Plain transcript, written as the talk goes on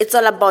It's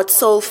all about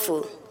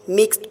Soulful,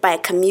 mixed by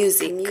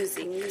Khamusique.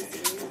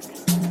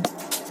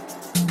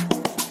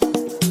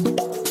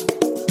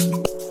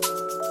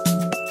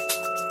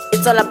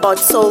 It's all about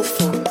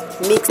Soulful,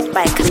 mixed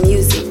by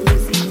Khamusique.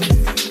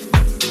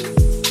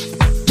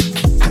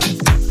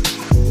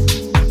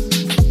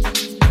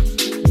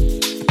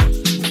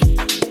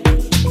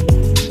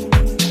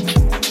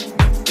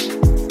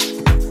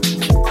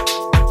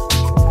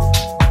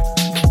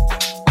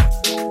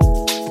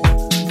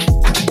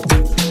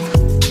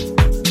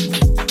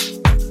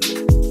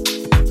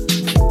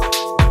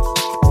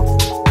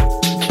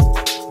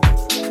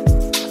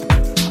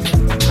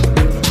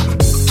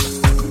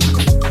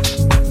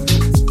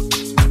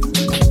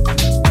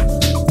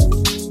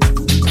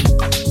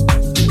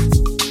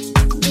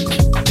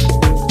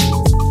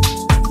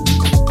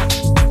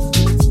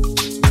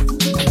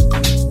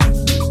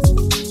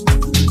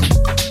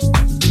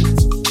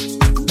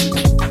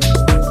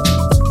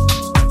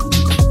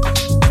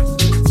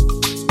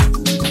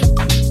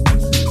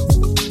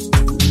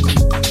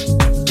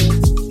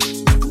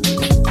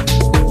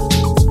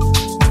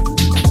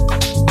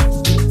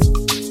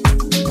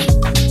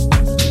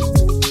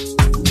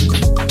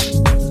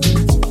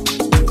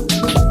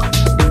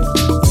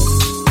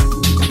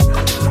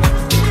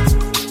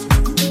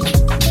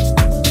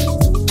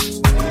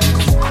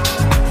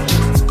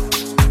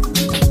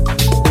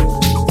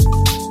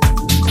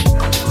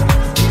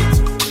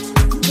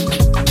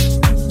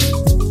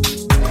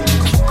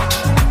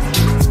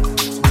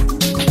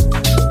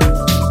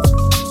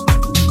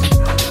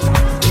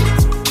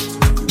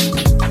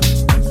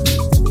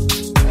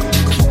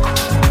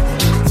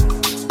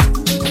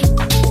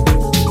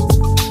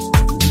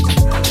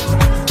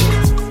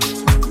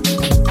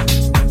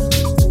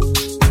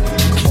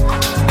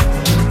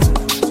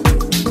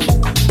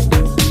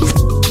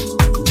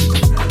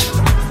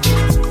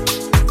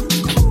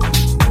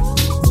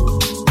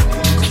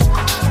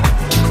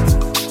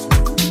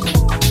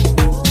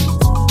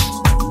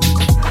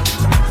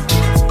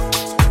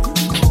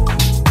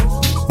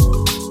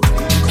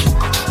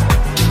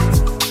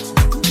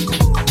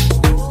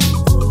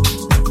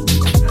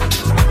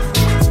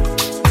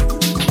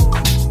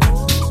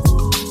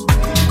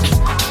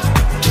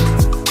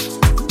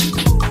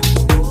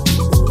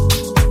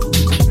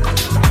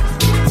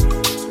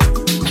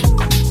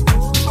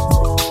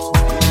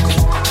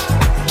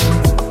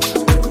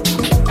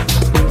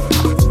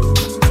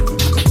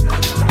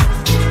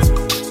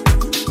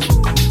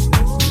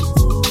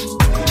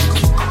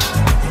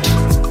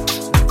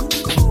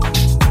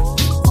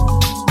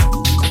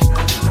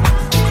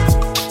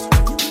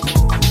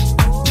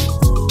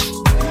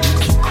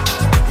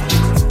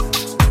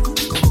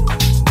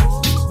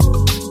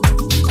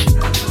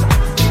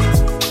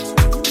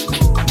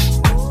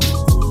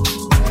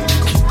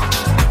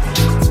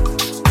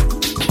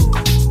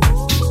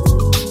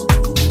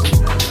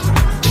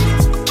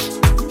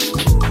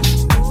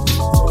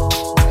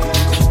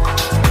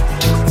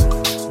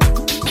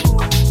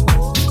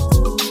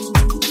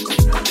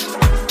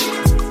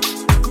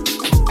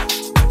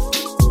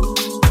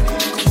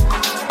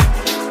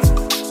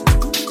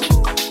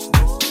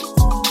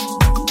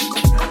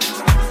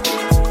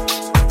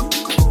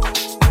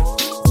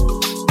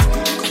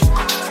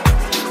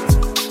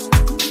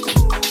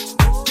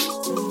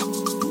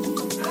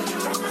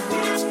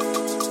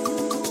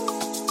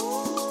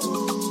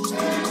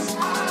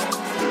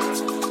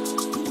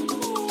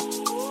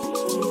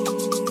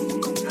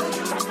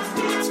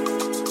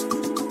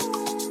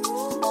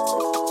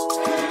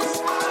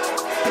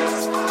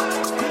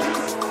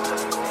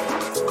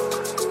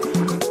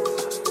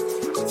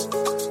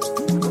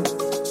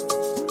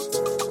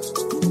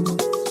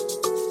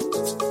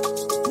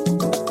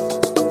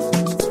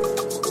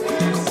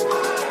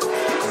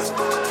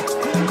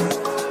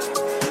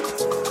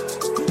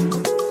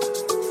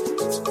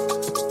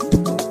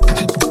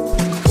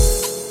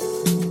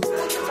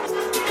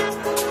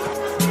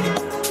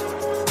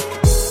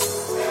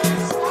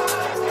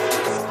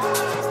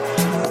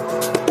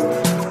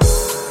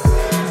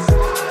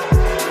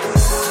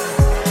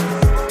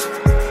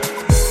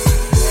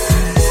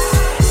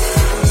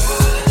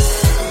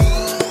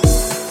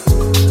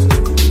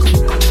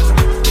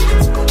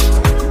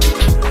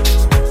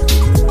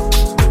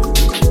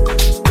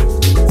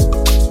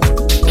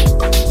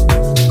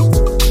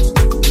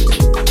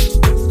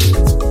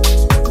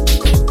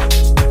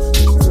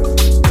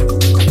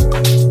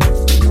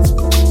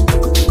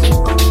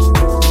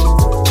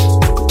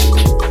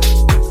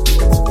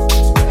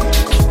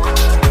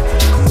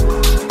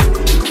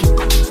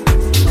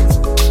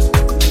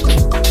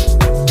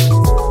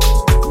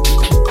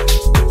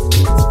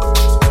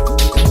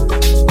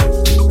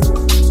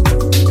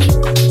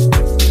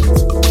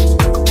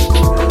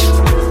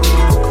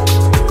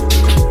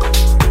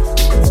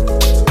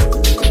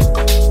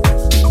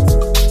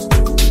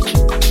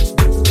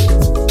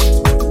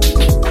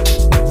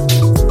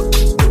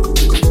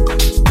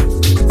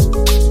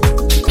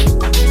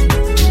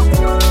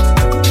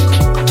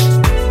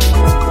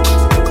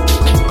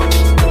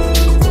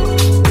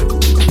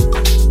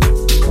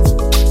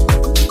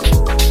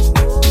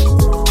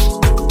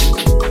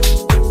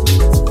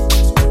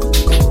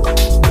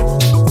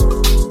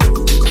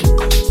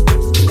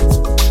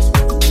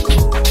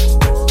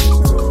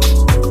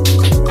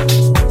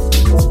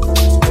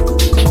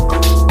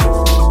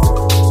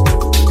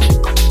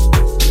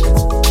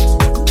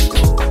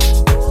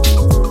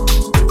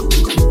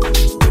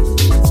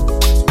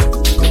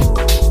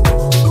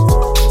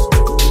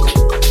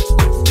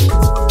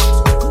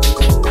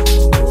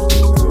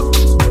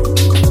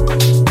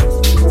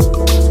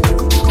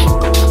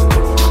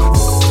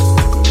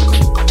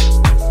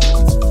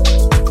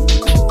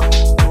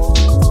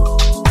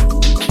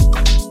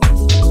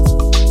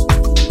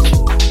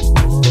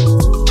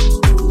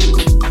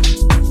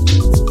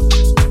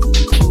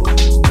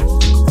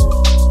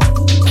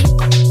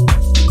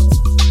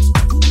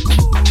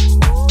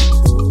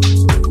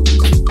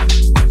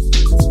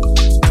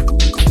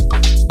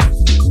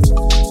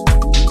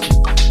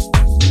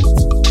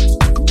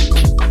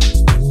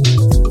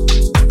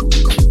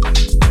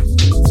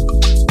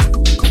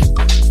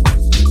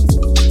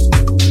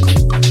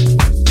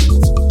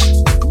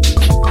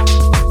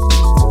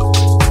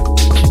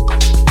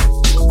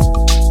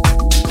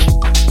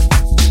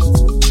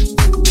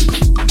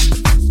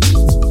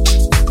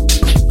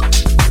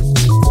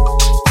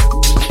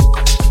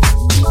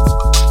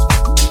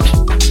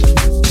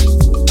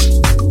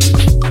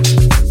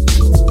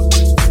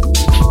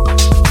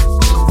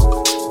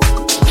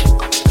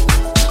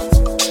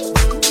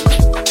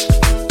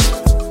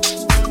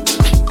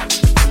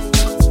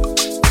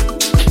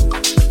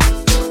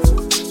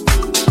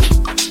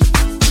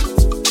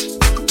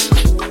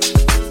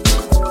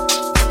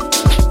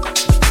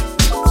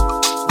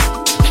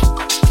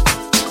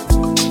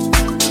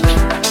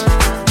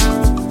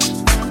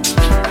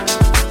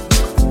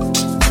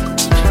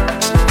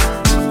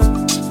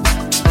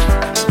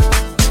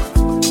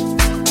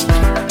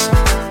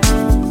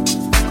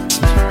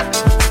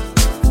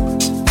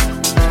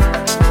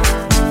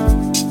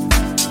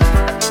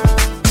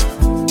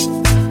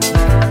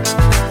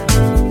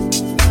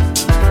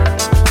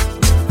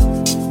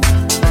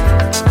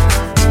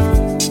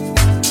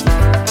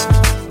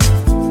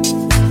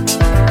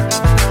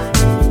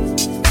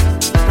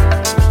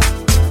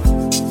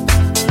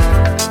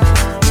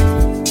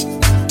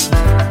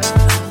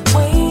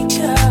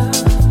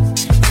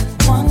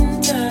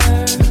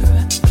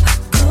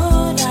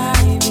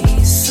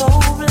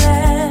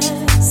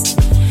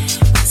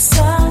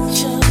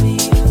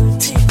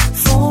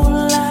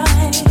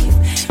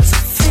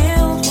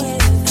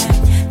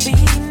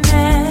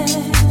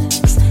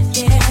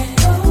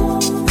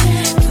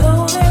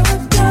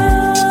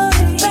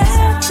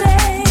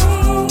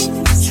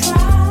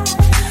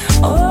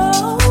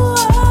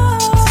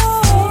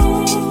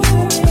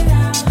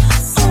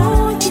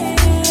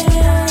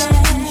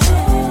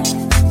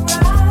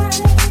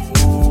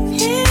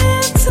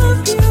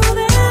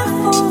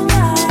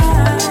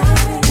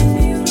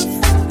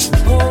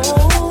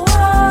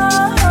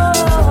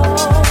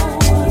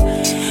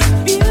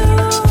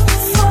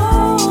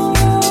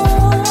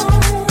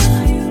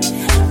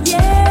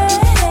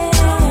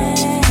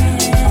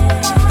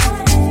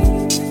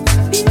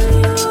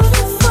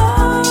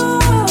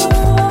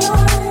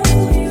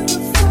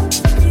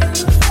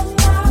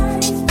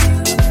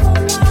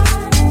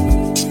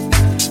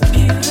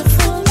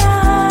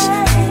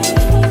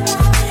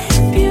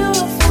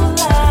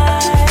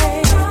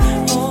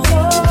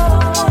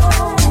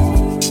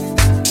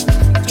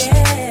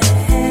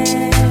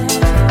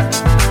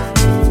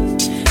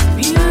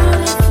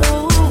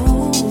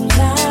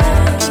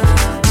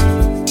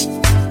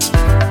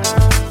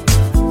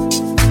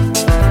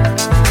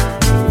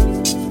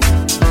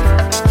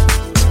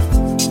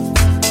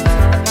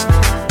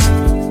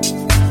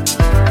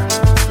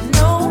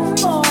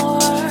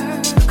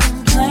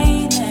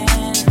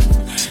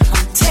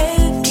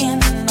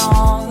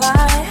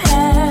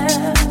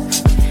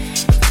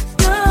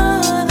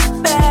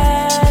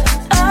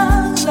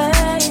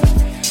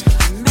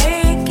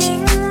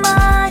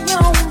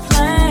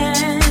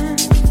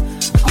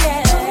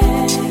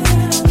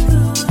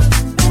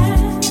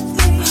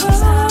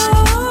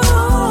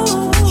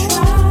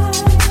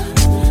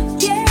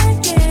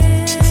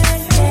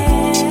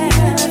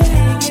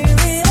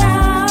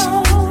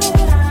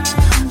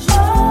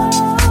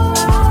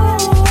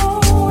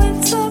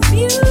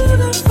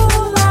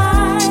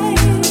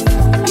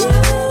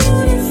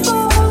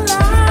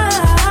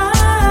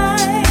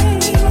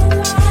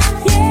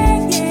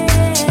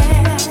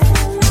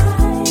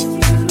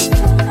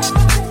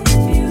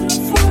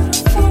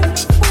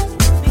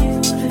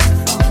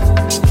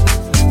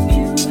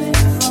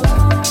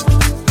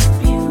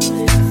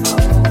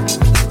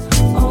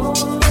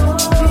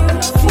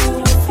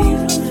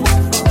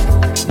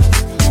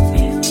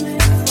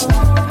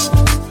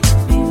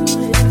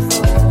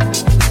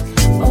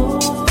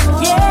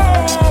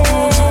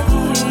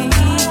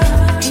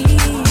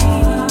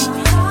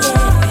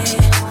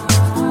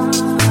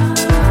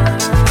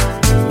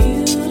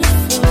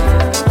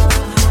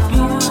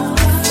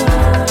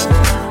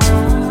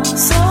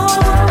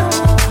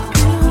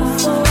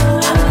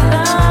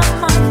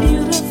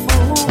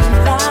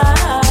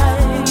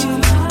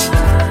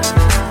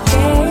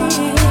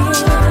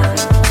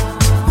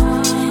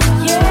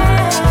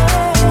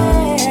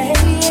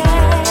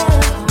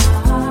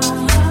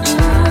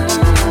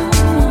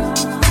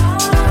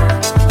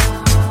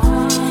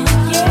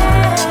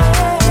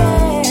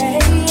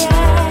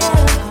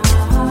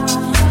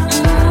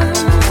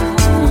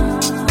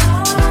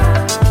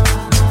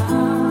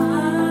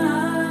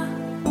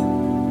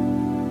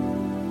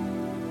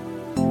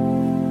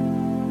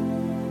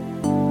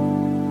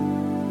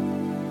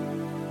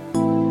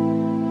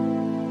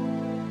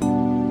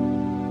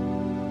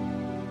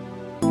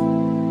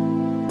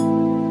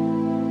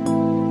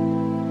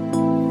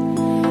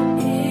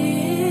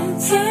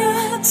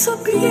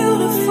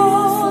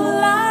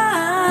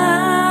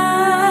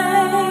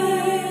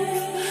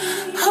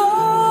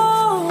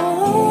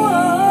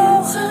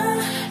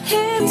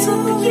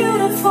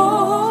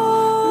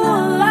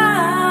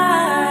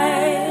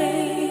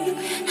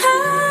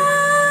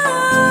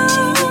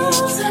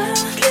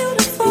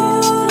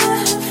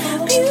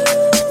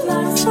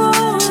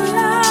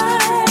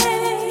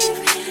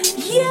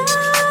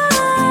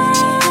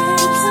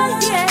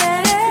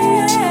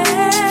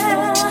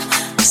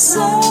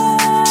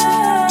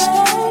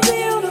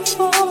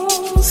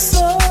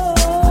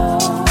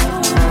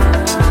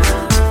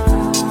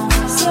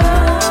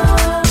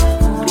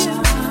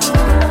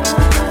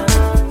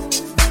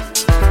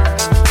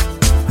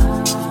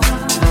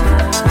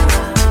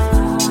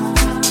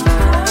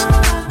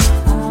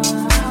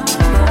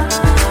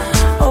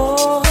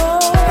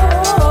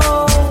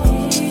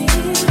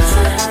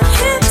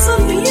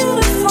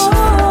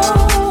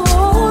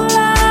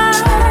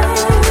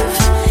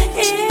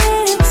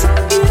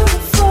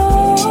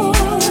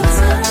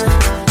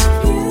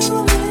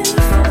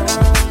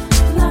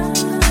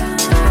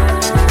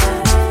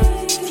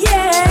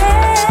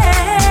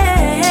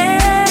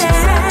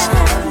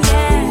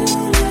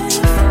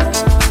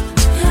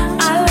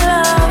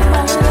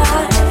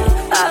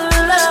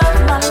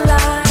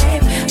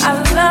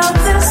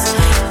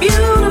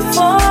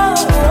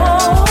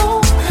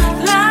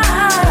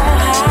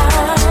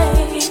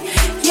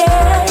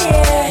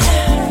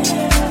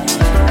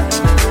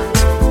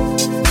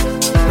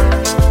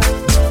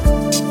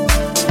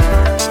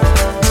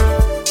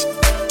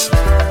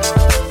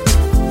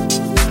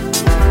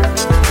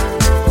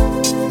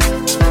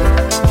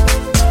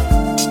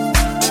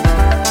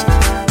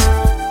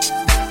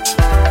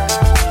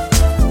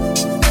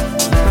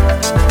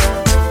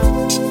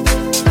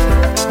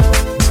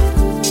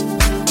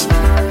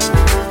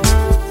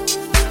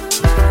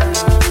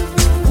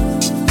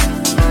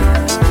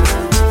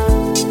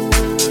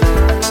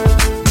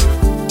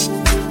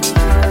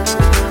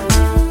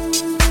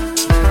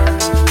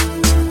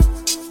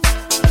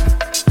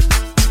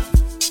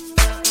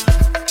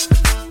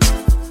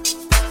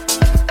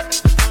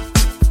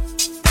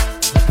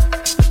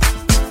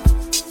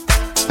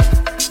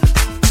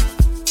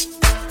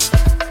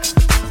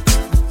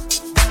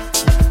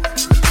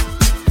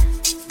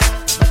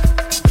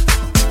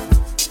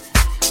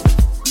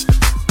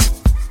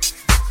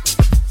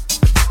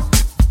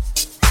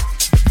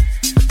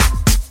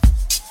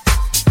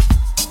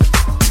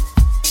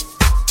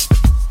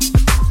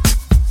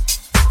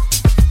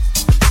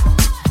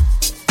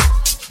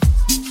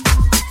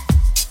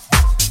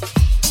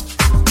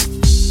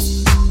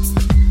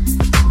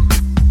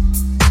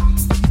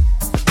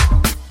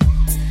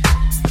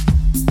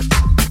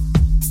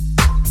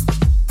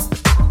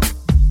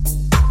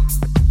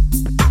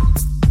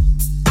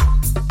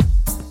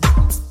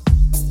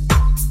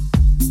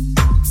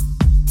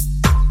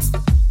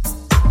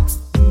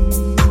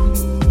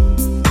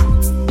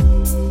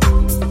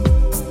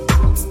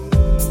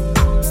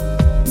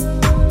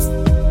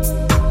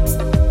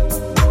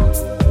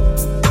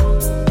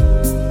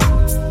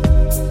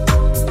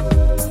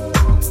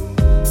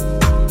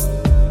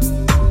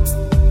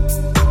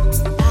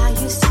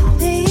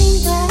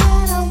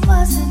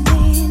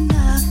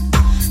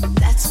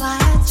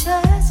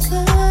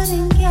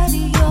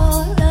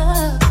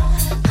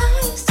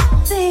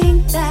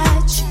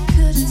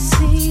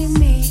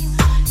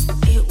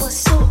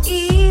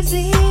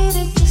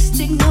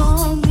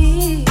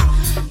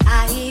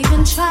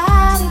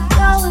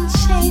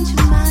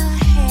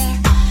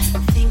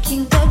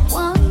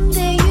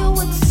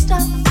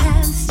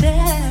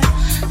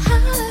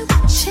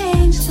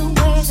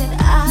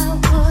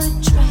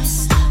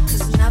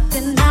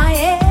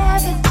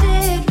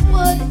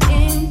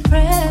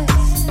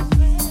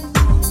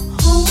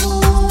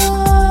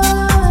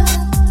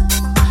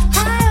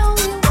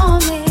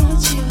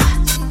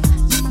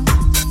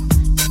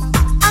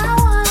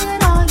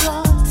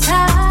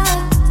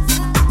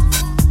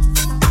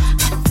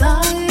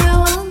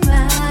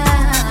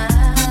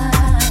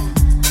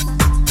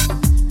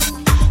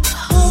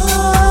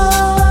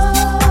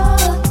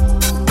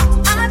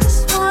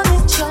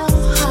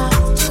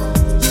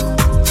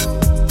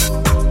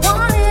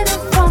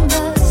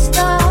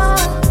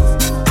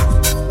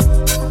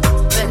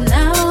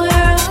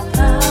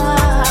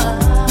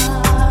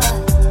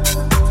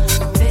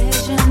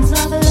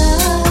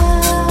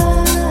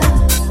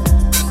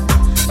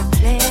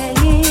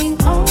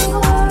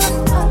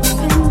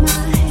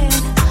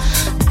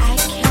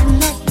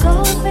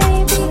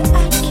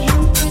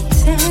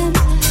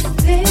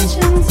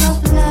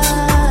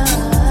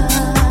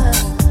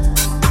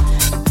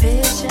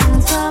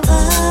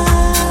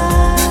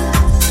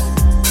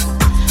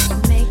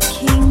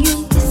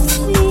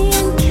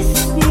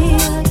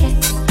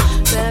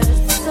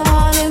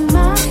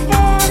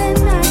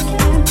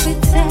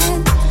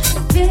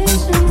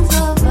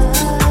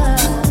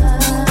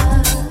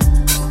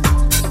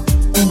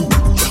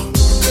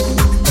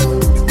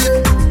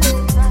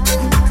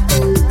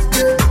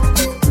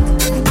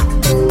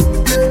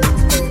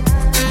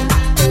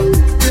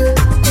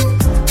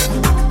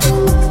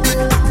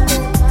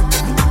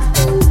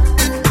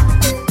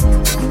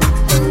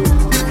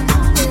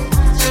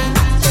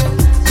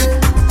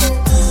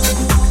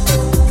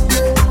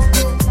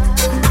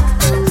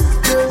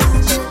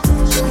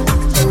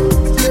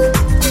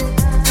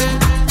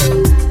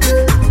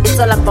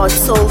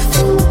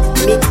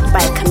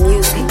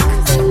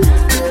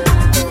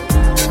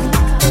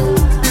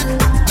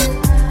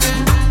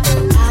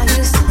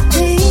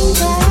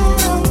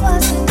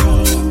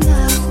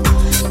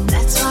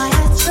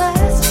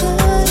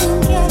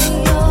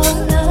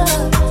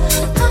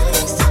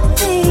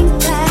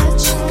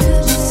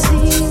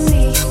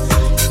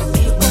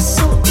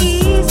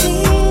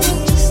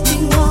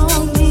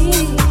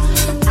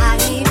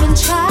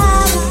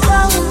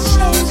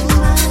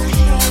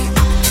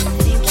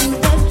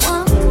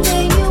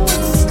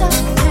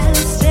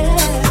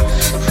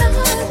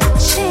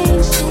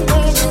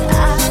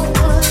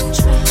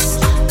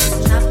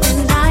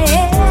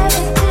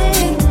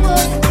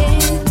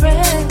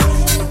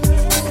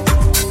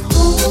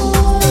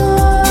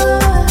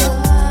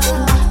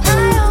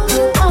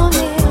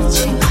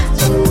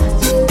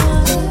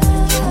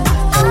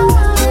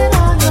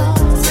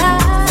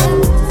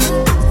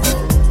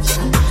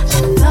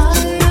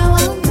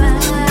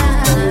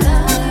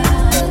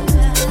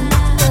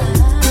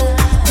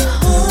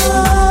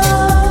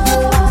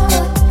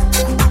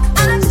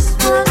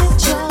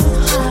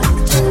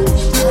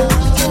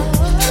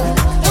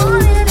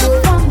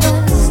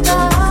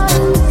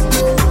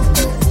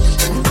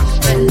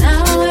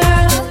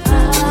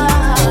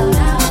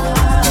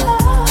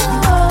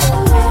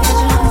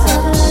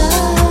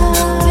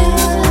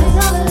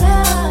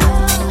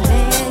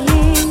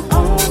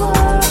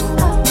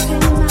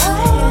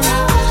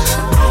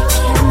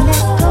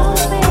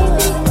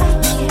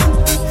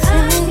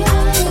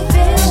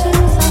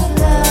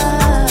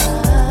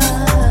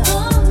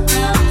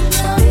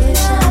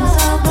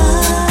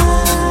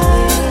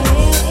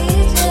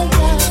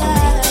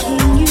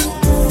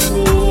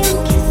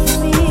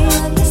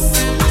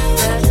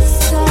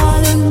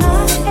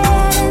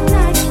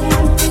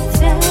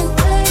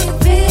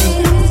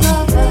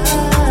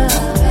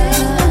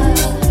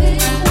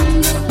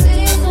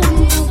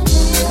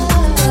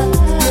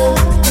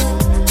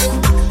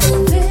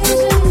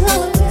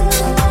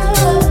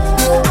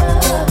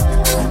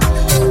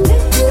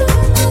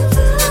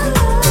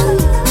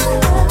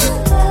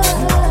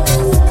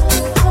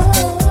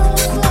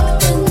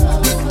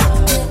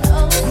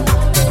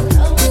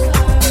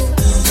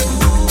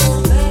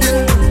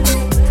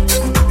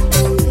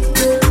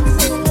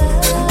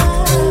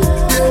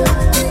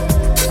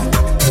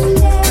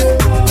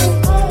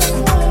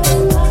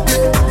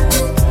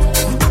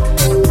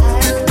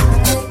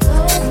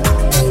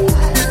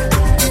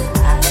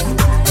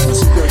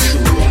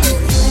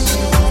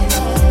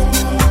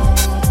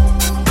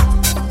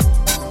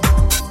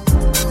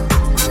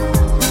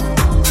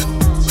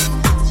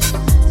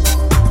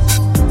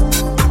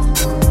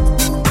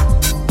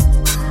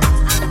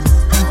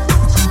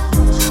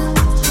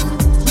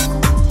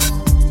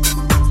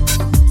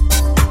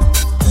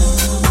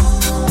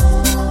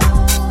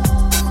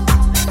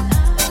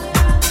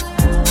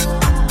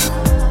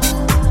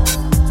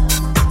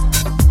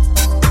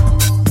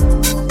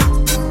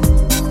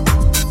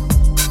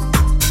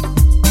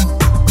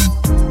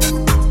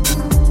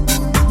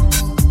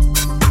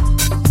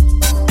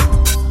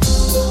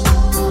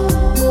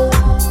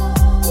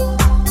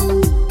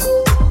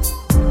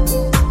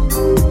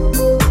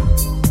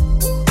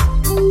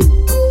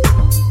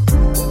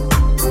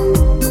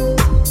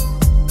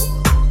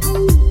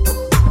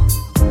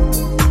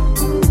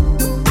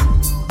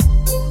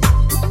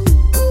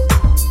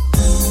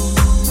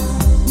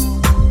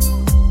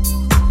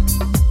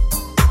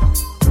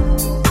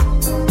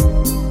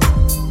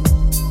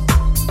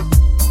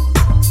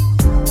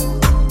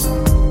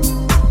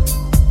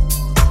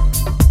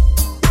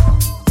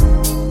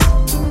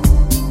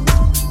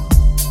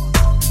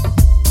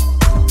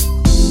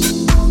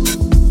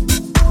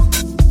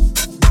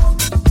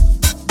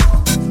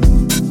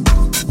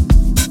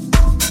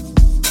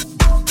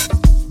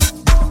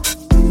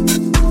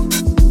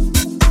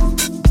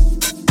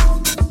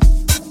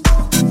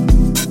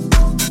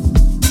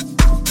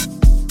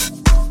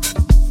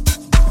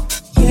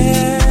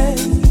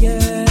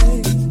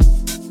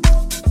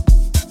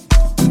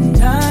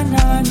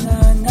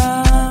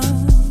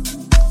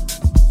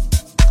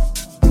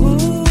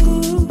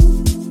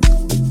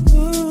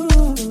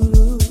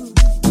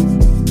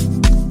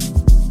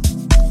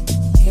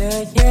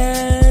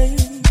 it.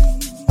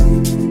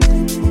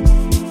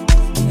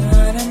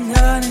 Na, na,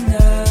 na, na,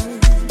 na.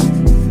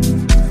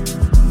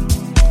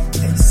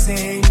 They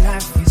say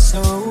life is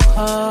so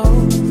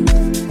hard.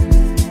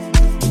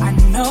 I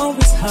know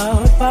it's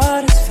hard,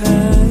 but it's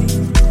fair.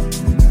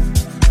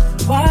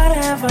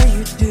 Whatever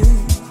you do,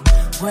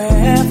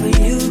 wherever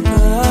you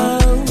go,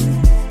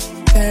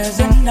 there's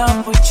an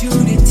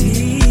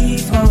opportunity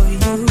for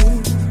you.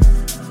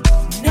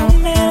 No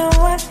matter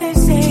what they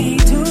say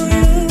to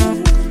you,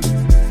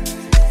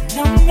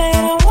 no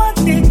matter what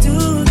they do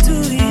to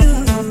you,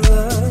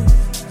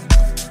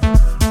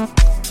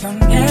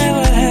 don't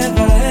ever,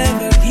 ever,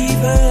 ever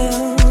give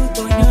up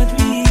on your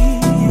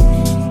dream.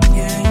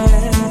 Yeah,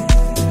 yeah.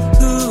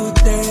 Good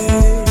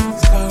days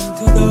come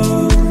to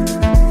those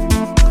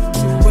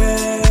who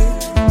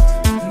wait.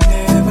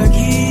 Never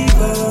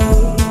give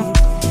up.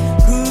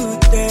 Good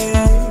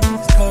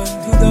days come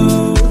to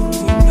those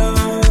who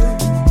know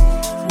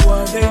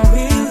what they're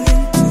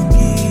willing to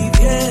give.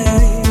 Yeah,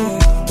 yeah.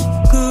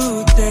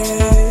 Good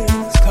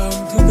days come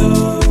to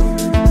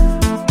those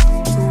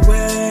who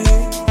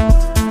wait.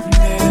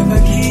 Never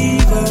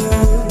give up.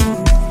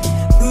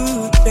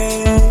 Good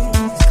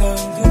days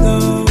come to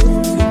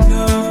those who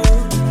know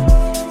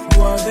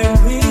what they're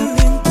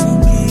willing to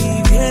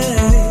give. Yeah,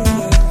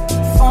 yeah.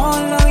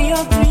 Follow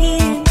your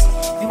dreams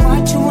and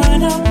what you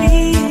wanna be.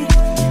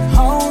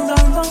 Hold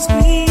on those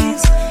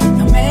dreams,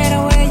 no matter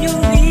where you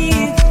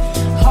live.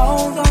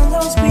 Hold on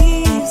those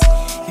dreams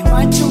and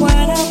what you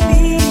wanna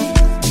be.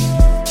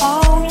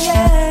 Oh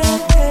yeah.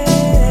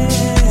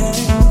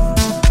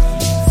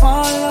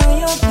 Follow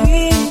your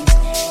dreams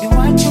and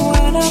what you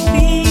wanna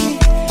be.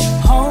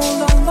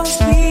 Hold on those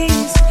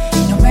dreams,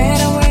 no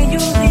matter where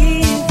you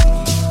live.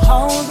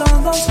 Hold on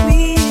those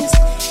dreams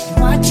and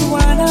what you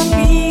wanna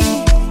be.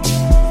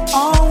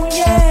 Oh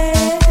yeah.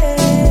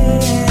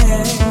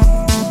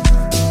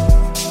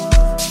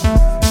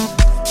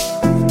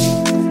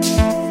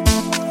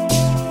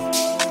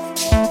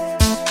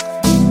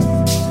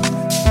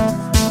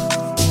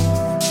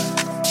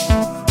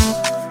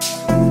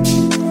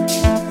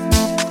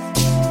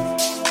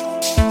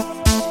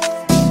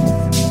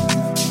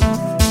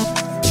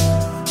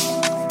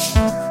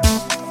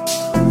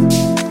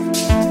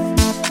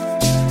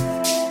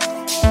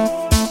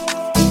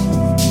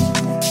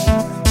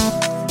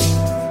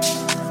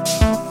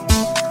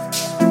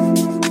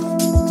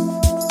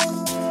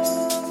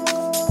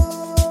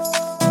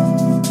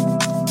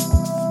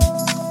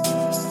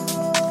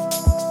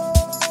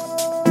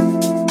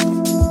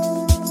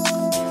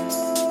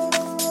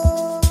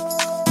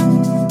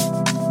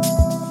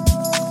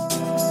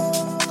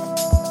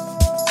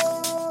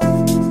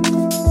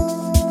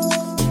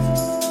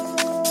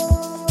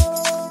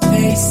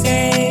 They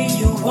say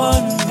you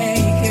won't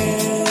make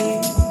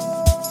it.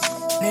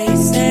 They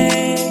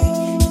say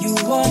you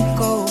won't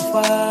go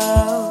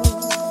far.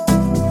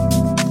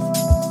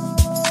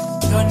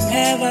 Don't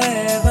ever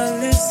ever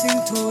listen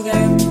to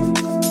them.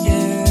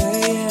 Yeah,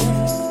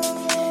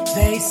 yeah.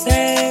 They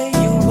say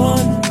you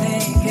won't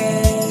make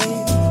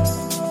it.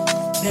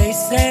 They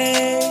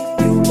say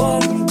you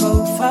won't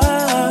go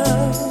far.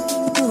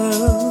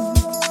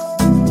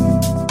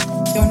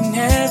 Don't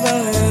ever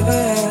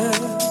ever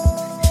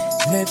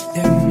let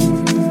them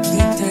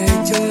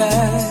dictate your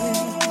life.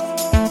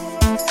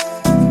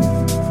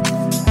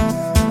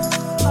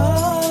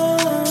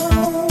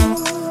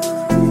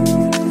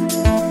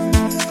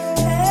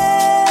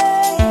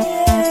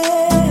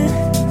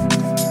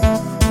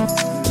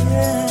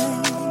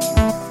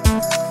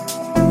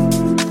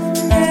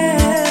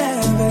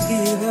 Never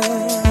give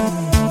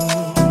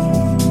up.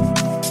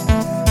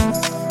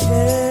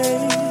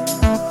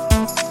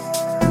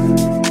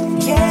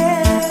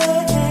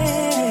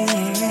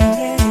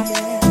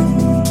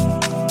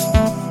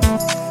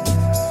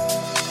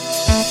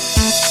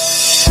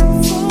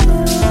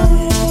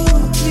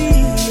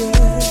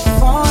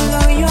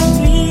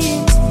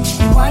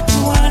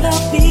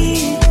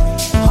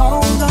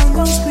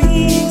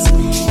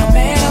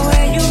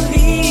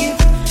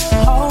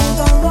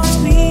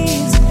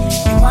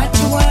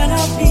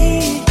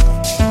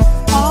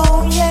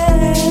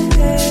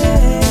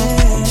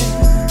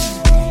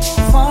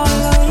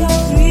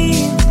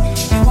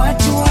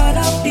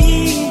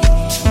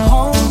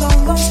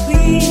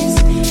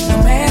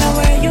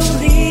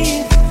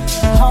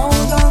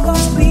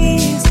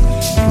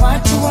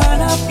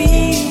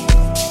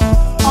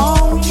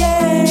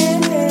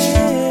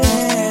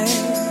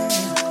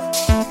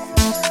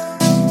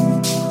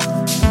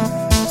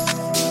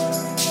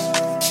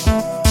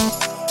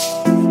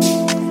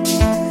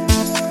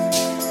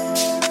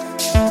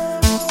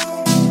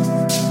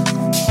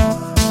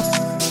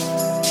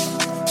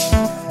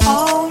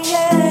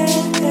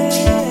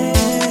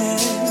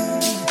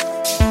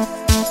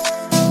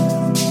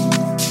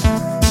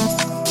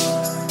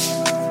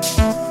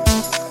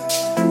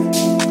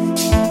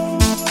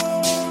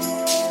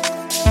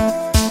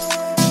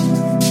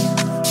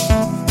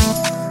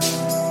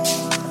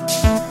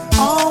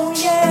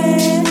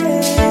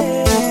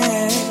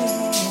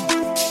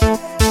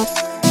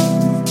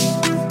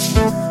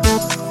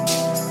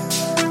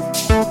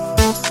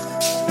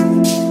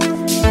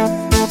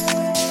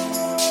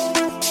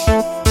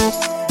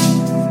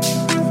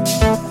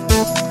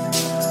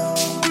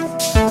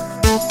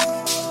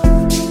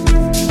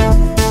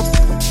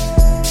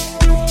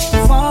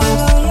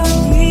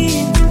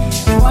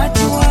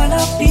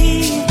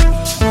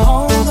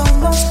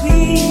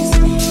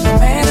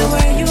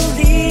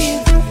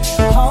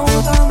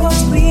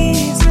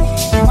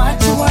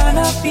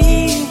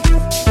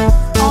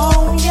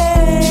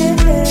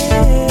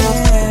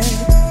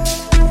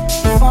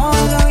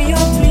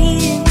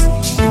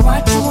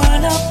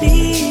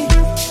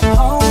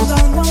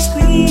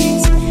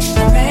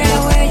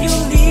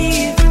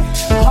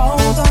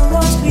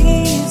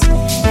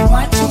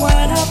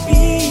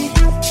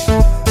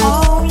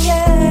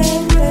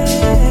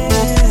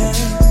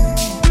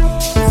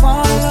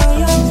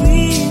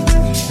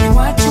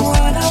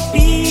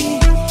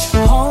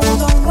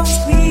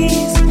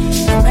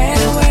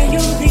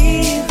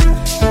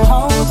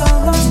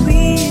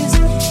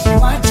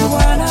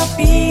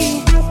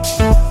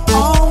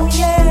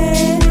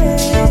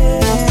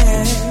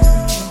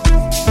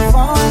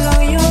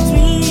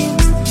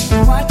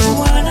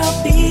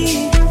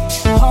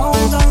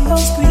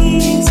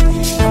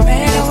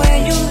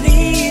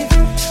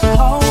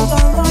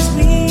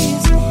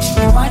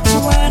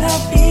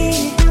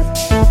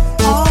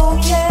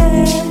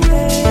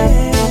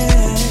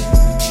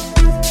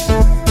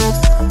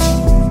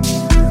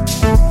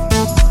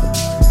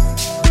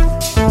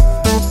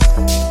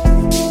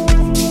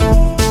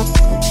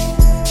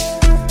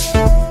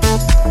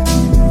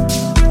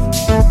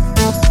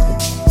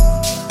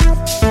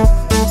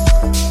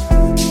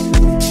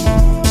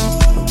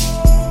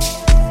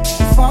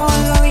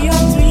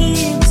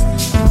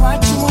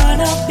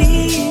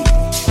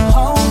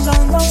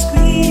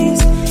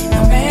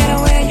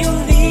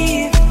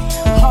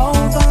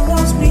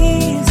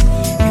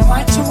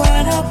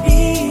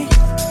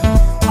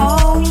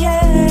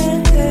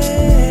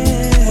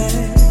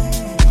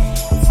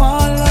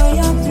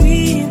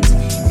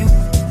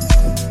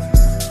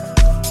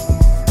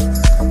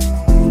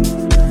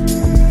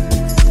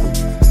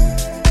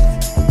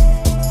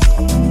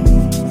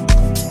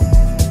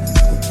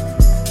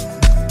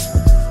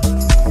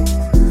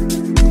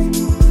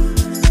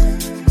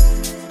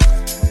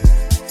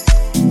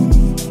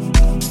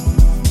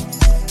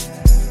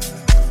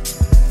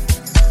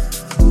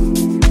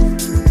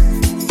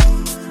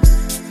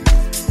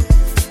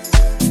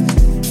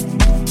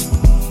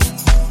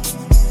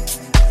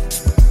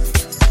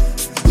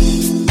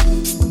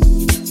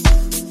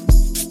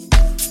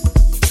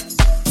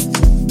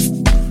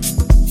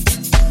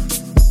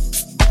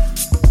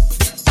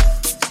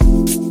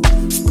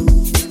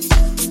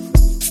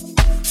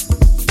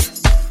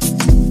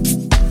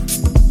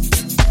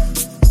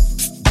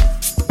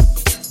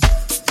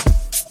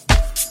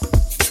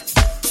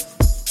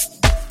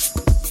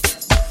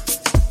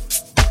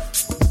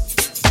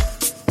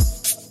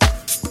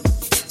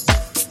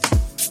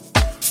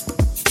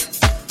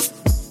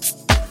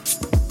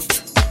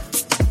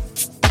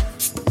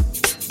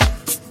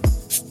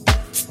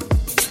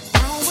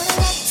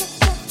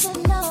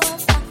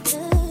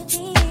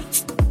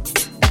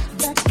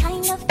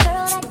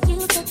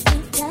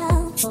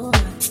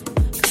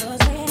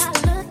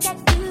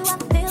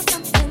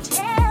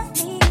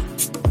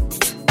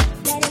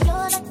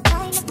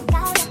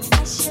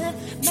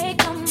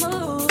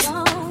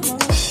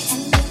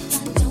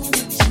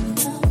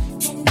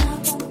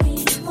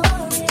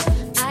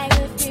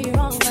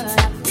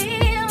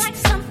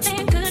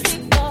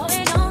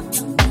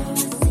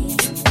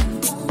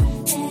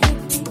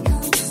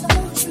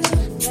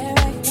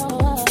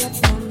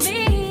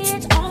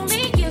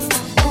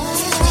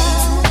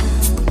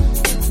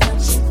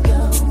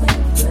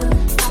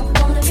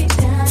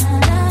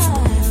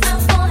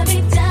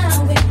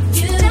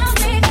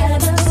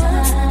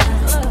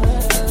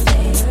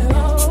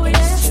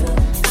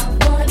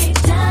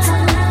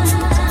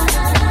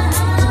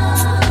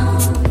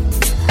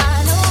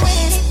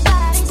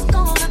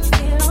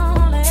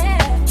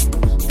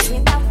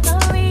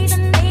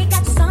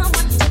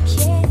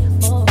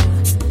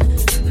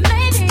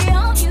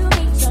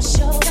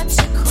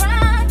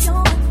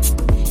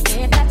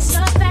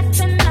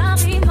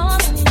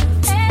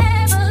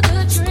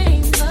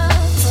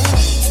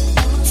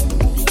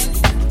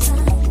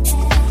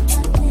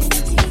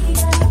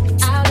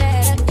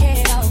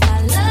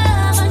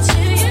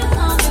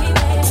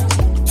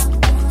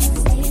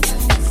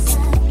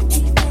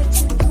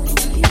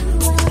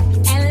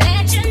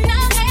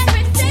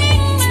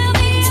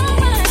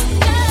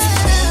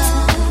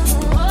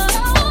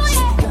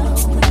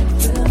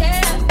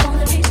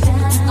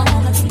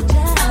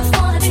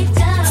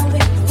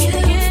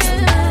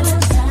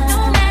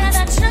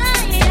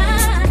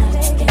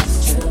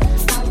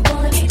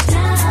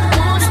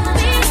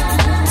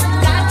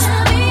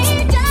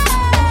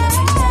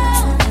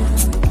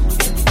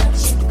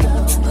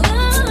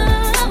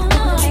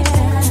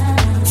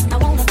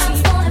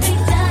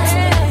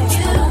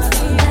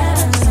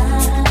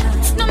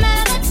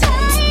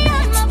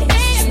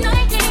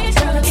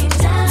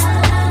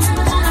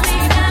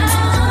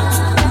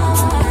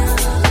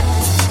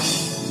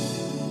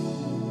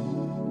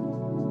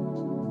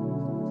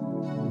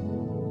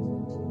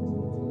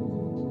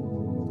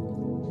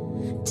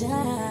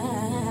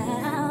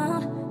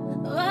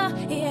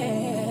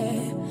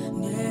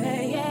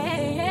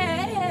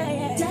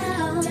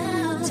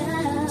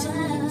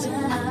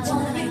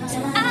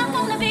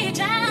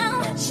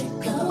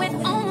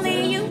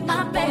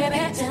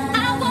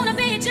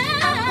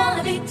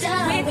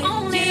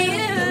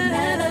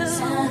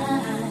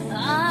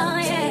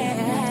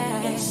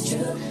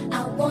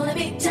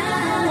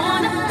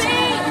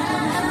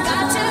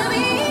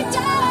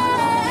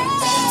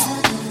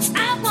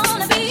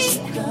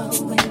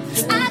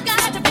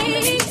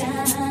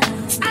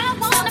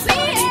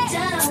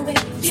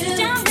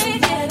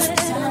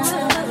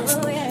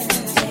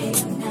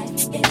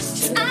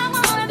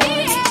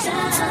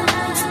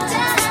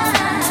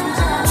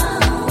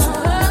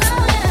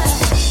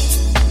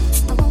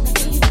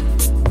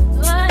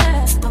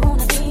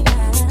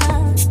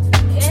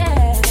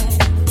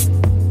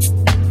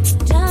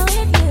 Down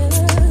with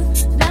you.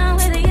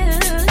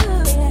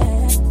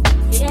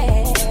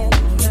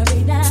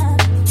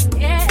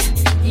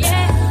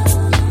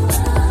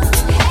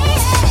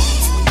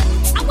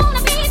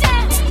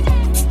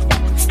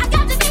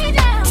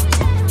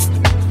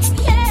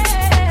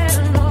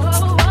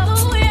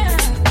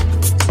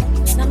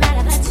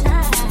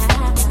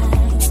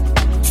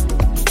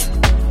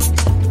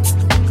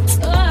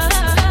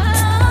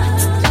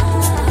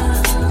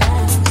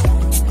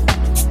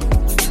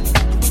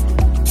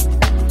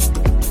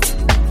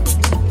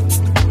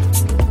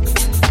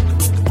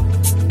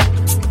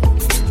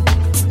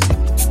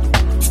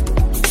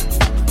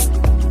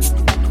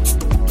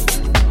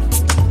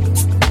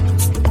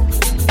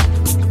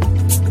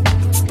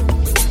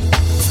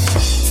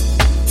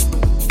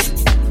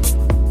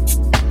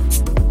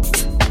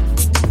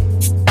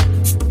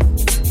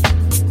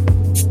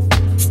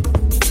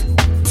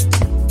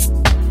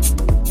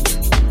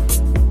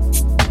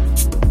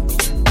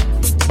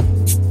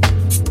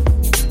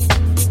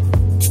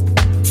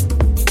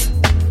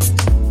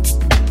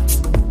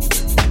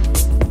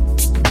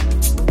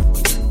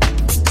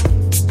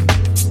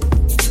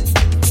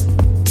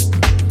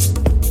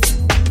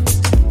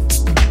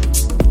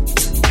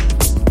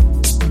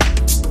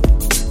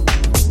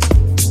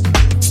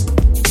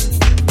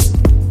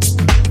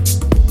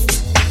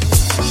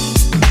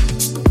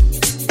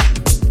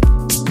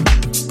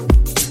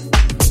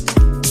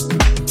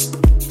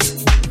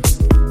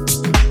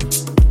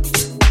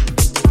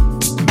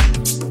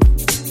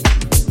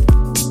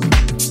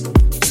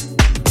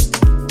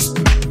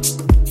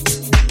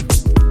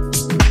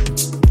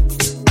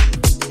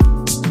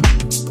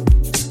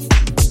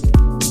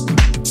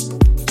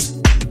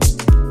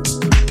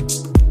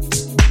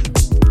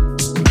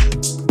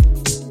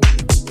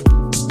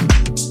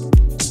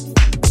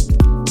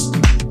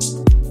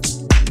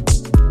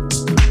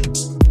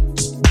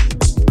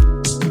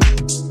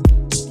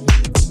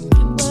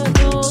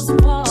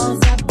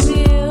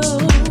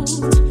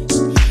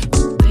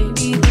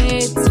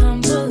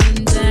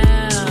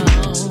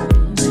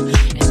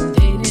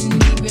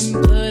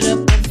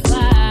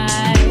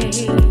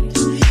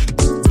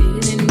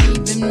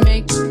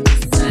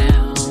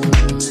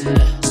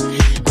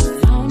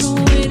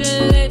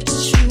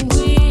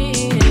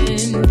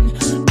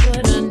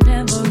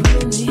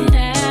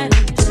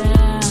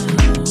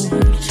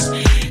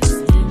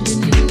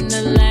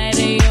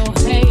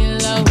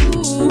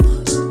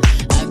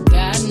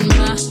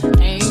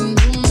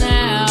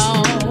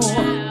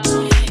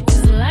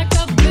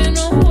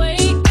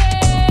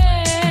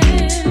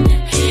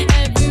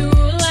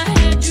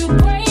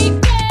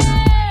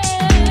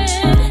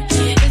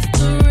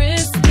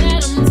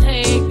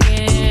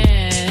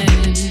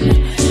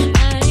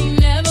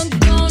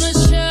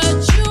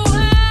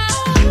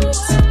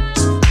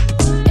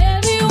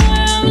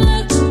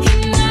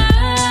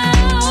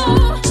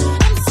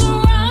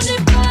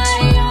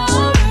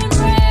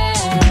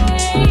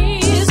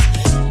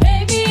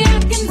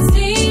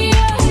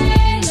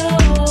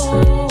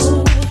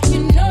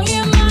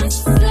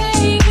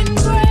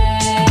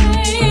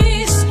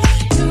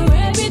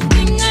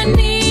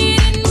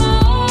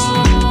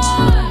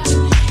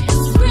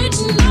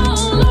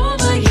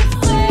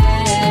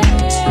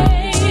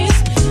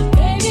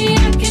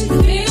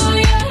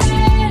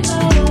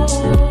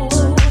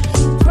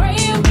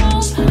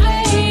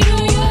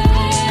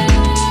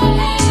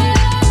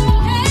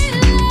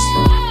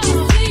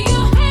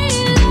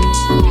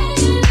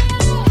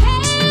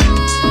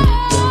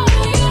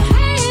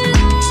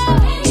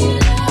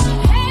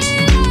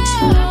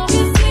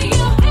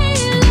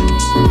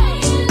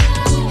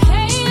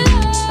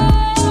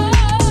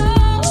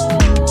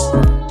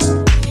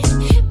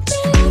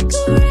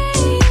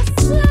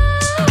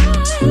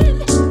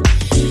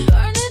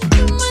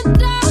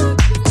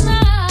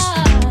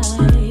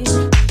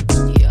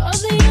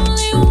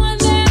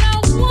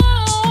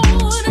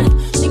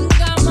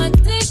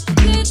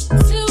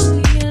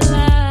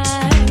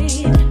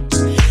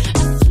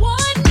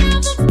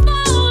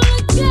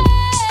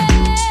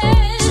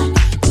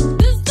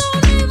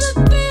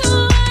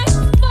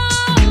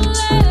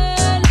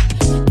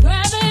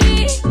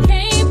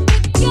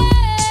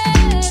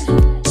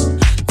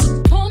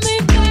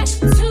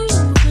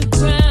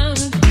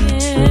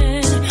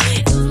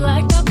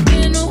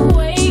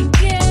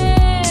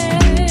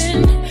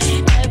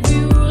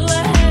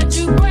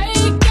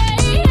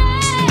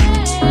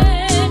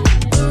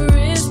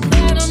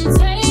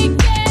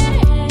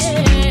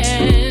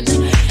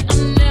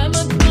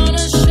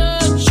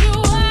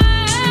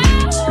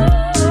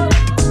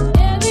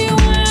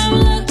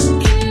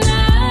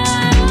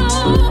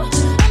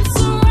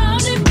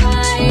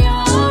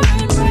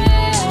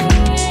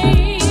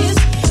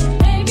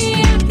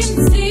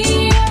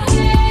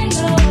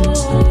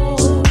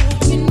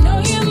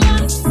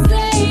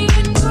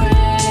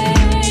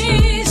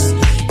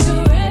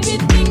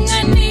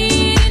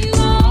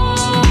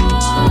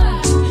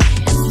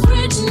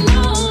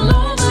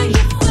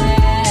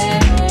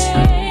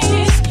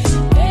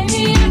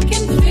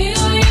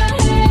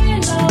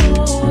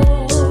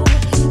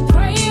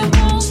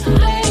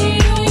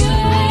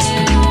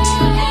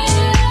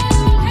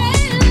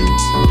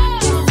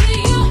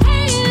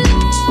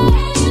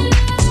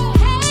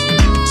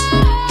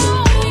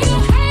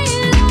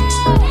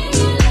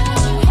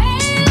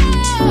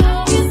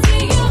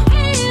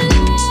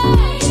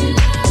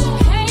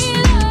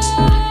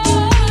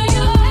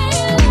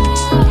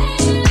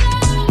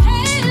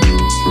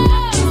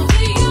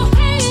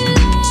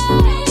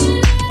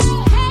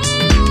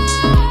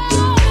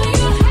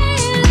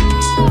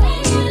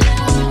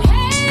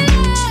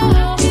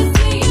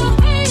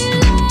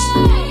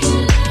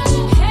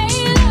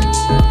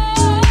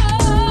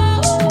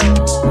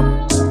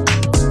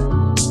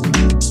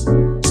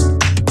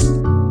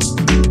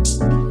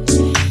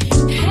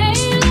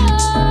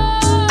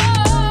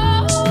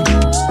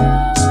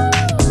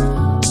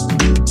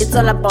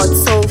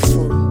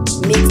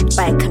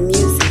 by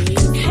Khamusique.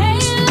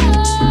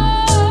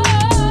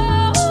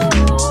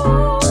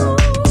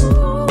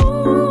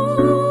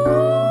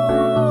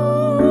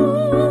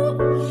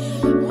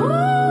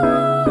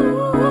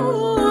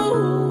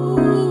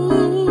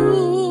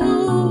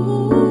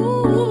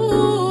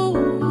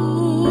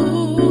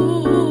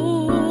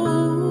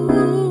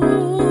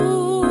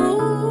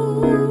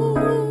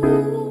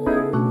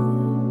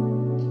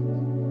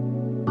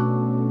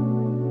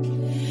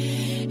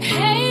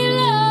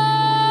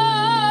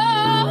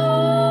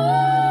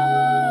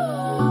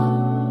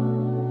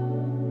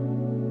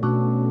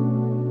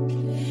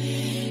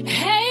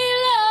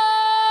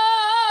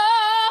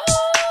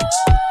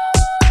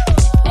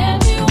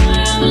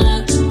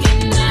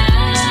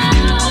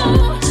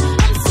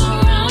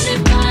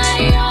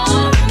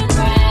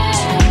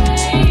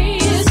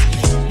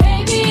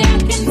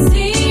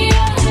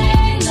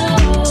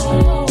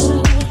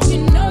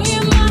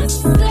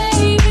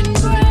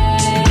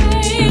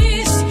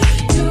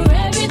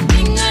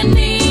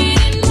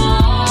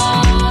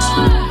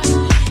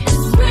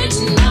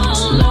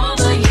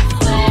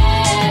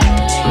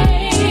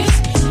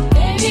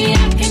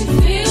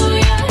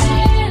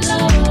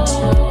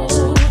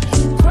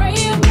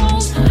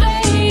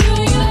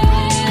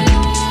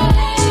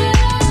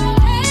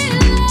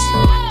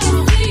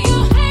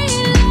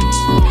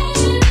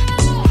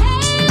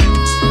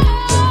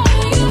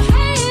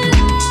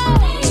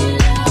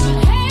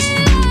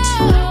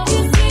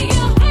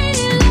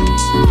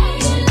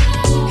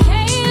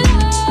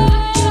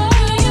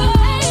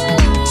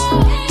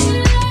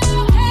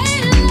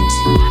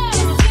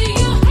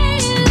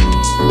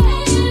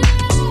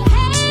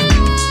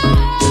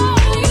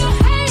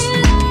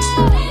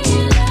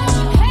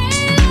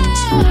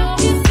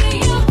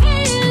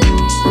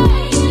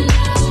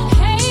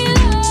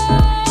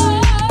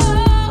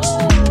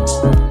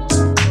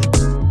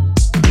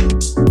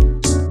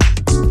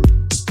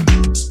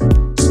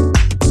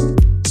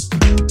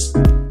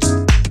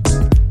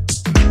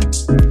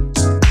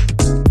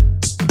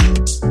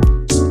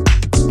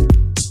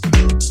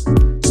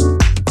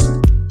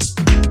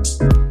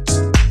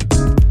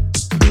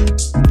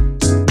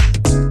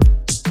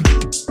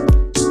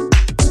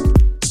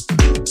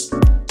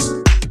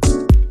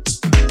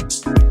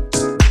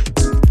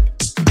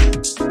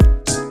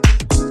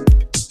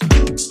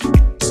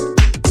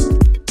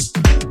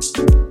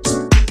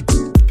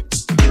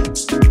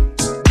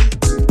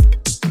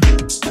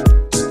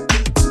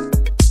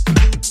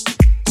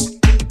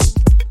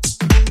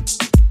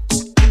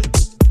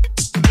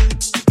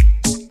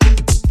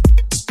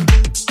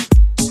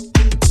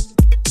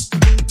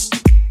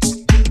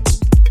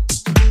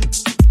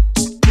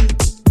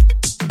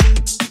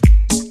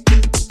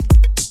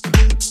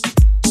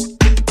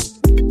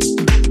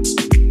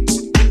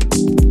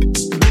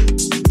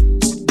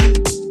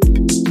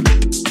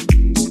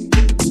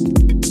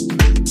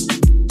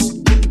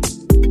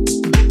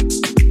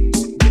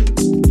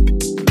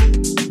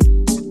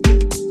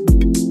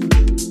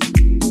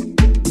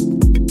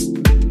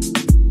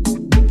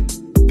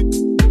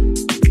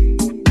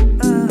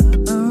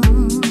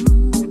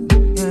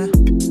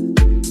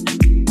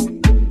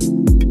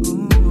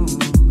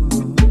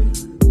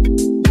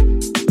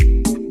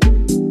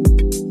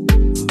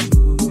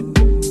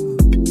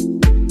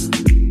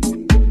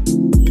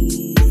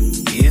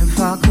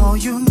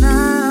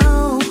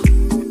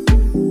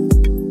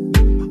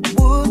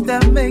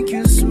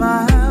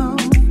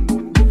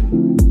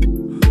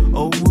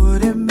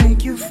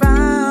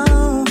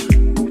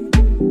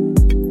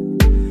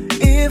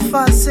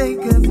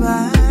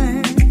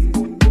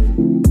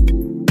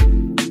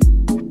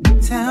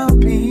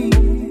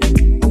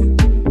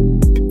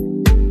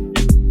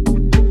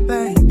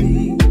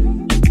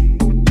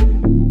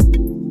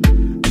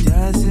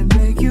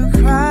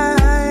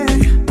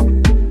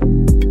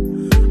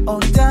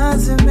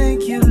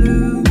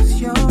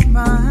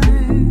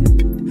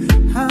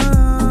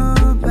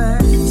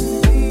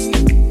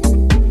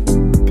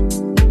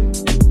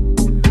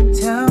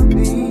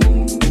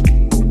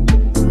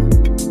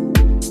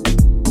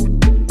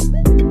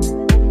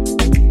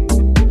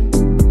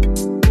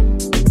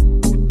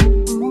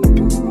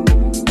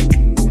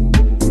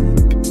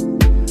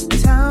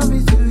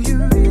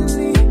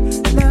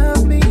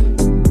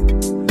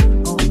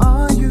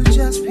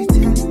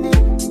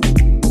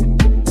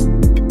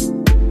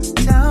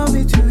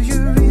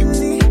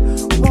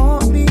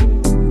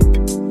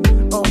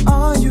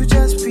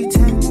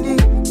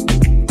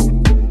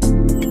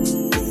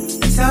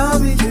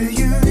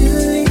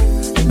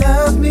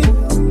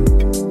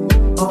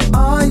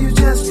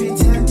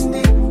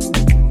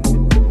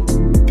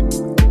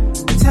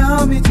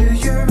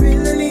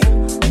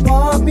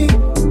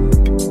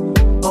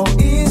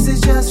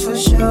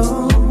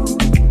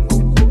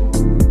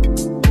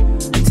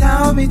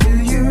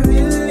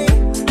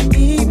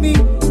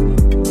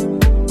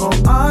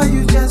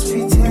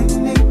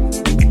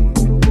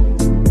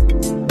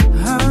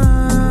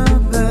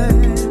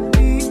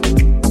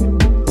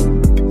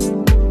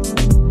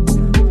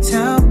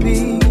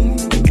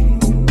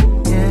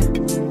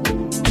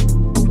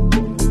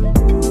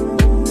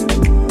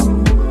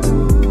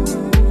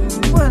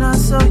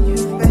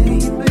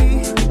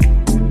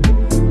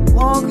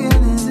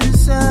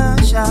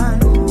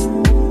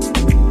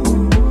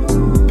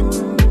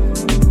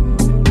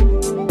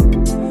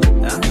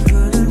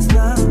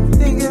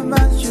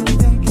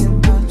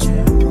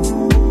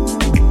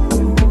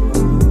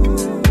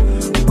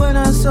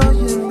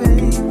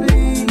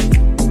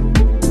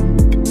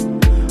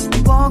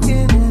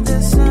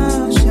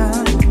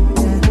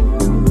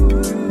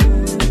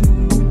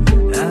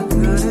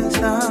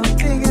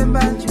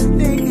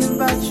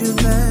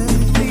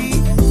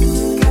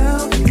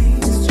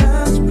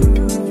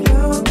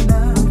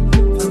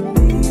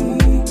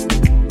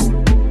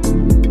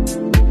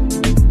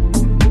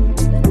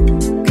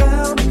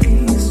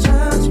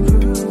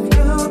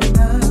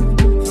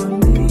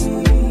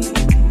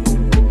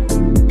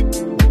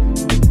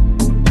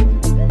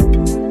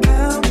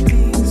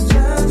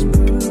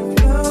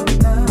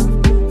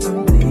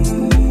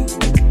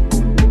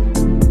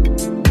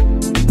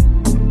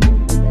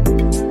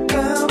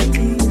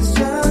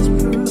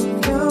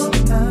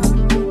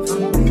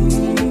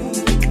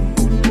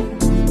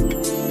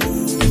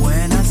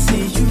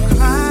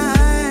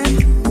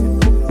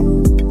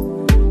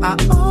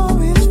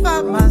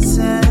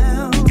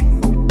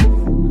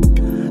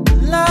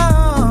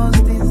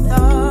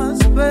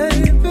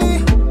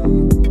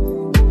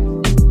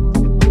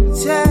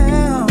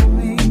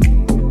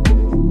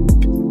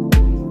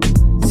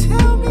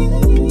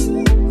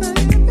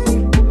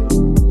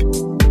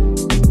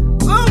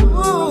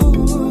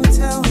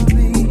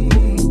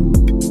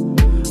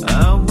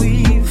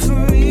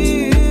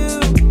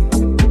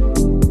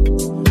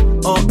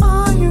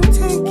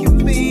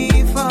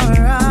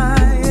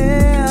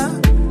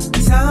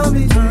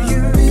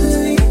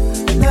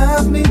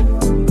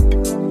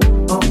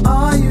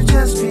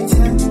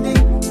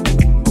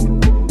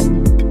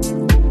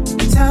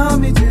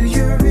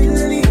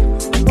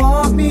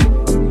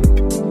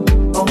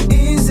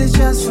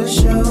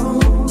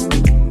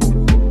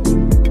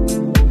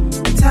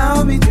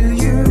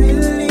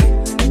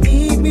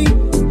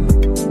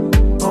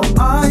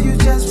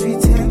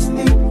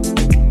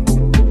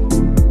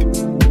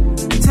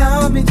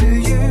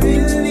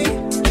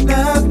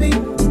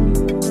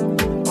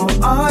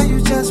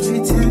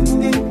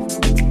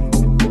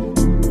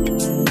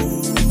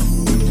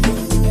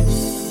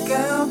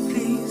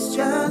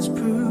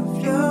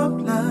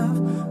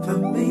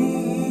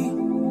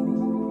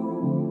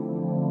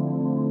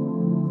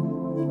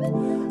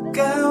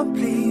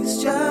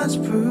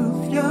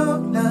 your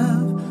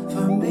love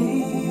for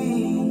me.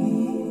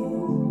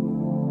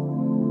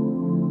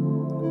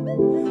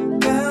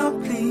 Girl,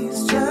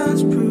 please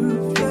just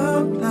prove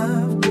your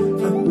love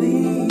for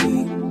me.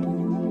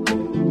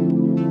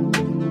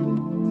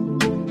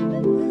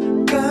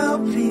 Girl,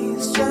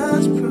 please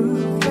just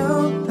prove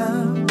your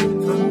love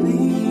for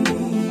me.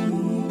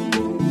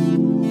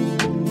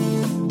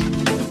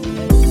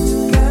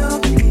 Girl,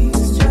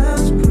 please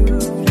just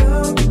prove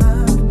your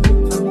love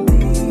for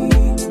me.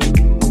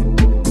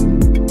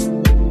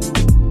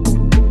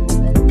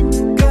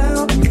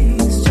 Girl,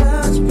 please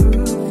just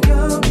prove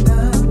your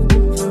love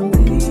for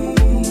me.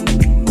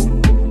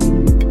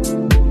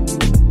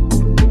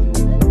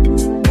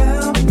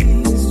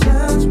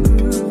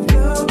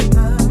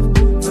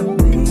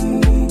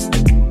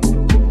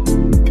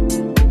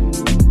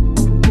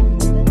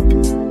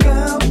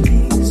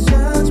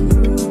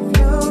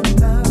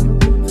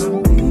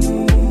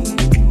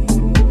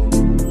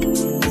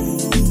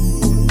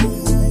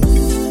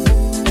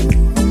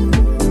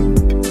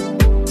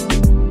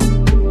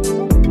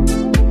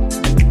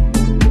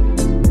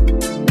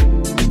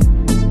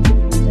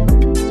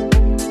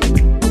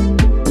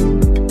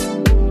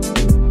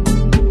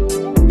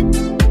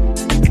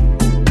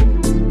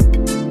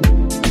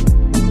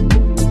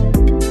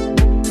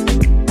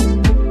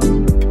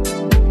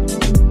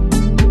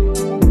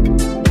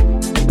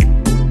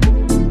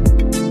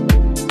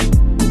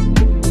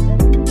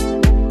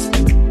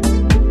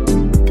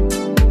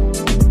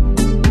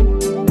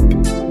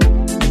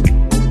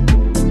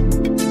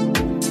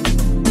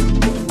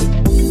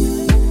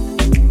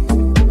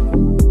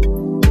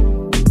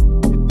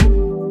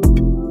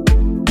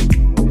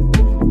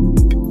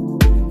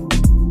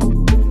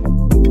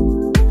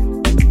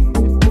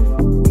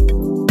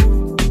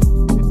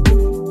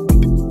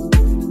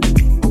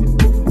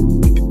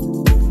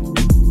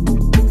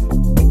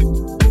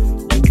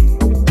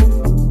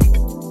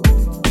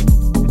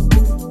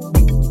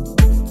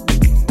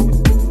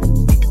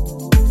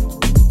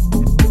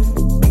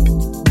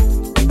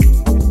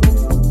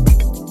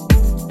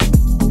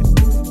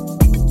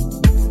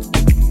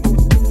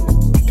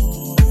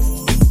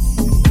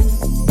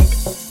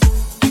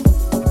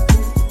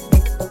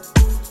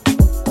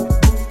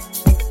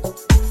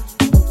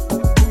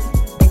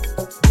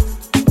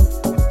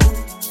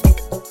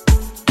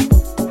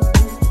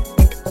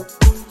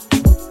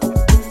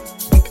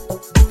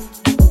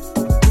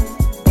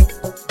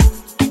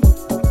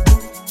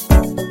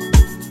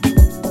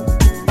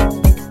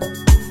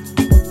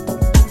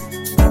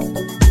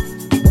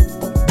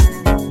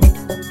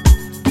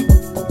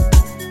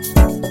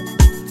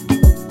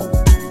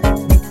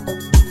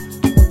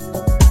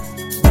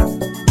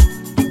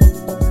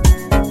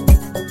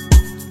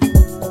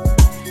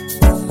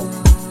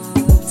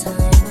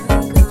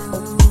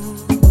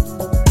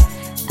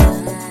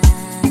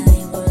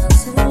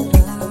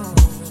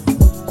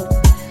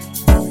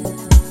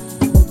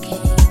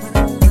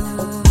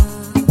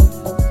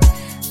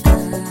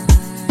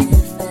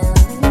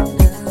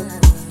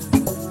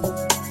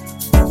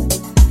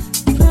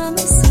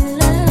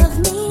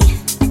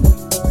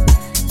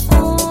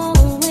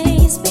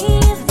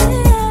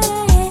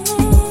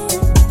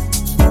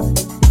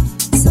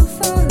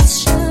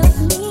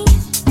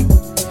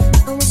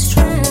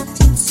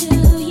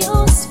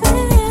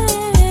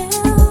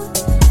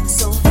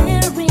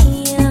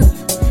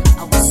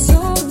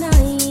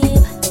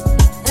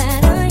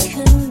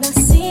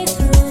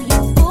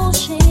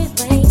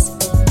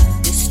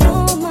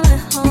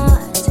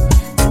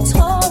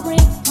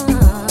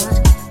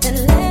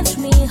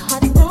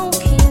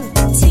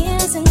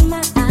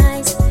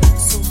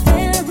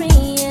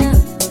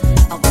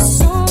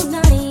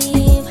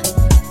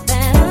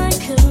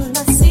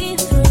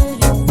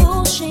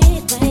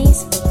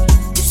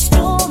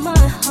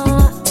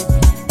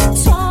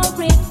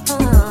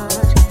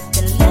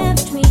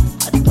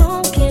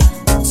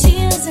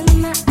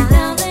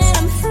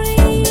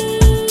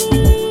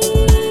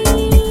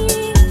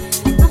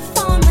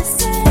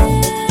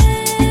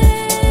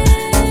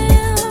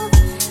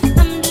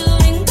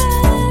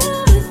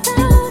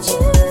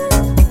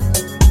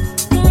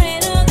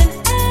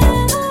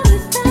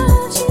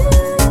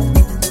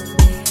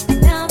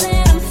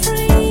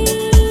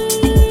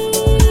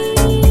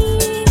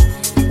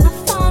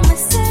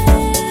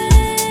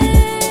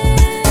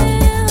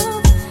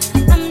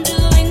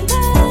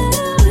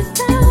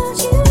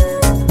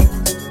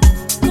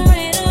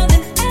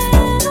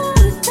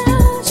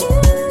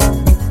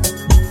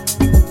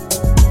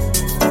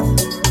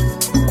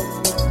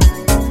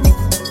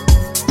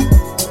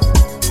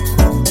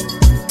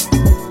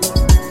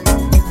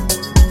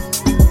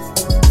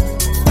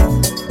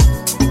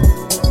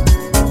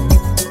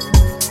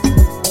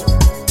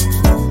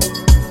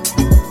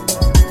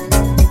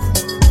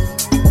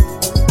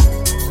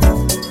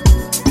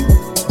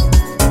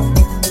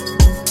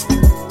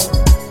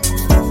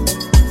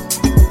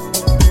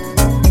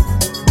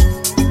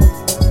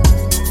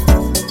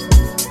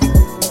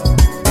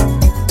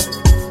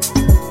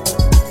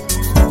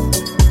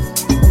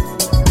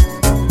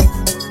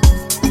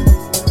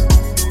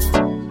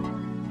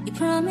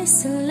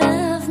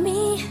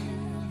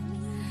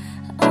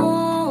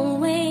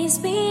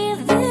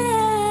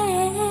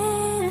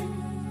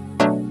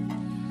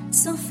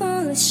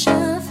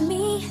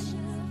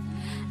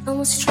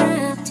 was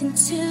trapped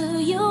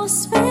into your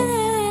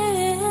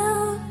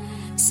spell.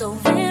 So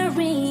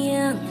very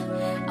young,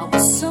 I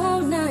was so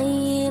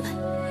naive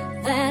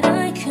that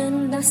I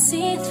could not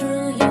see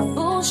through your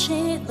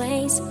bullshit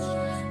ways.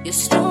 You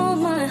stole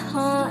my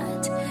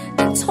heart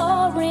and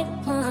tore it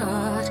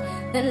apart,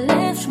 then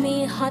left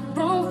me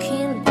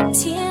heartbroken with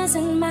tears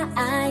in my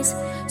eyes.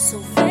 So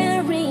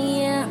very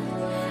young,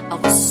 I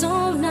was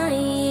so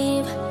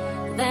naive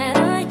that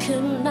I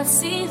could not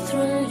see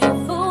through your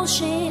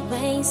bullshit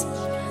ways.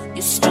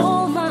 You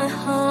stole my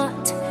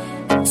heart,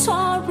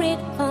 tore it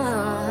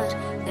apart,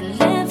 then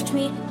left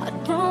me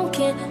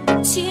heartbroken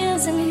with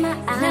tears in my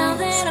eyes. Now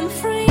that I'm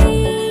free,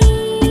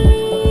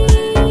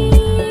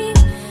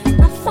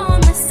 I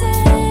found myself.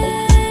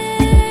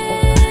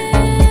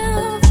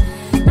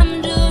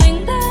 I'm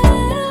doing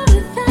better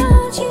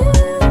without you,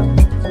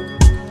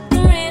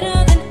 greater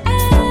than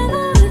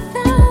ever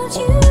without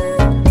you.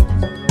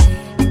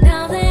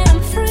 Now that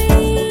I'm free,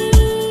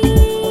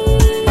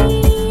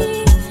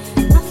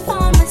 I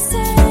found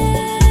myself.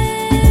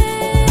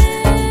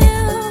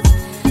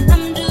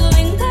 I'm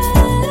doing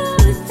better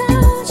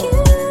without you,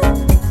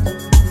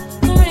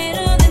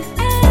 greater than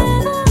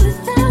ever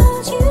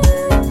without you.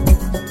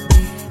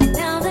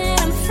 Now that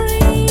I'm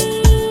free,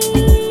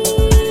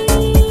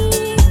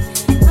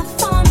 I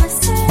found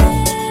myself.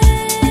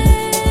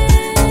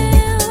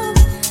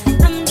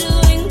 I'm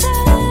doing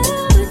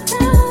better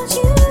without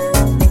you,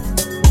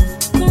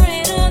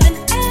 greater than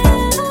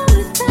ever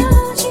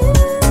without you.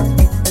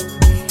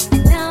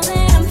 Now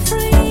that I'm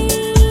free,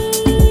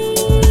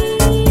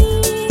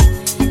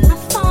 I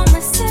found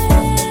myself.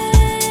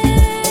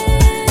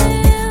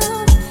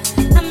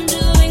 I'm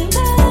doing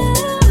better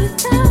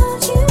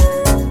without you,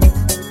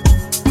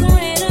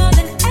 greater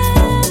than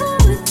ever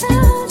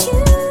without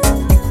you.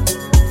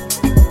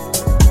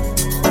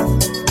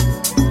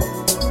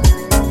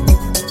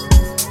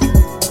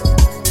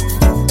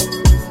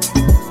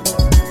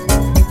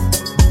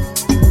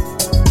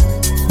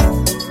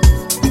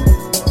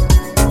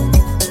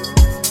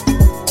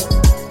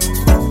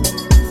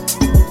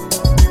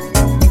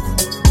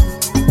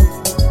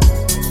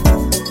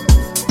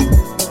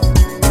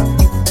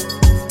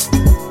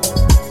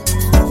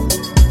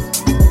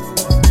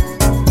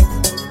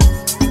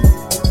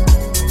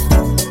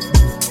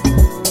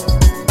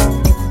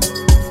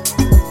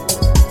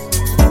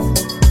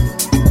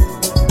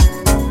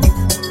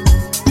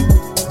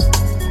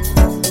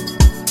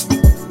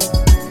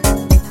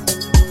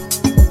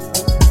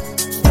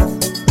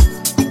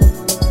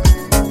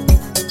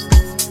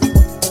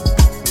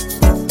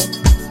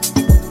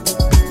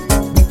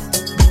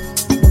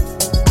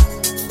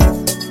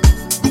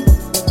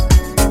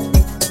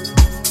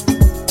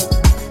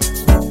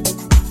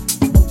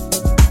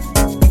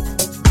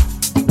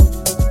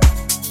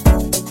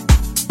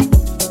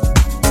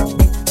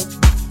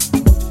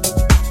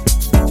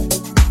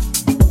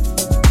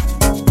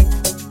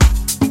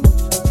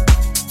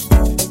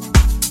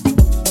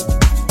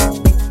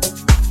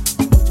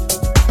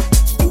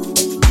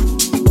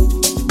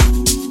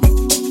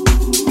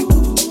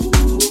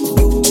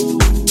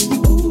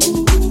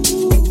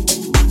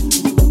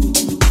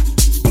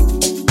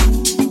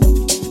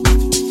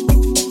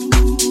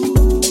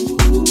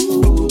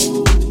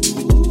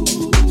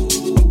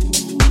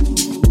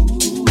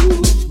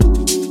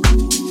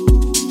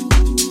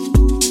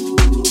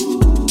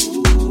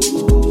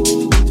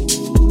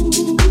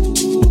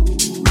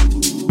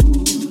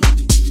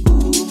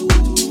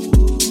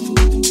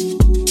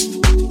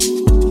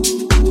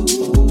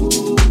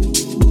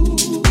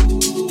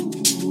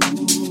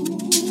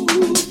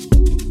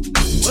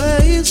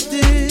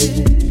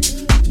 Wasted,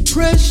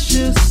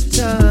 precious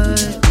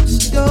time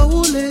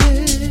stolen.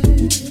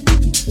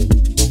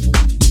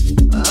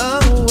 I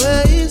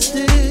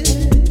wasted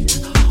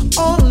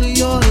all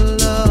your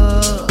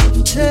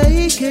love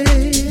taken.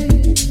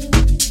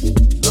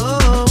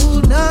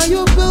 Oh, now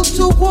you built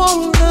a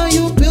wall, now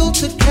you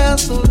built a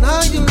castle,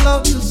 now you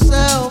love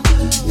yourself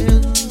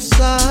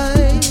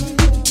inside.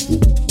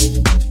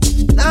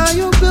 Now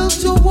you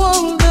built a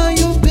wall, now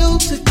you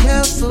built a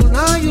castle,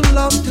 now you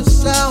love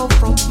yourself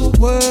from the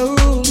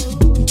world.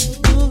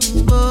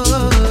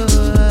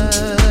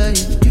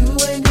 You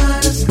ain't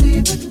gotta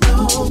sleep with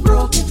no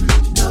broken,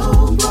 no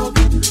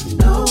broken,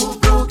 no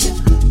broken,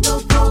 no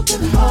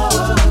broken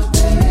heart,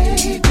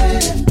 baby.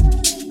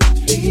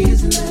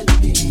 Please let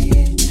me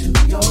into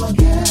your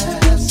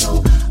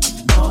castle.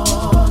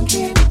 I'm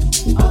knocking.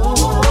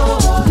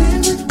 Oh,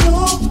 live in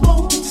your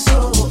moment so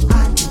I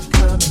can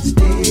come and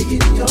stay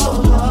in your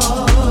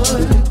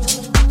heart.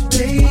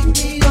 Make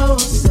me your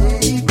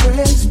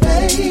sacred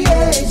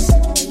space.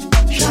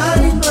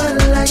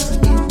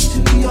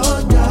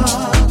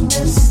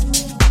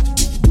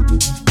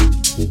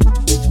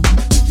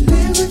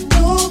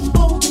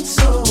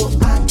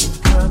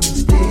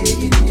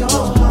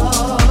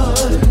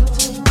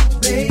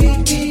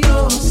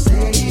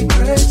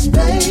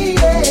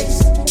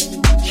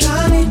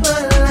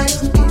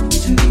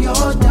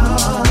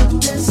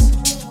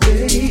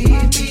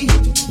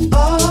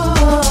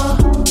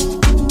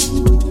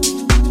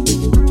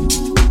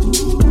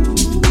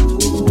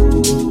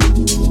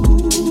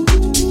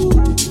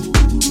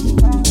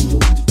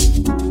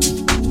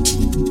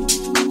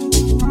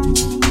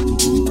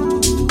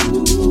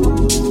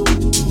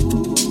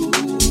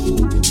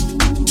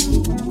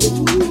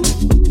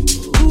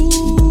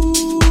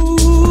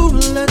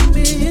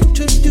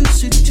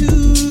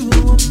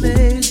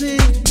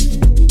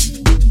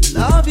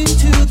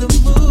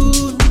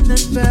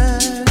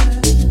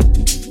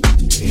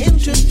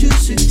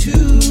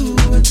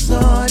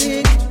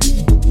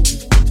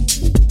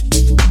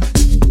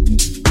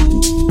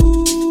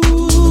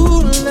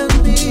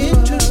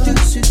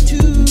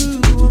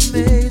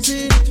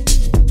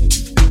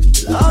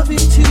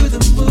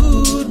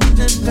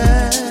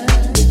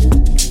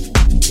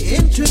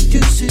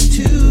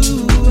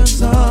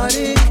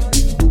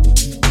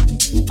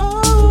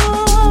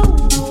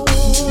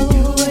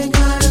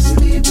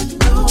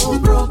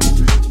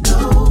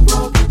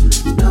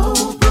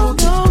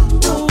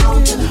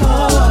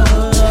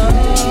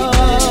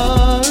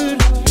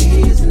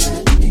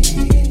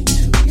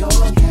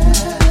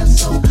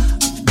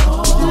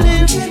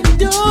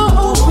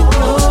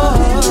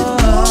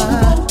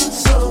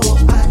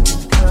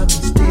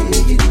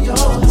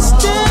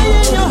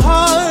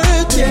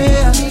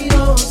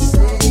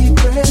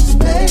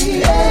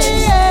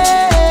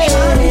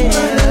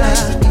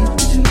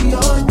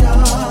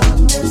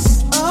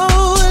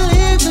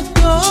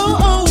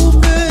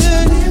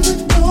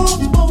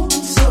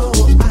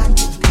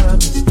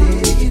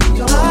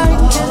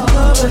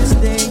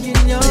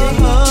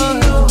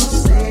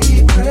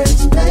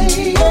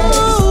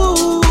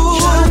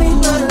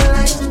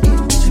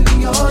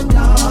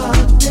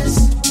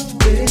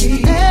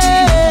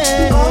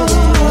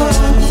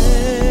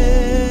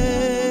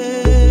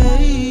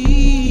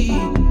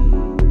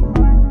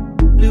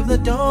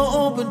 Don't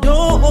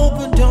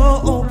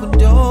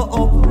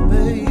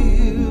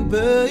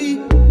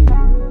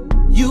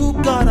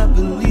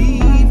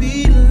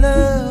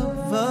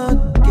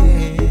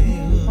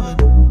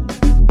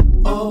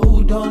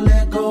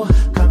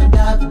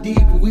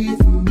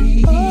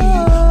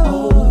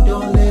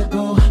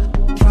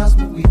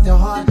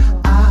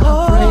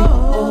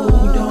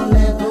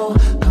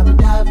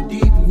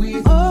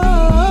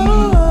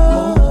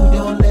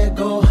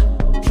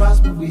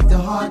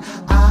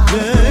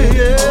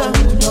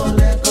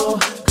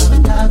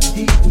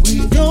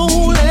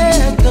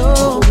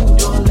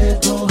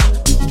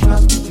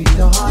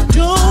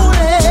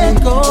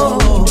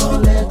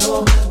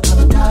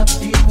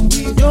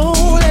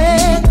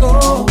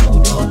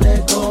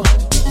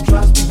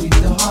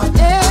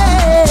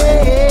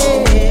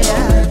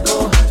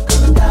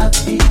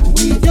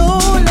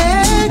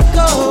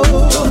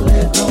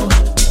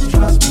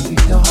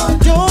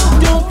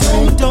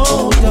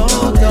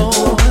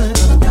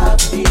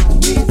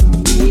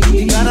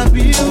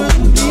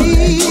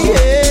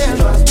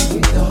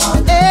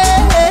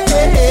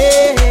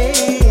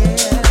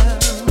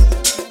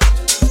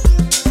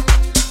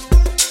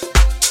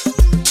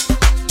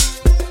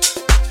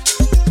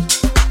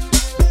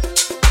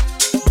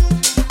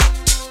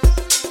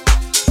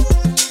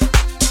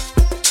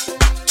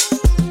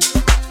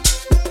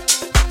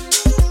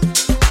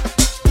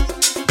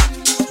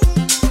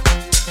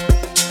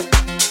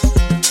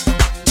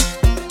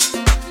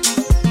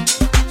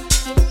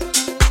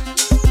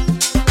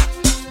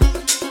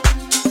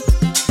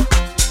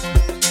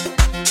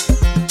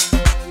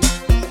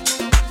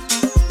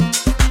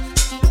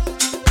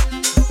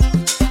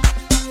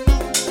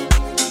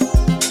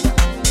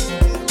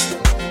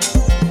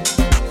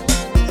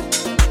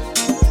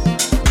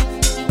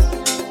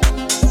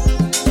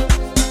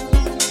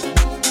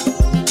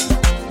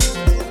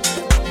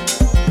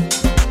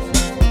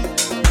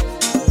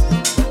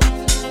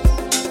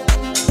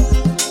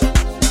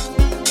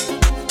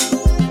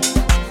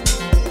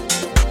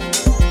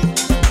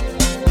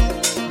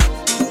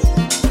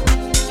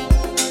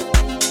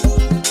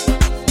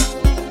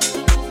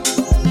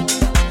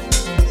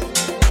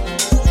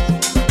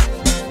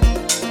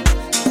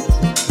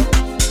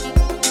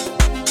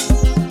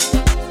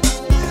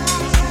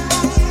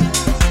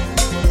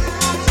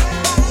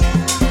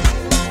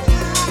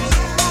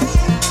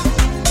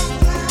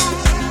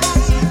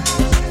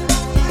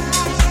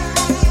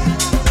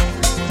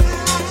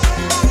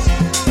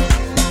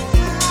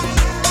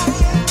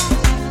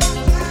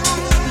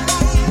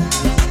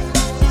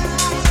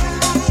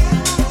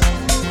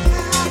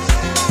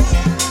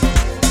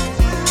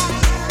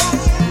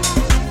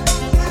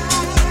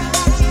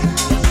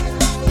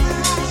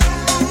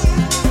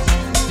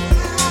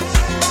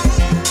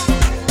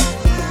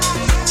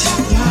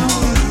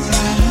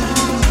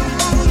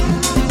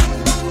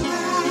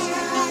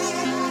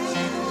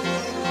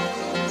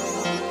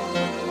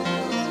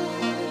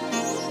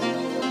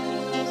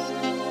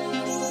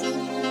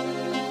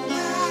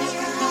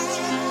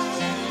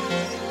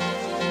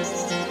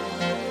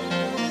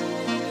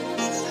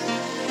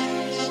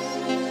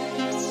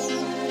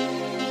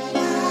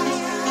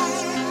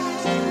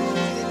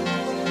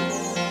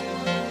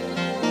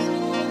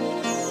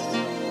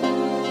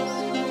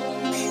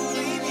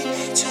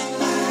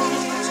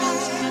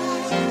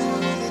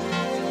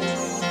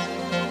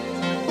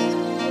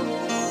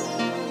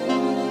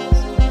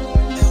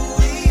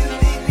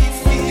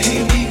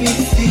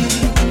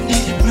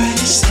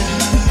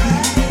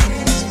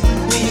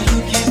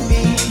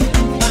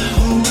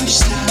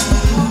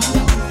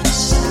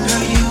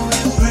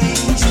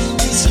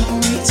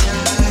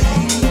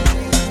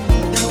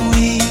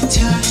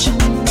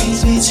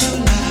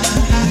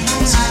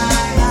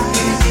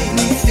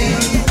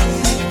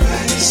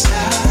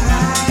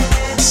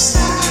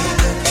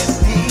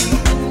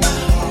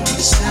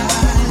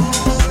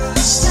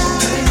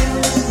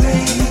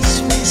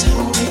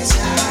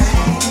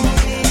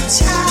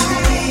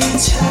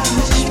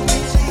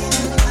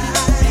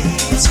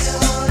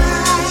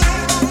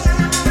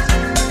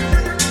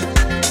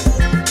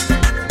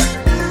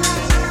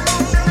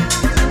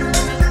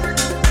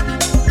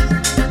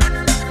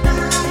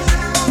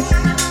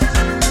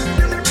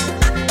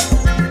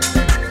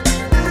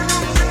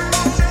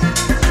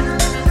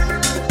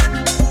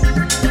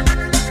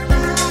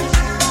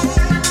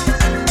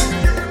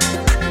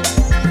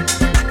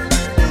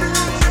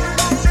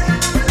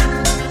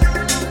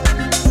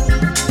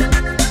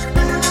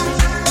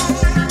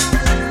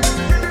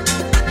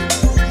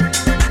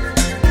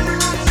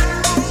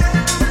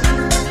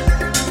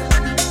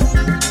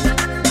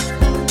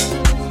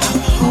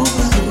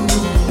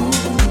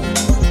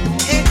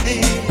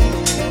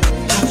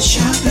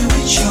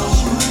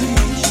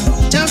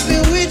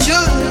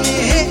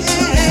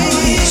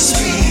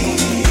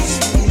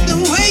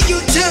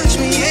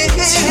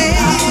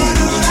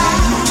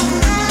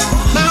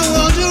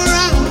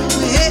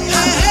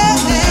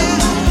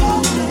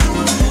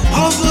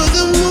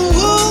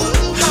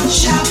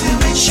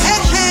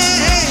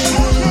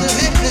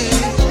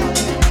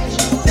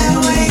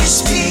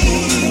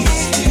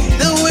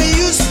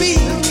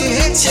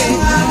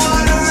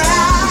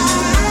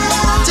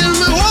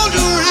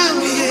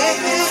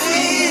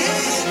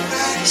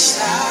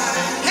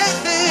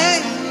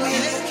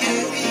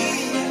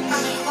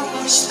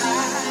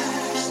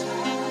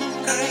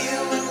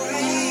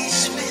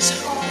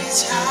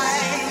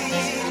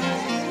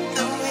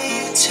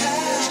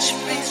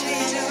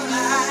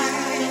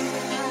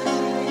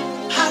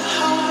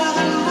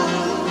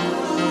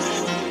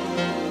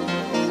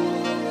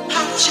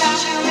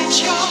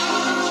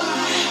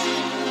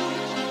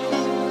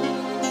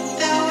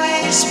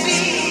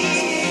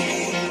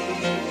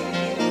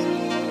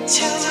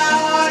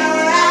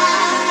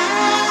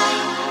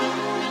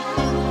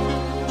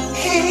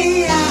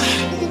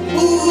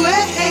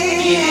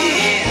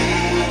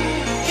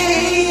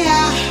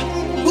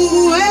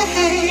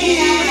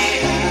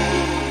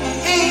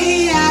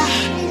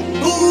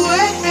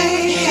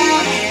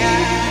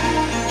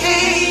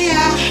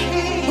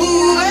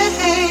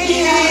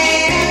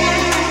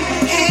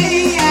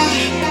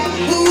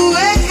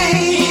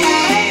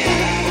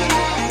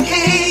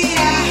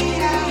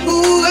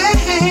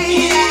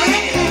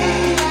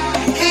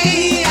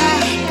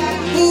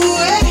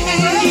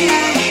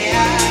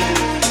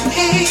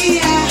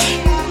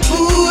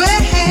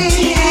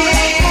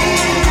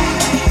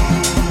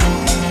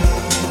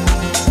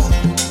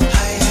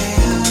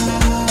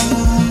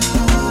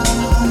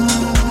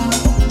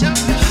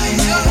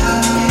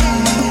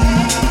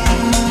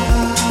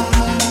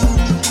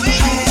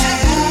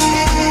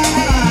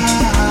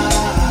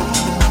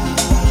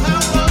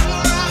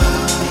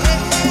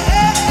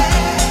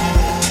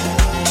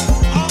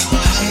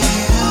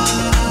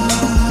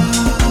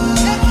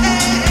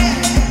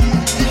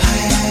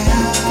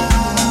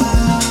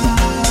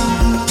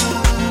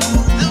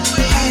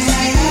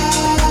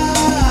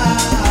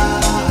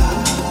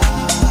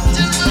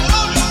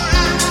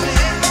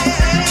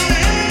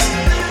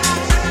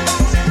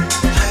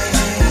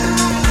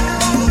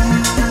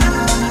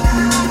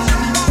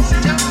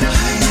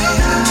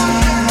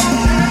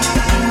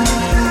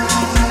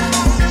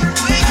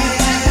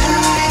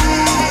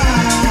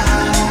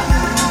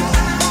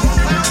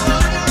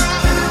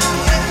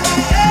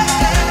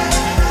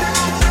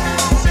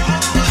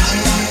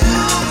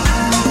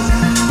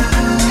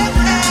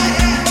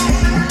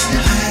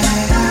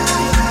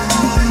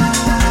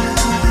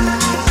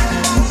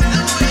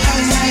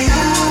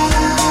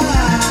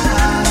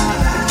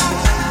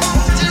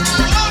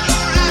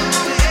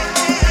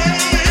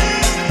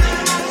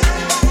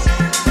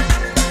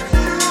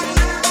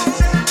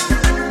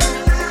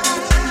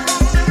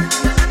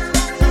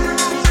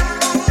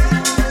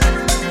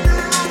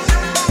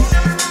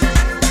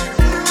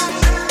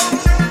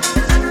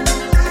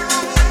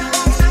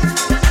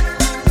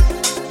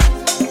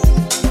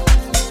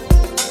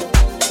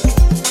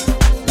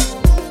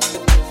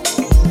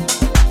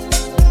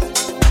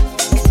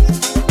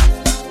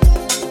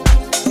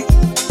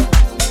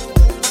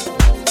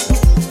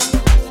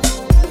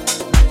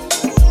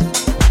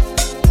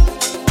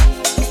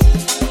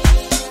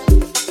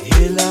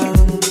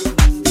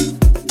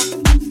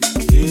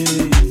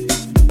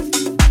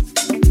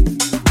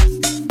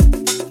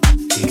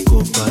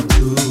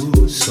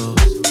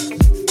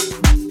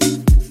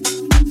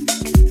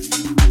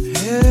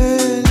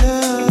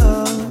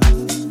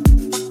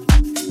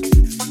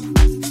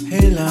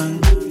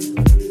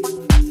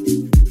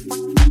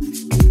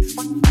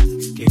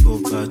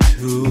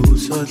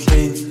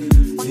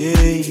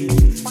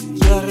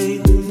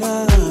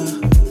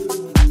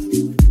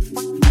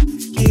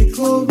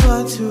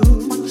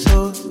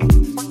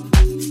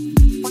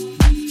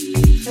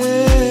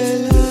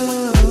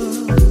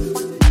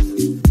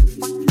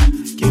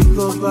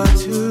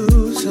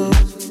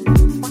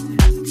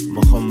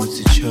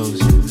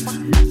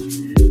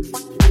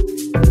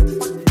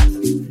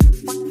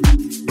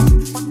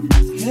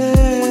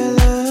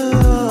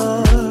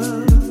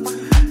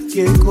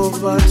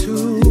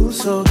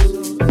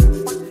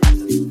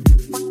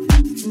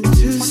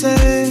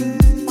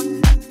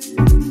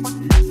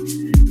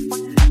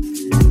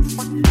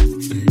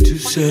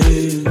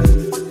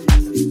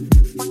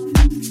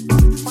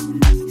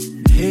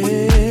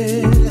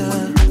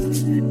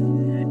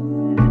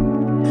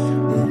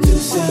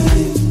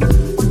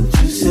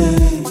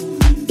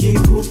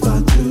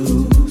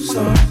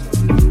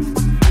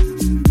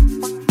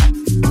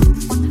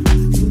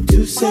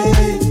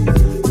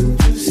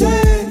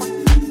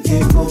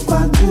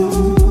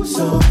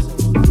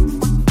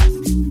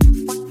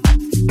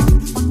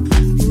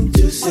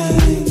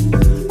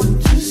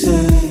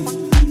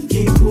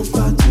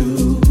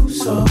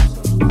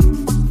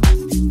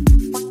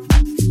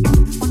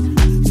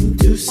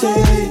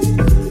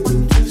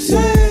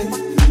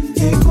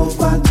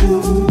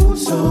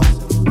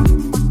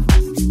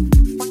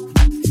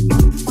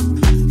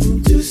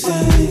Tu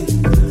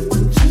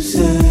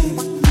sais,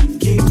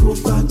 qui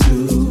court pas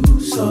tout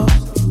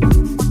seul.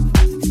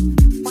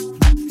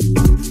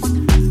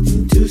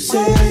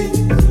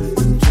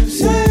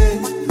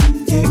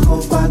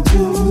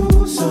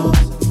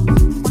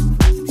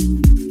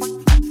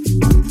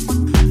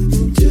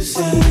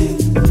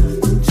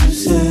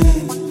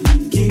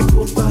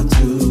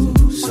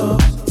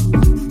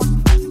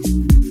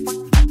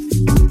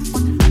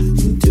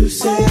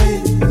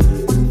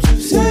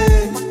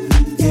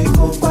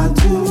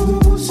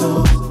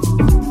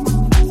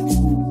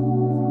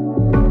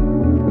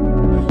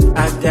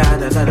 I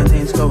got a lot of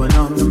things going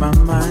on in my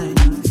mind.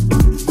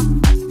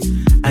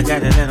 I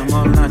gotta let them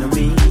all out of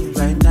me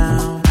right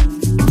now.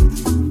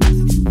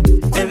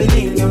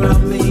 Everything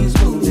around me is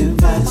moving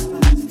fast,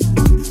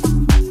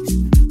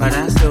 but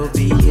I still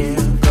be here,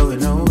 going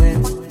nowhere.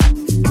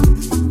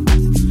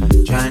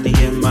 Trying to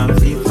get my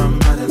feet from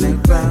under the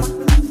ground.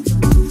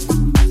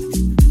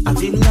 I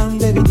feel long,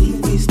 baby,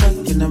 deeply stuck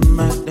in the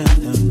mud.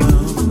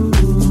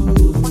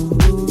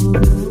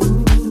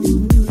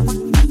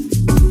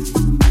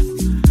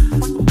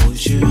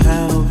 Would you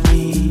help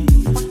me?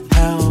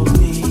 Help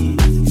me,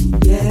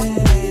 yeah.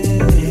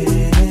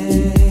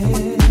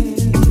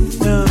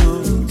 No,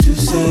 to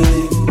say,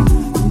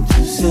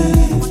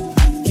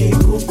 que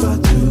culpa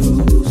tu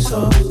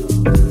so.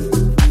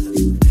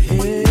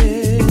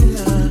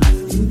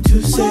 To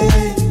say,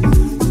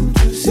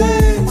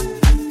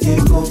 que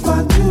culpa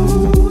tu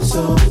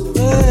so.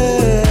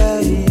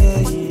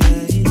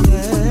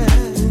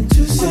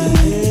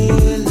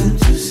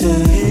 To say,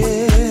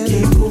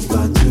 que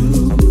culpa tu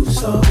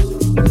so.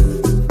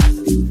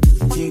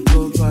 Que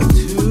culpa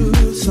tu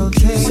so.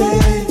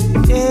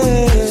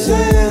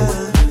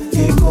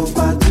 Que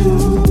culpa tu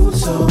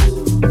so.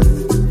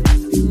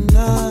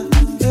 Na,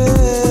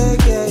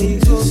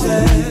 to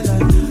say,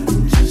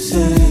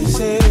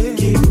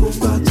 que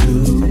culpa tu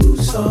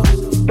so.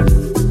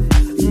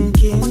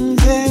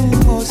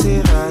 Quinzemo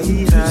será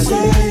ira.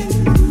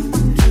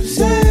 To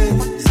say,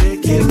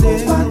 que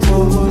culpa tu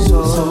so.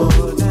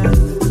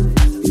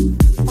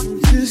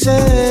 To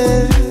say,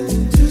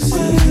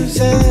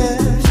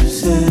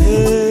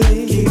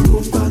 que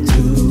culpa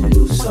tu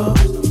so.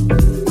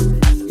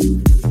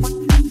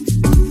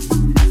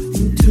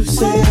 To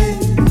say,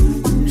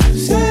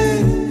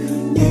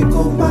 que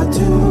culpa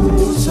tu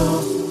so.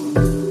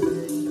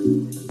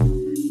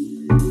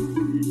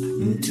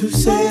 To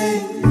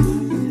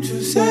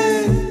say,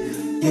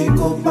 que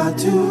culpa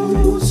tu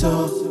so.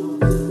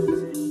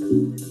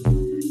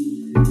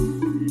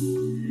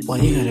 Why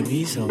you gotta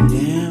be so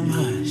damn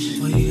hush?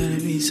 Why you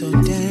gotta be so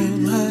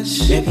damn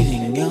hush?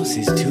 Everything else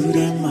is too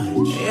damn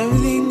much.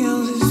 Everything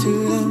else is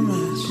too damn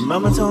much.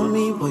 Mama told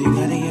me, boy, you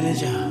gotta get a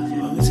job.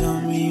 Mama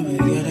told me, boy,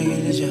 you gotta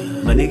get a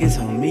job. My niggas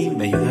told me,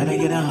 man, you gotta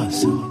get a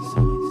hustle.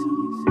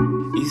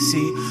 You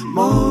see,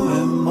 more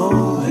and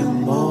more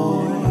and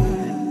more.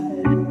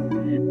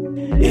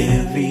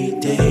 Every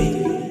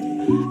day,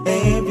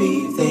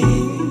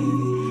 everything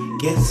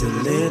gets a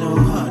little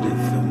harder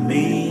for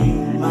me,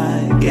 my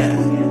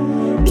God.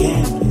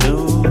 Can't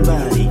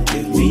nobody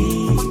give me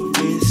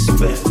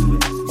respect.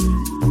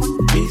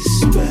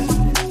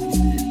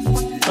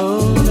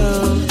 Oh no,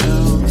 no.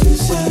 To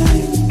say,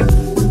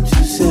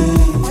 que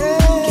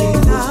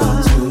culpa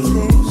tu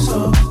so.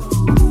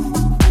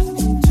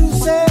 To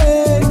say,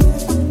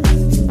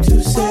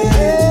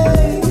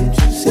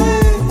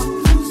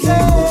 que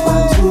culpa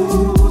tu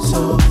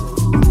so.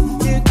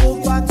 Que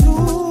culpa tu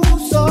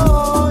so.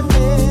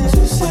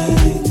 To say,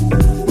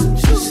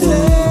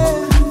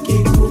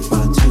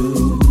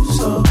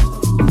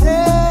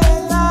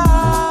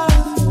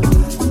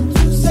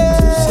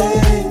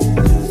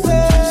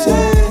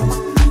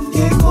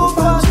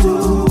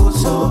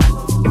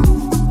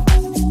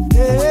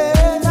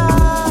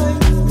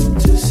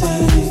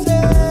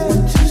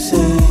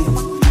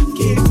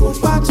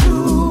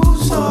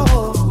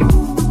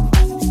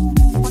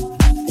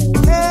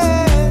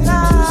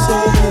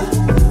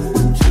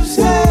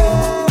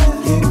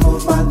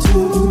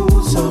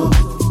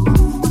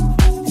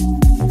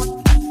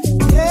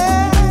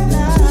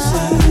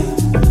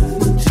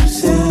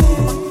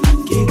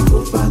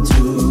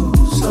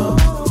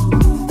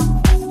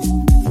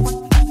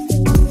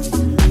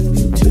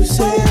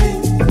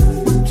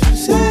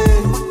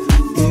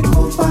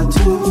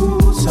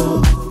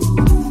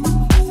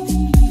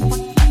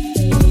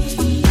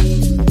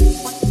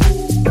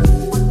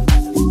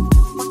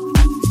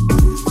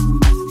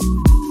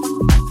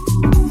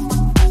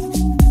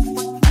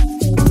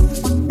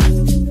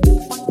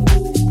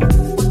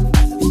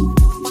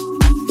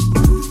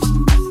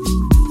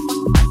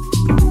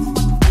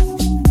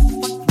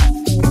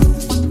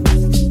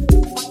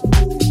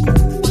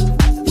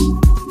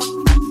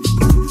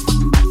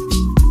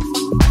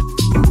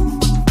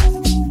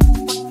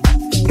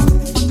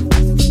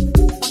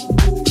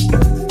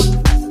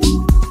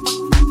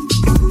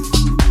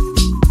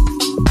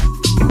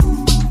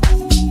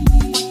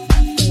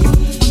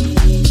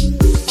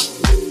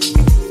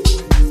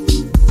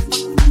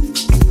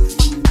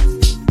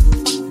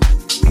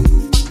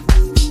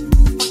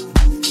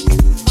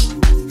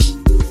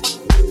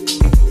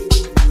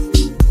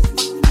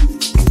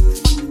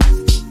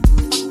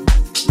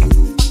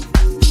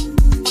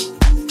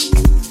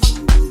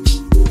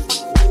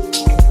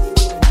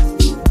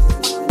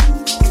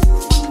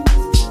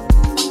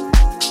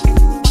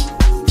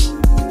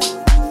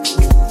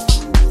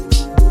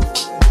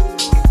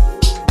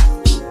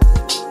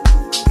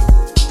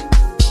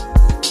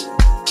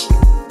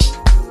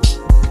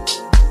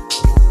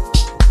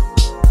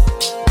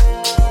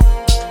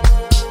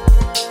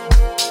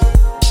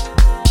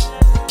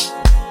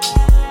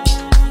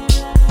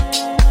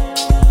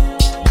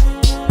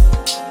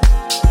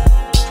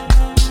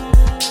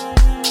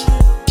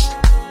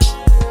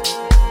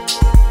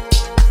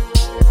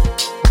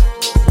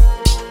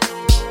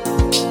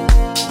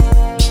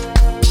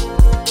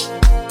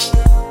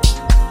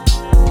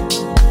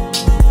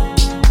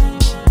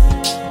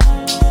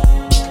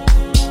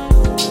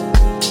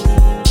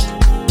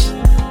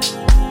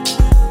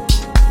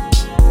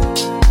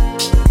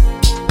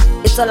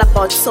 all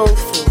about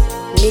Soulful,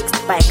 mixed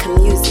by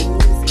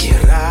Khamusique.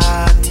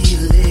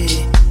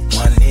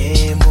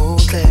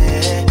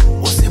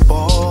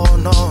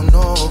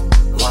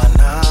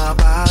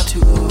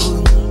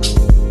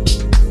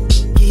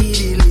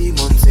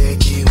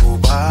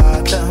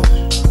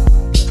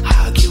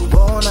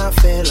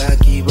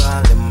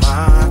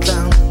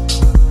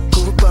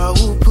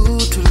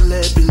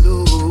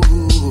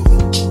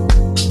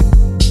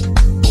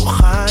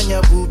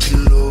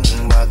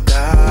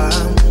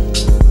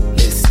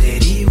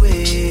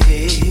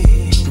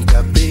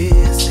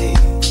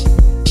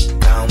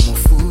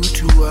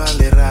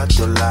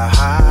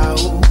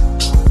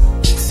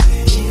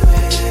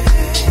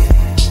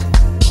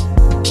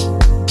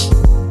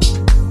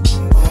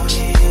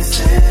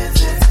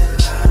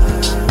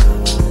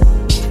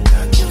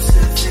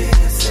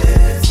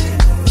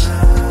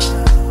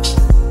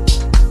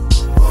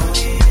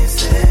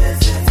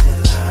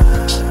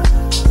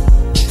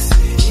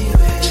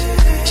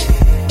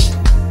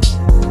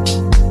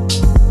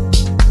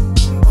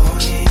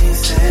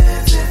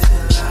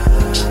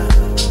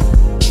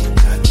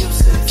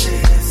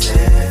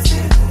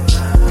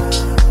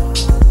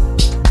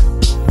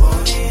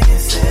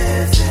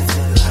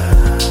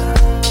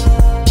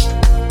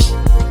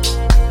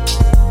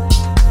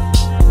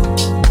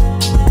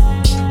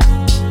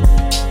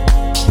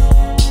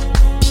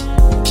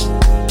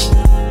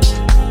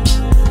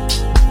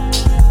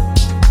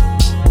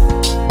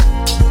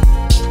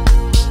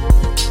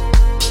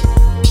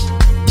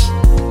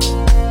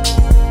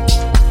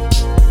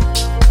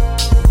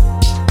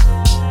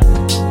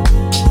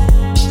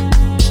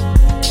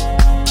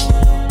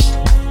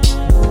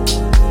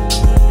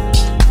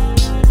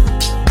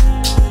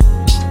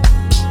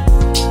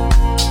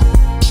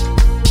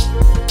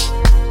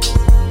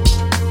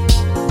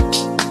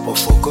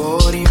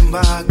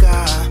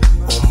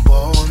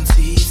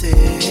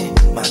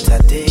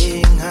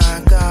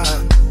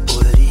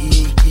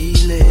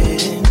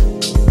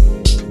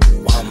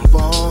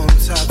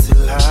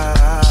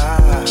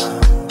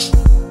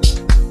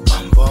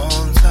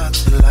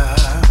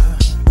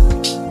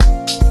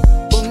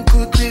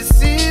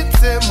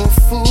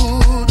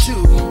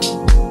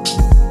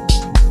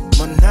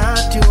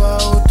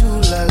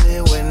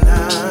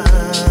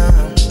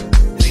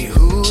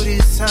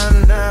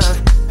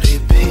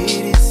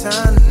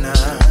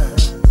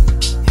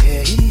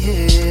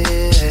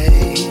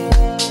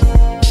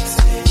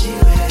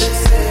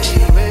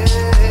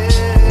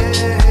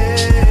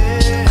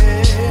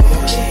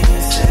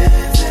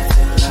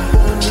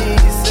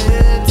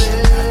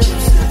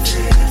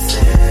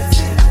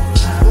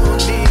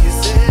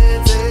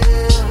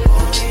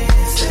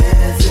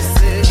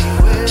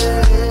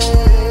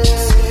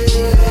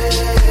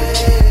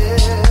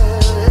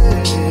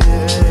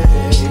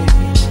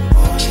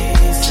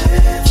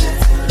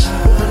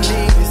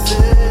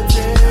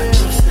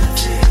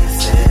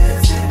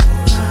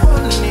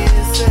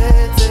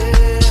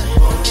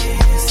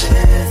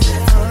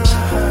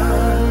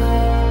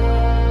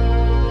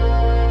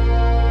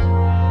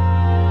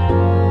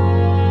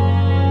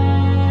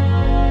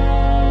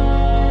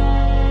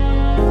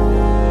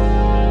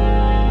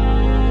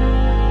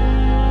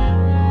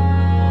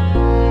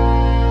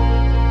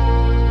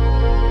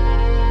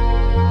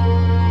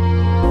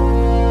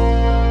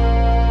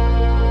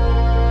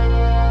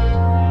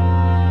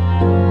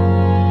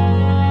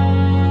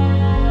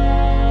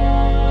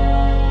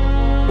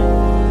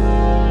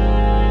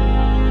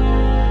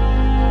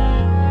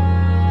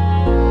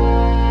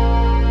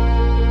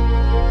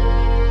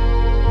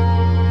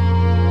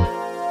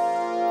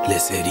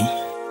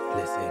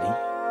 Lesedi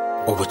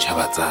o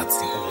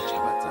botjhabatsatsi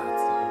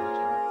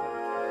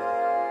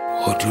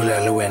ho dula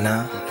le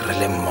wena re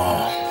le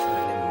mmoho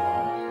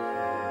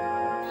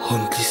ho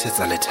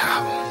ntlisetsa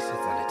lethabo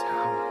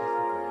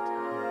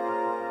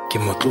ke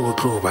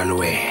motlotlo ba le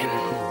wena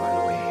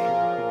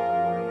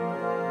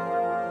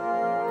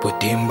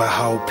boteng ba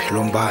hao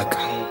phelong ba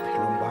ka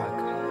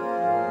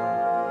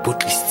bo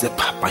tlisitse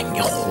phapang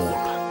e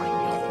kgolo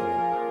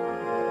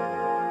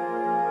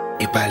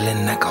e ba le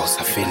nna ka o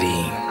sa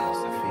feleng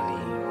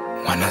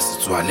ngwana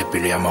setswale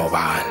pelo ya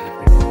maobane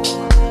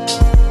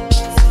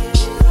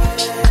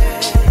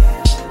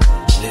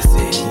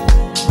Lesedi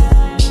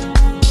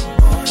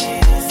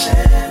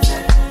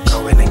ka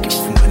wena ke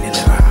fumane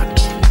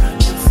lerato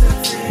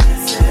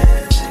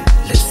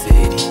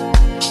Lesedi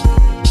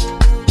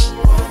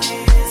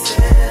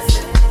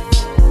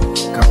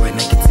ka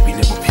wena ke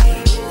tsebile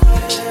bophelo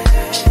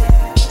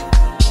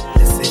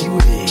Lesedi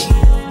we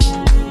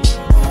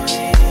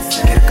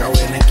ka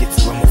wena ke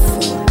tseba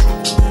mofuta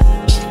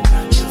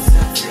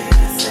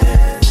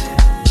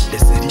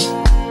Lesedi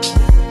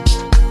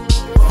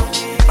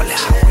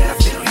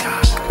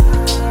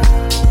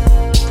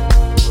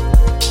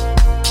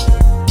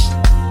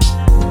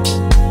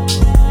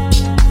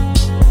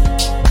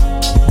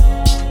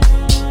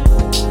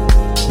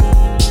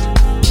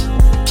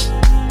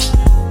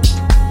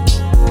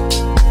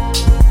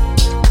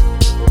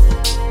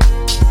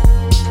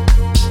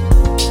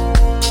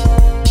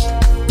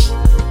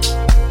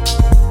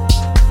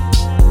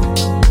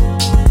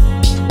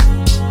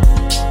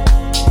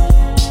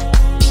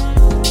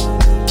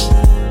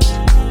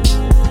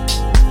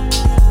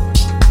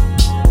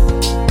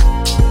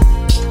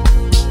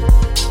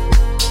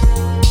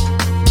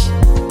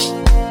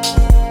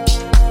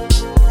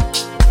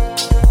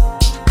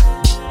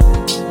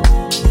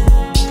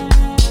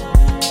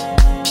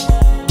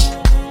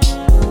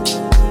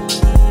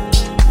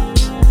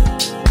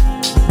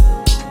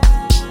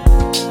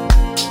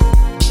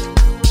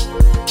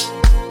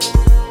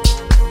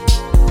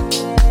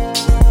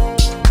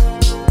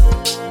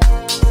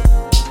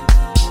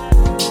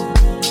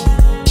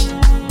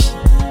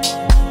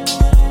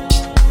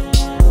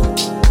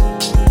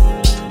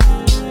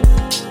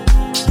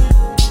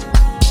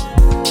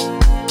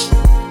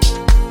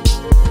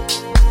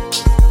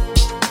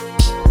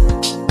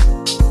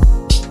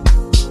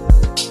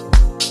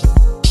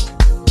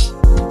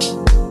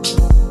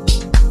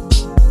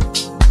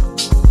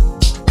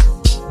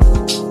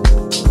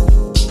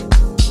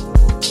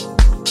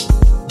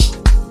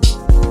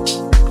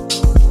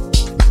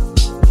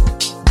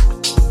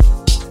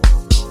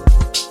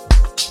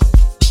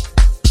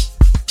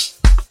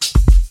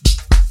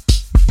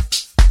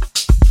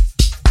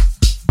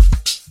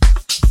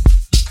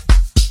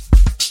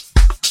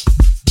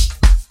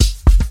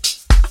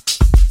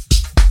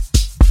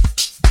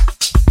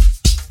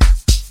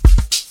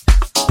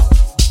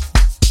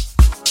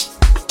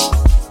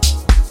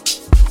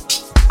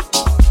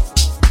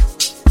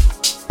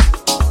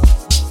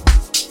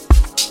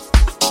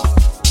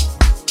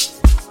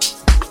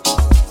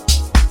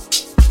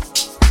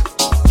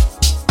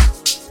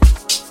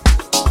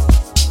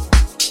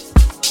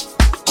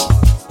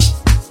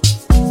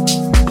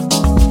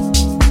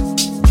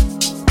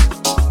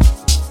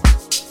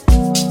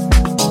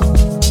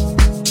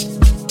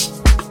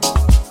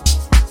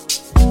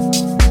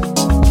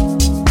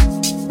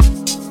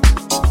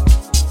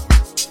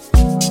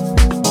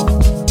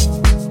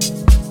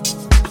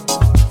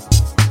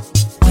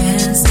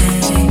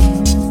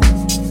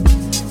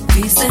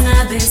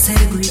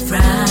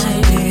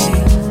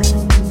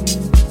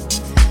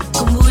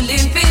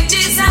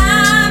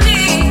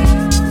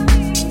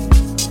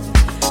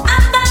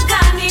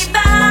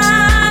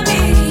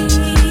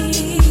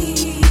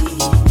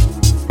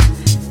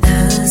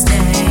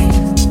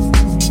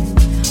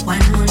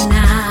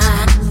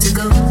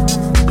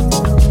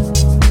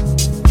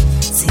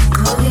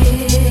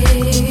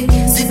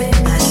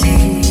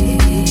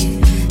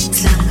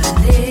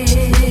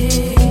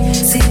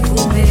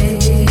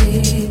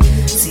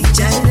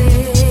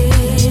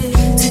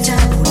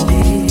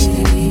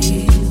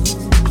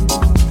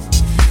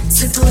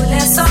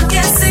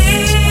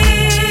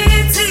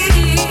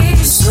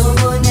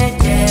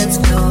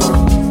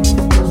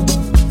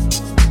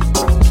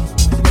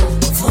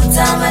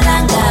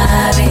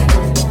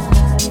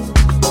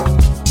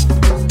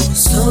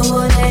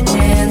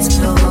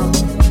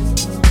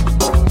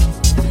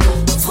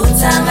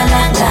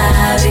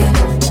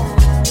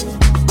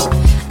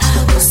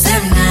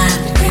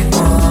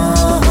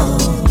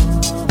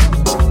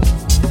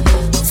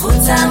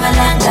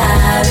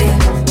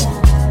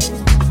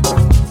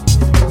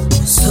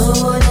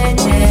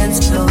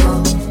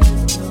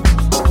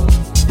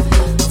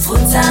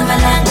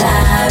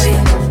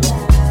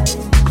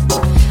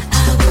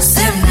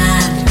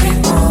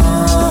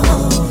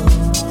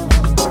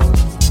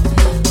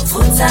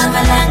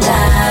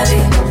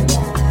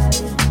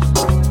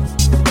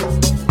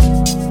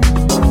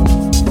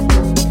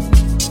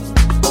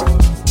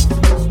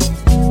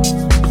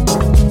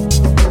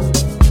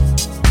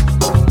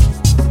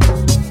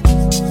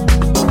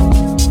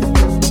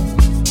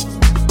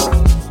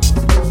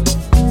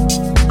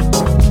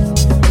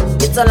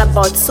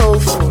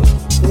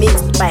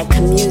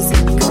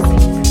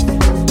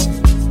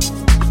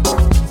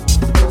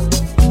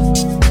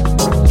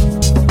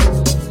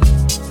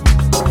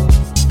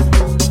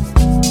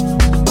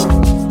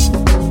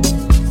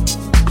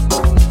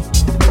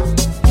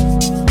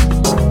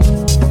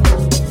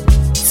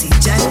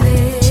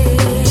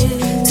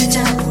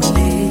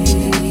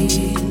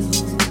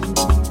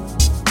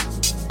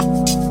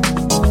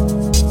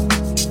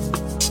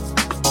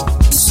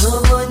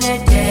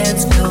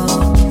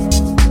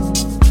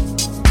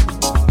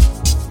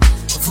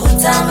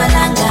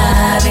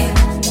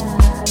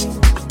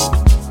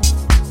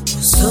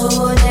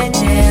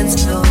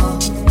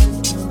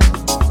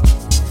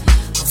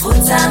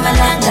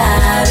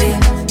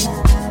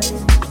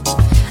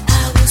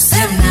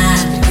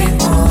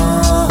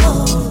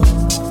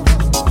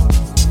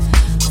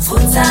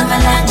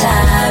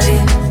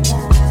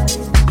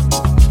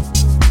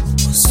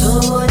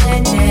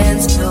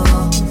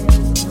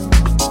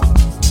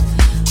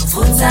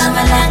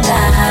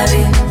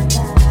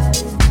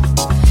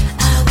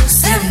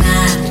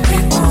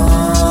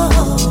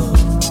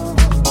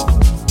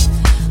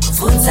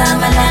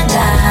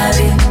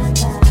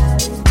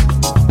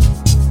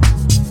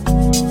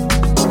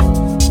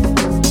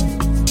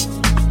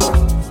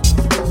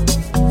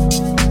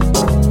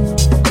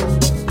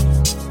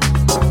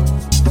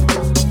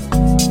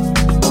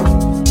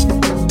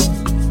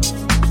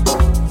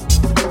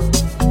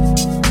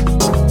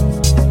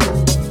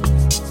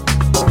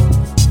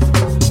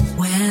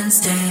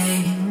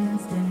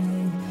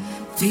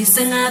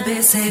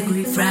bese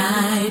kwi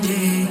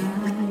Friday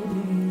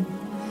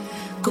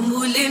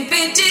kumbula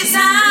impinti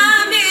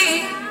zami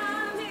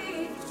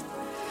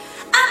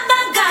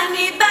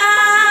abangani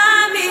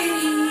bami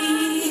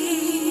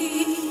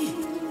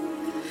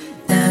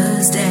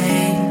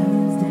Thursday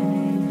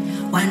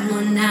one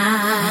more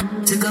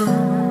night to go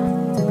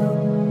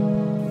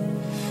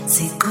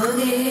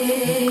Sikhoke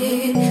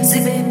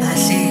sibe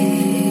bahle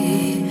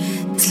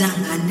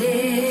sihlangane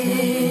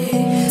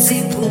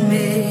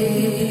siphume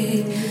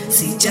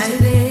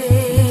sijayele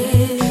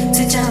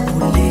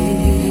sijabule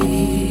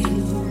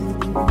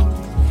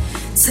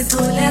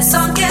sithole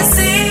sonke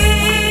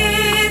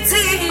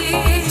sithi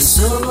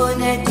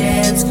usubone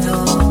dance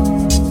floor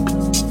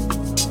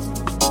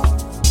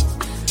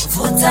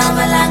vutha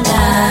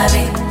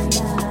malangabi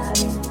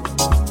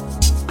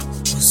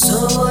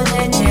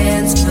usubone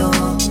dance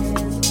floor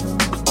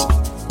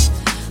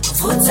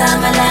vutha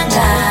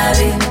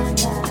malangabi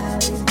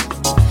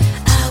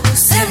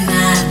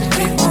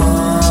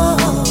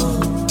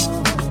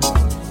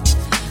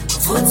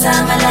Vutha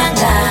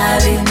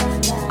malangabi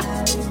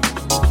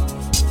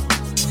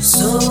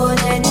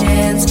usubone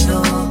dance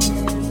floor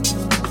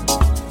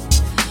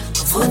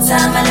Vutha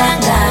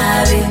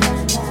malangabi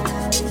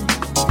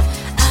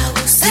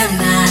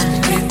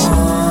akusemnandi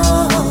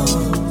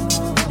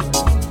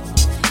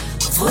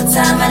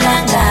Vutha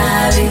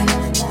malangabi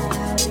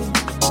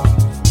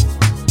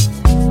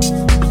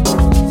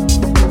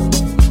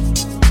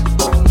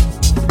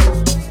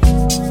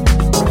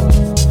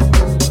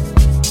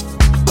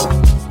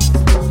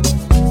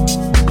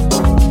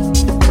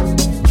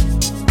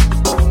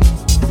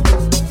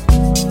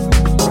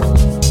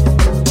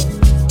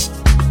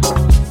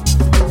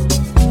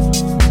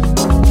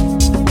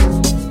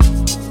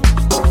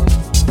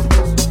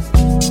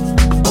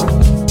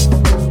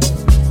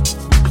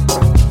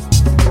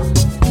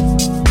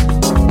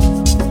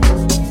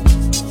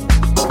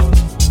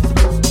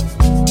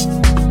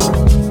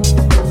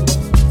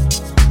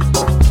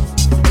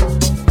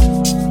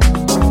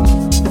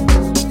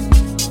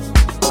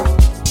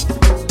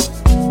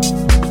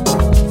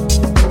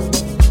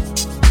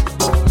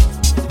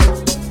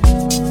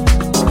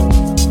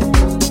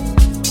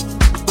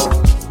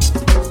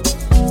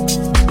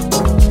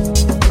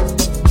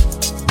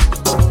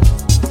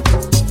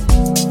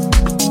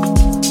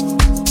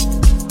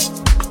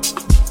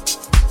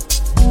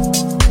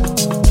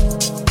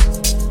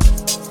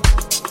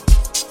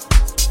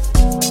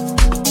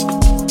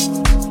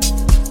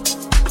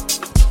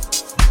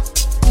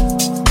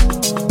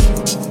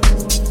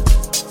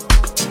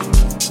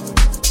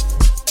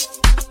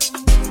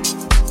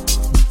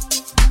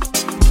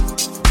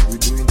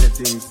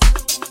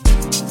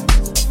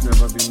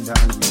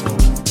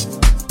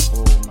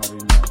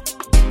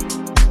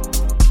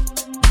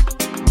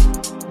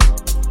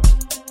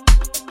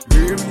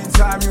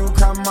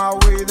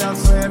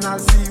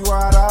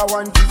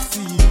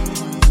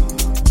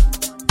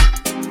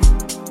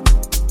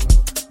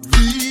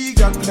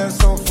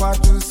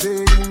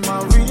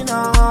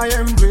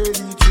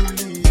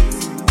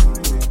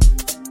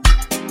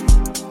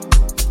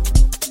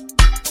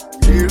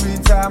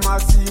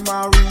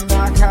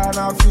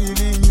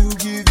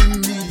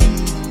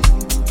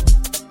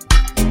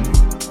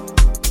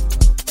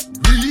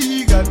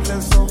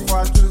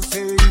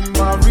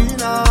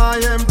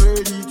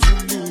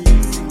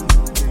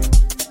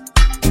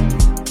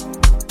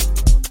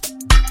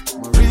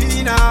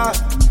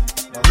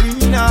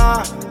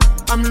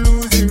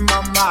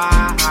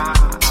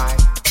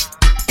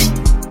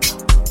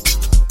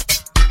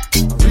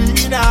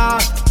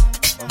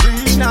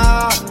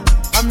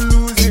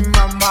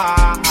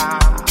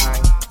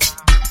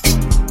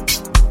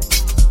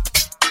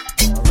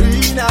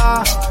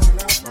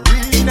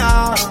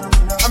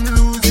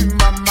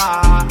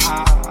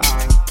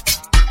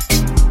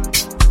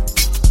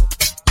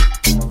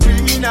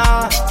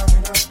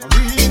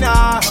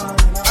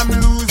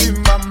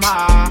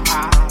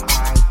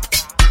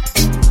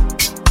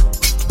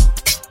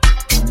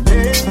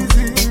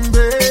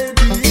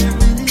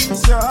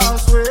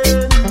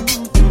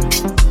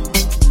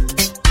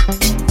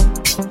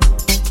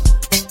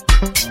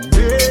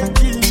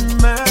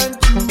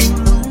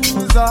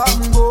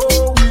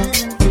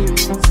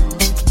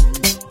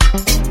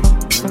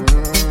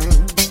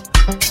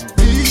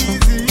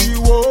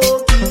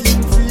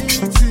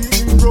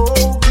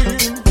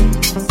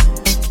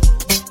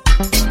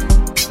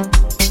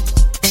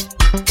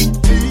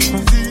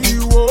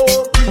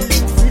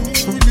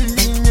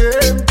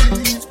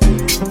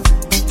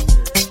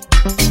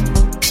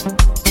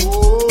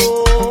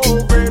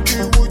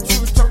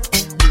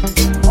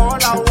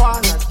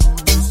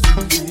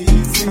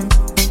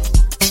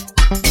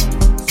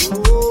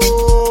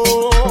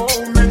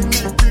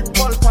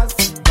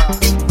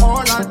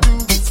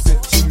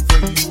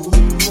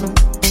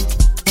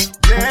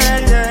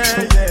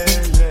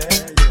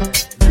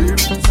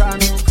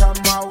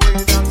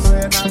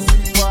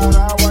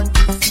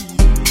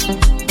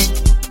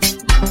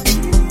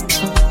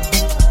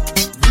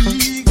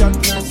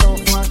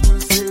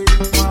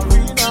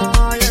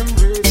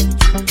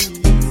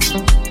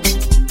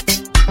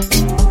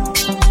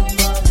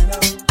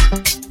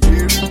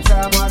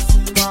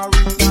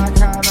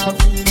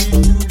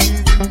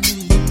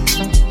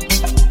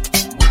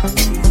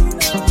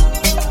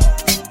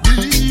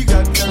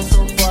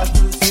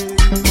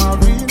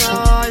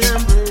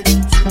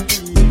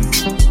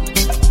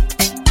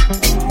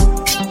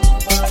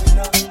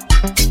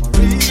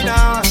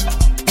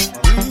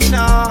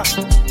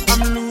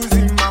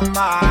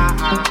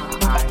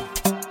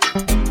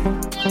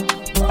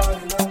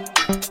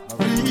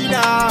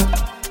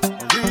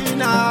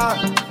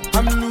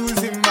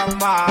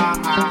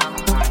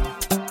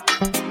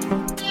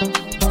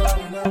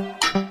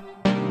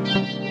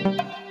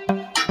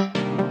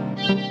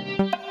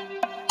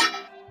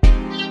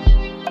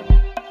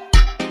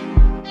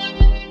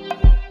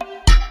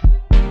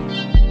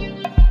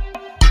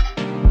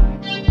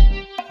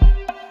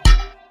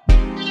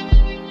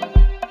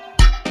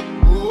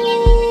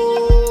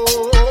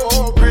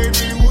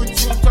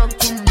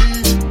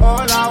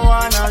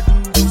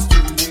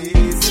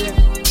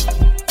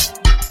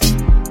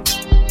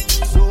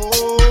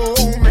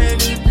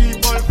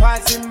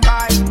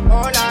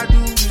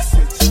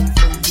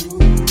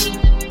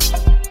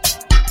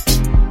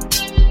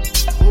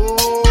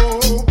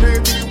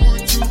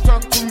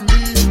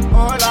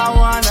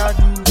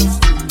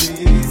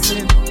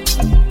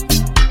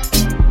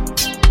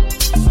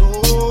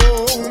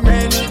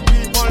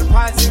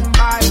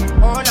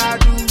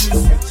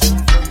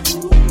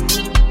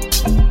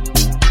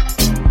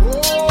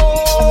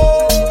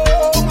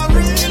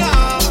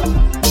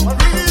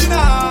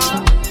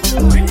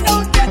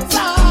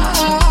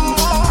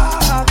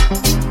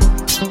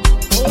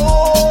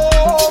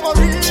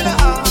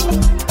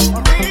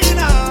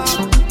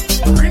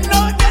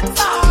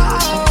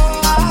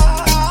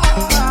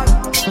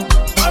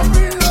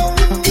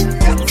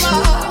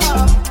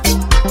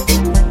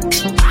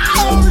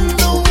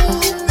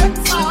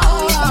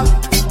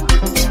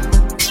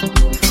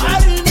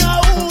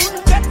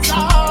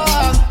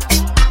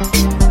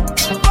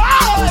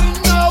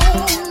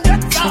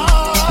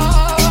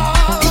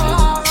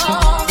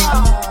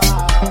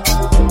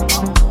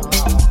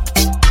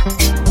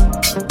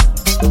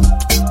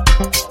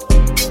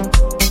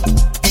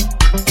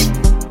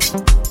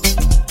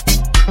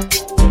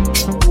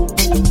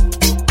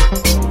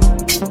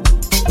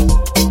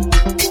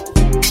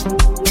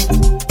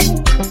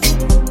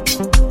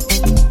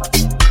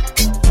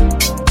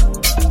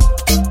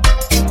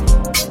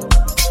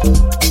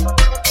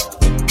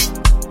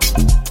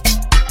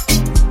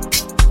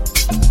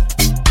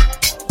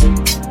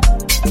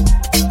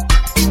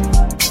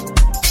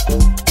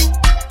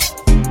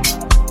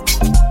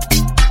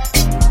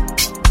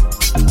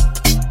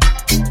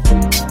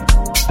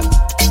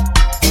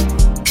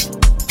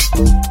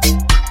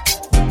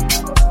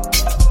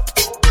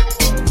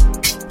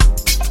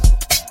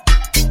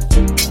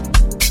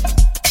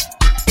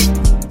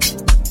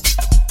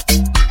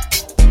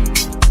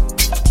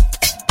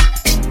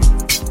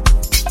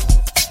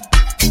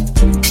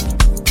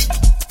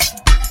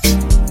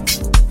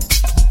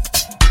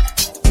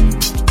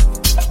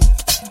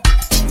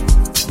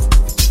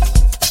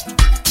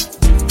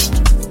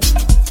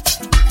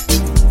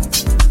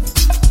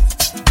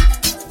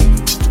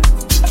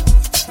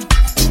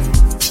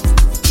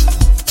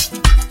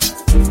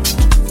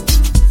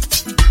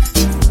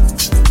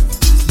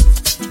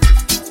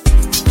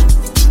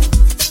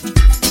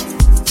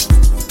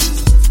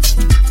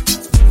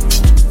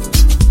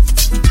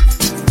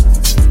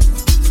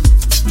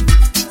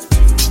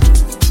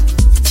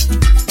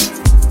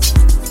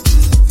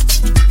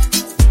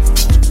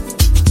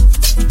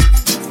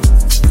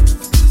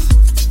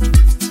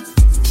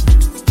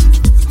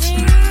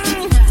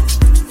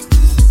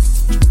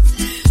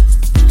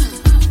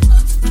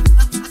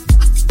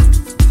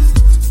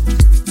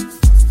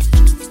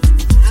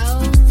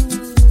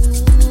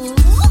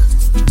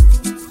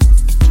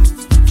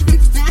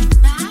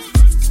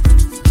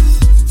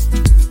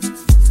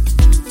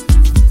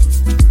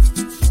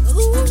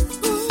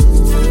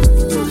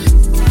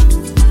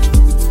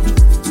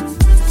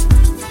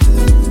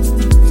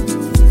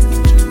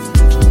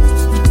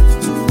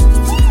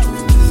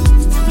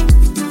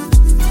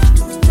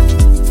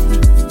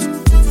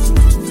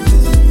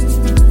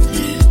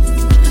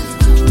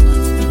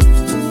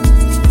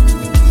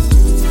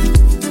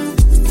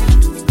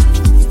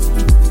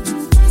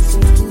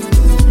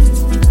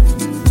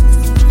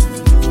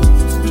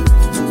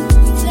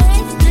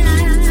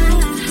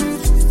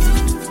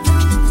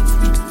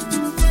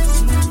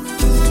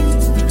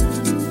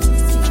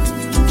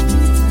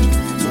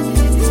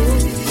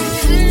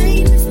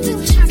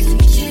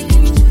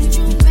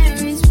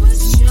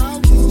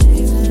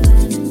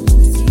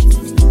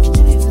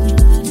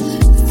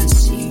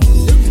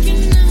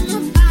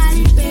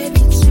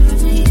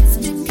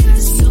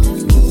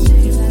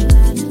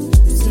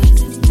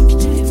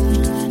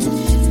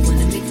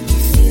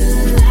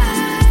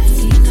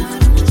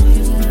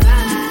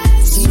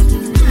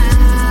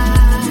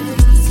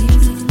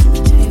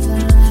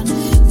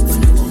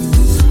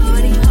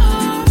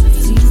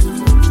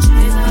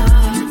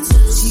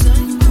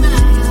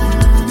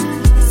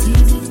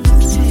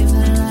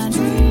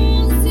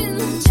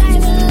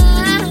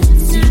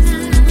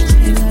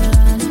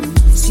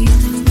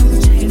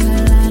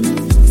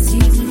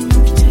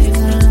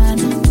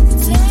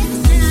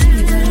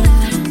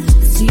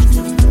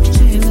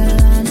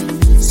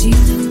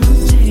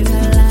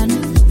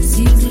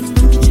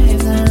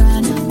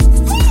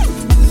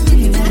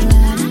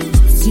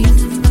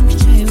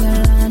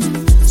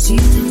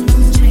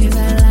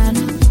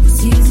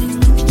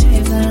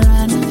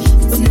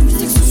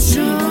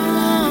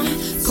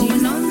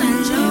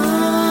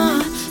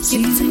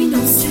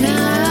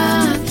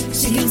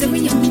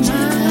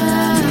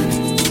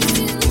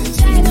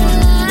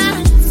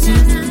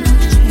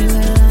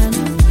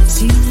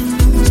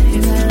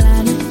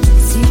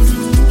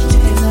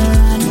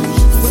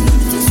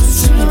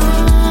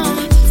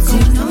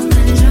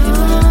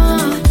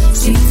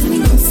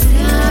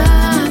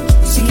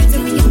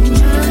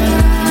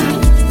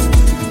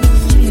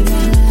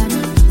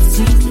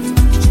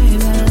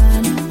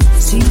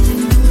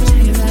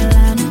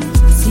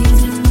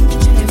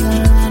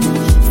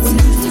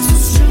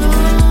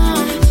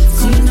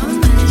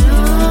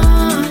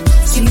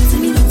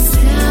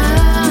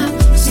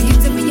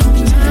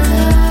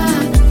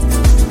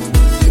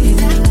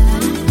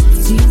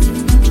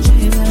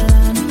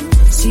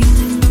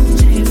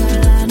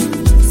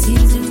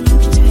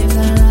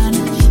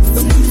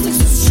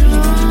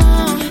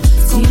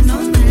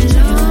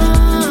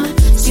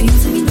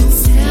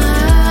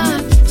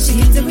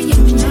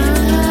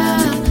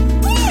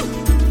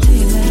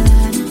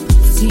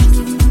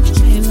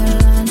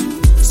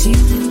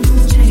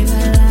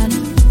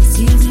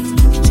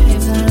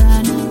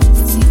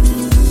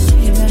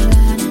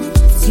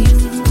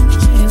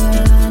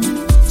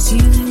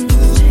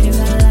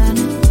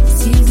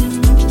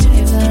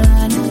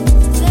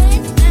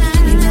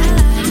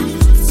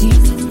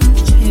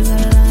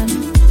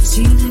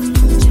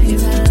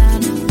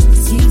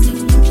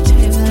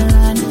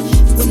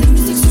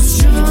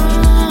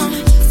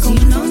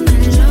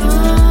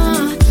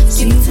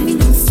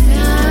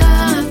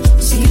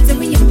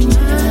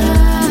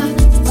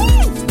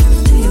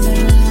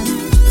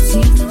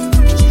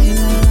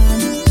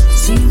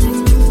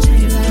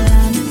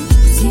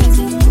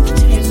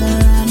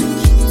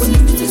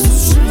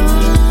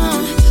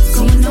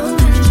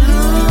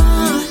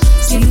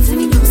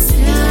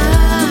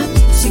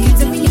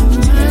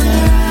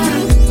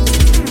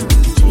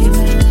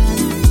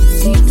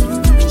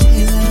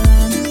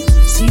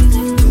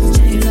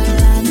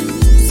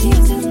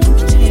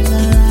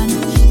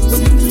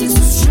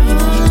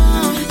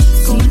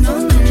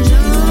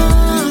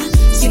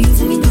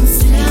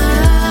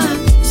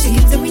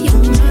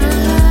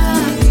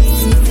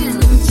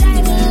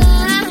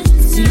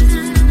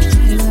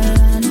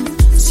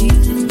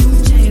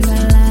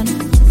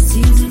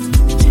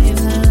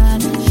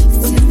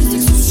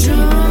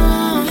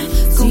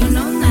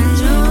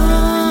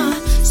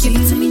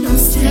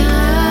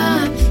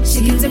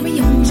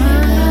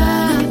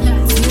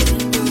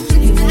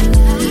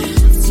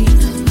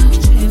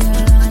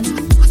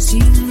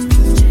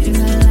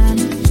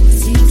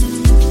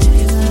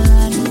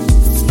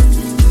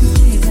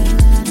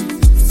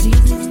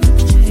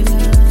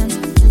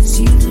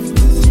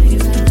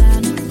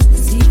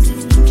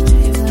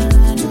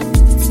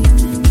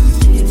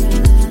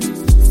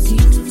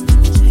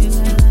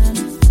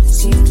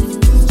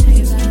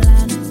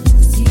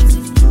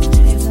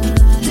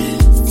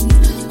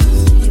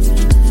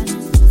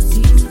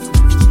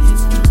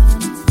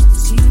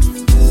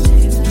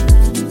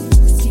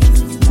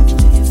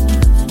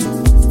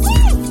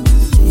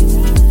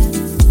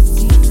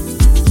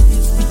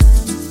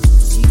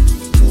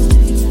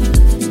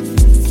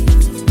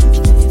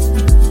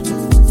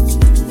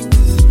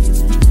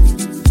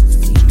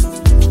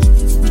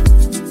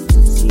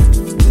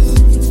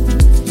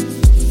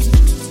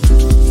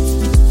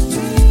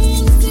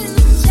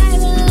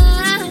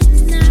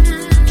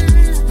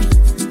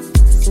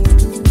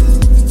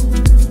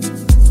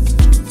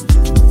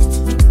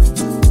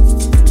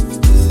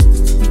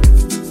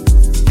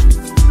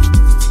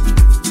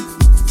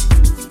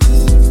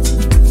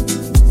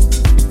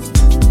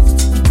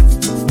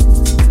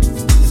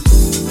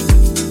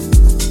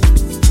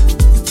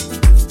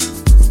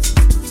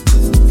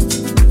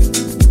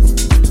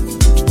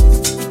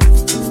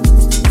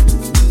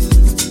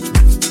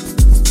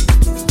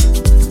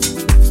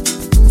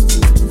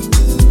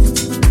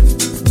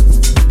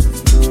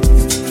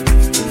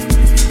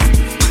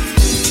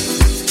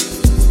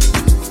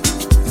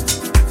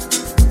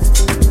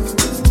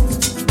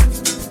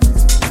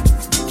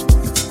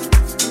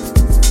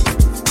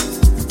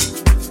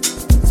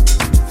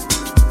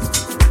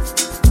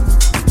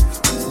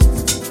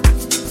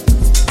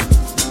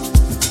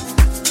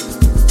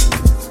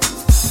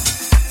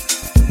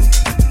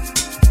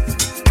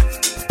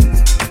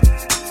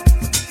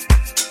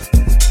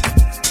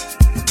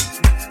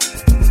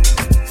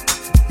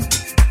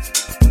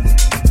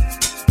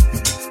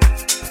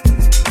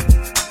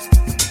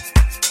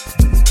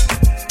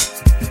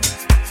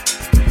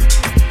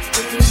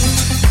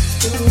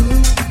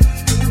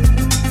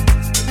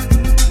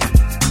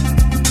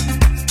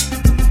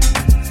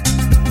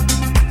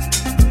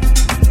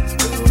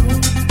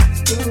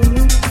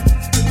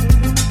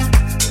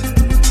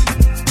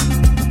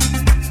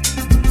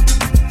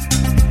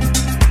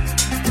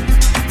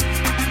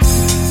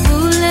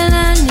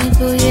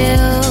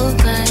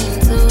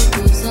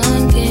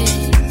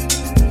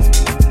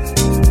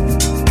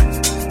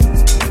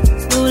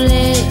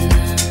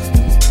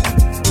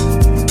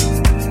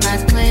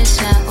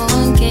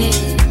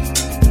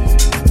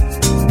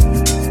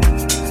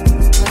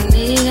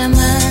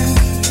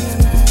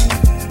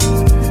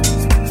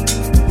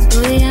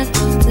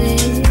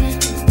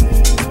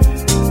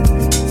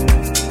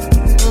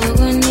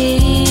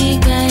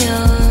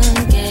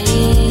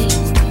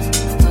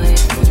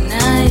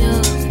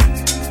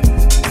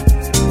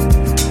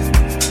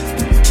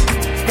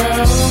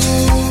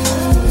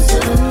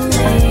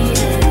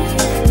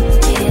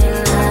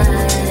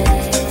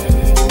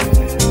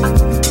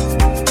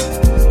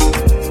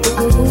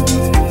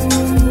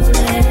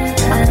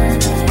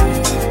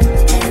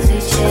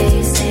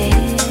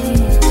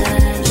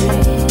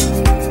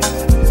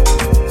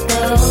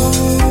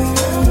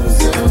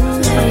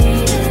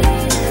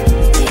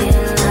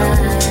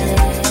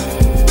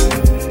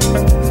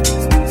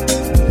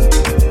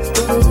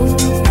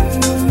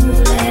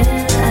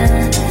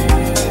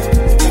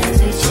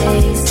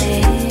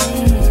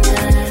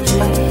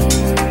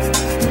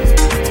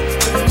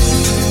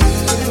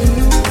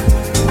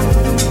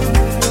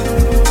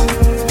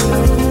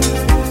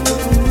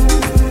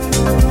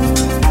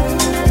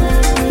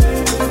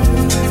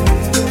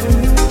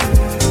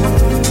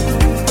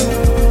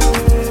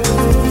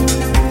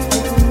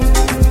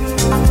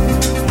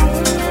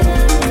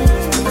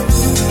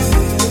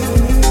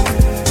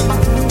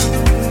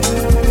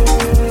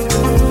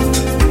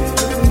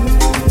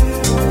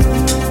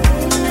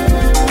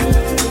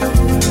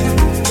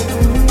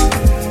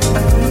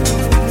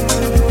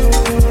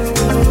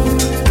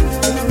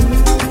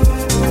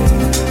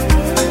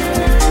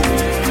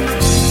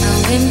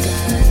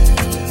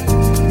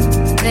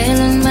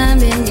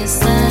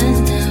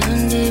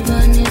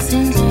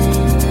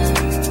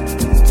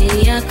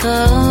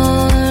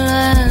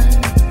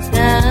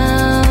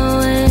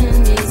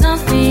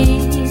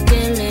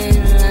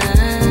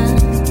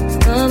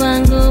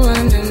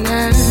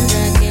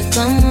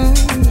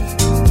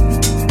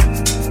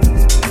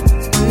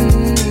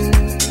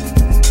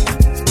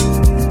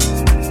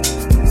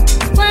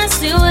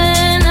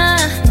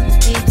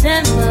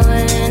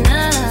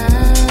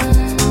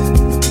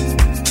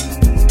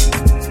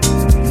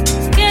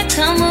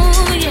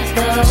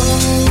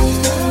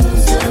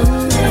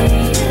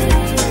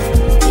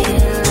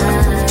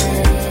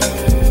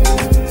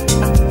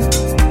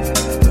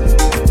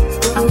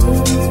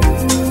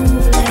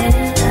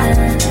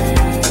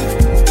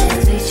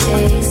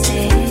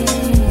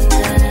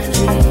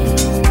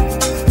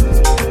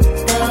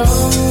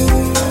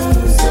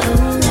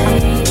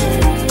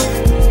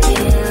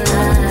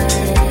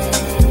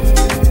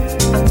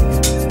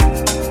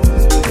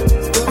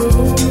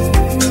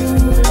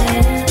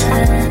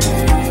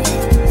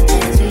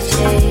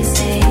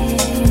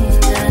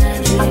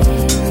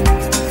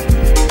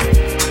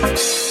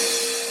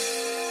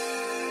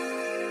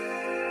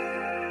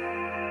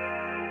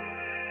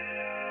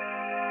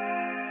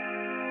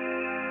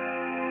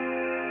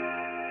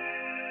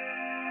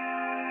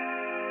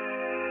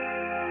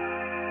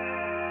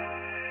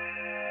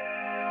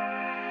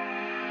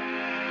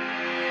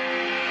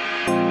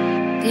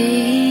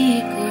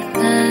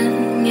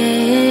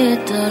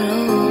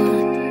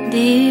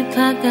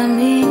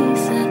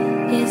Niphakamisa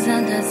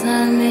izandla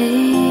zami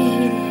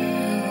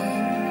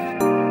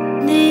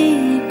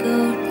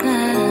nikuqa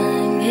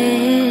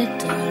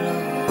ngedolo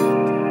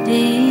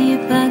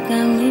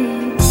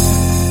Niphakamisa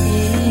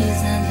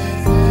izandla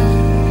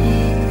zami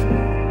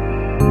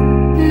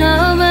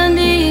Noma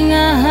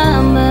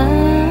ningahamba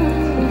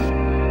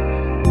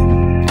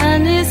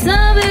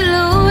Anisabi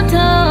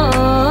lutho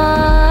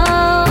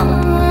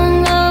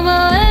Ngoba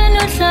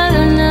wena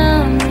uhlala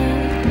nami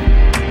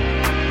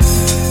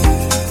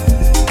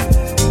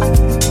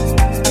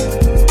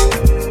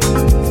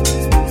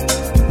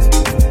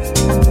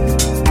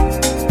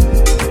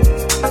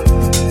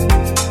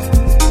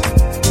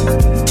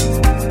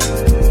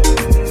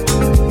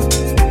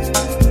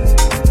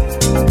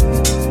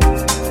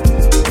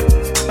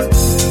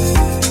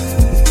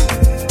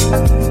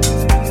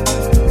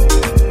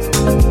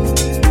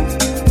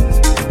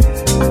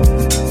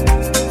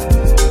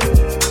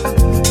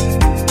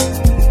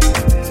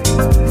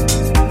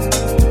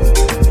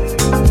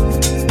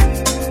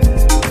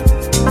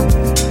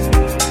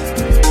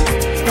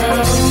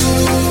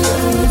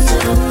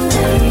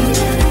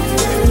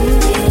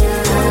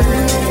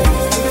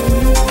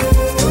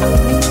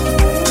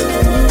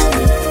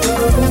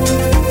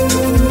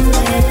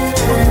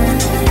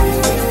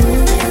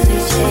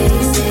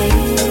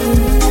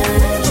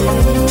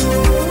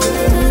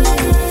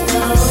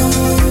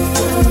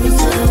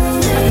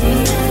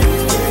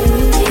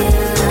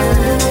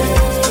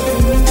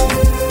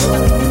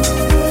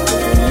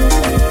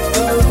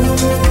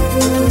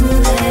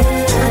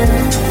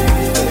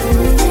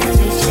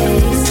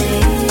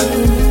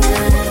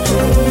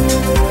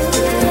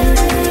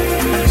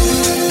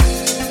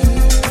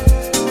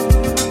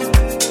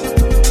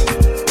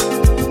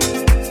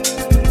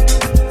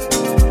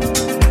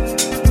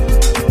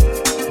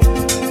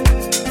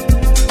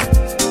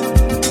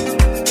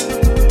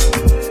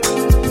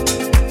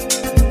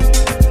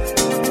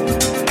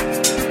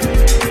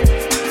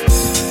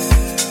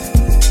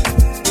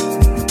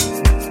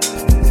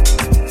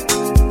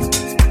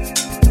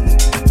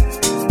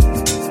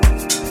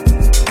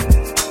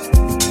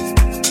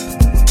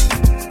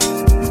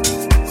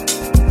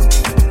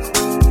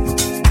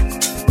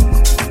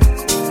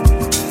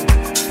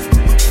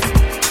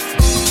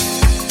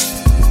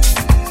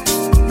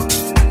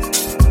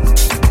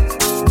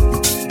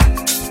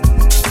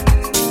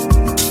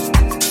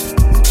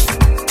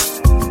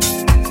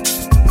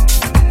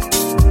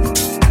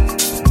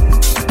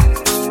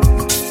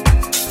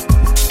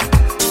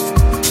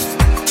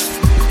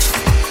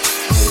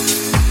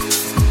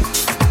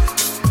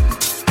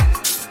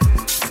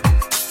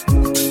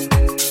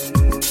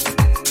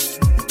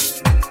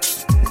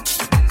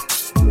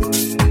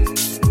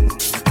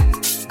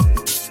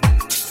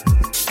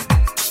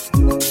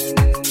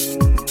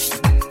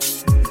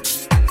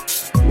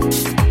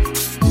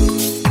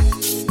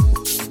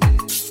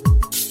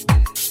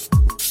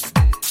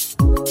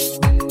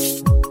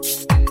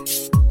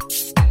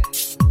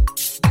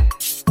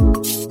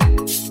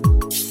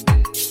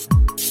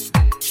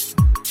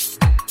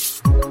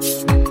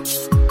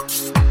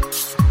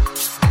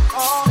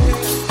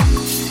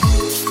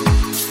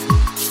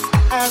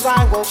As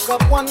I woke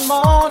up one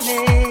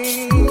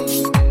morning,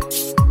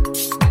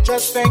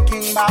 just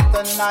thinking about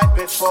the night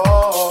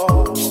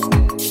before.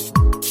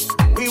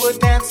 We were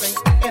dancing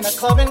in a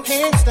club in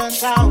Kingston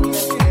town,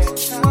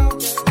 yeah.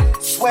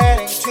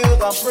 Sweating to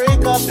the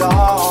break of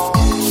dawn.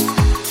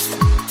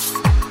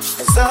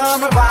 The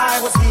summer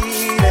vibe was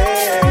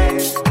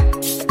heated,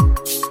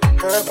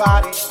 her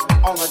body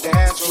on the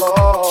dance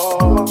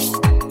floor.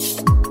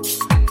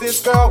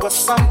 This girl was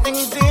something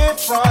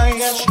different,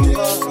 yeah, she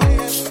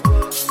was.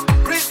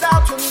 Reached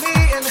out to me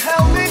and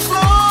held me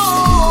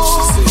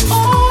close.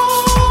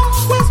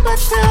 Oh, whisper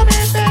to me,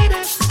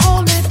 baby,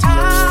 hold me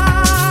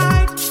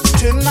tight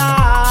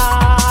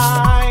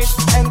tonight.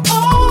 And oh,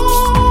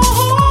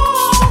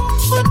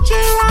 put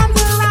your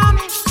arms around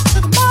me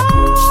till the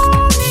morning.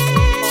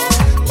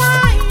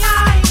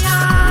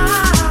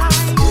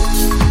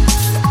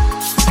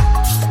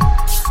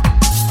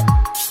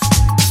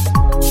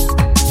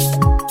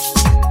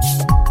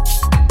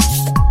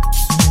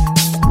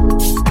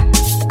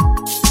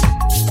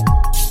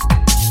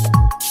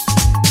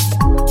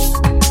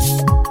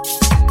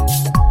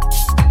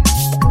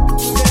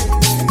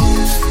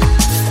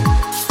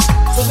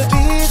 So the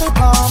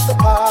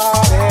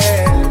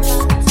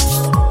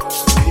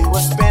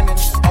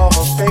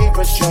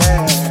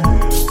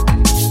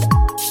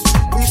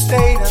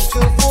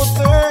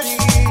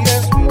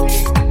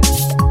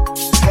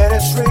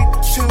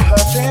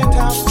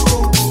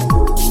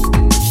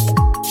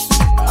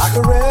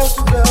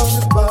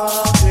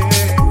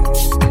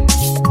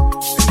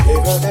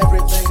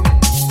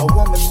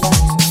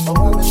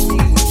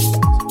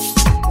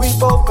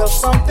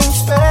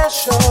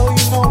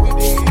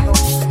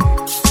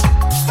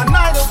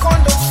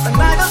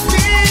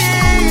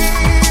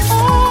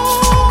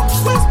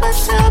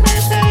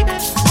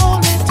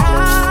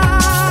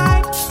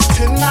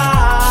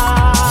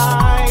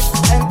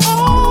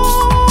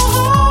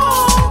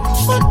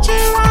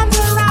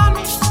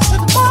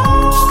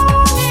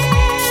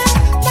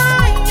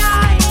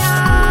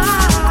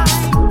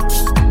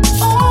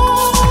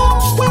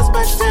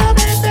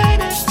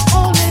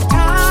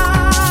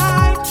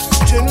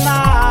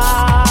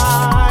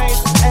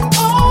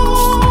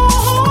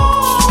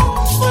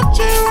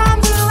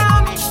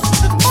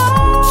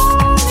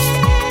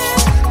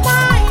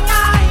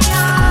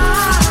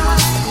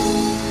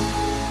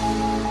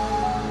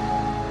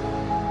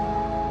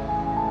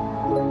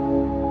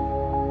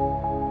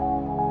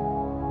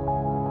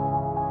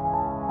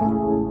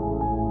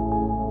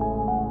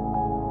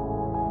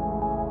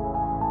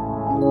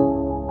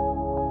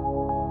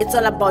It's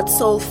all about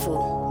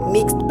Soulful,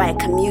 mixed by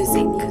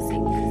Khamusique.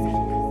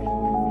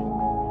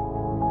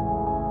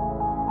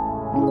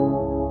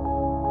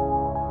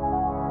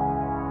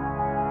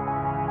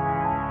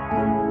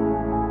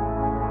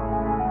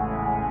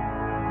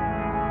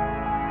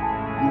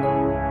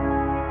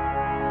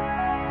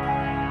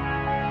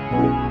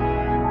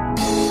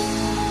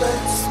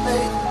 Let's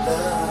make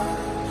love.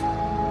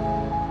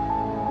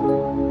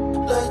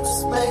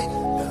 Let's make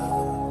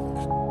love.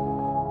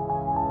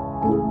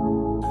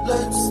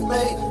 Let's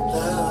make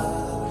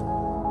love.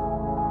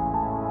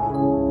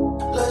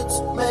 Let's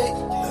make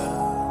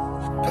love.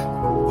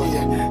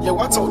 Yeah, yo,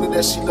 I told her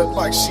that she looked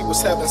like she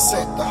was heaven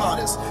sent, the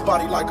hottest,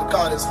 body like a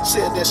goddess.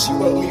 Said that she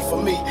want me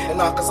for me, and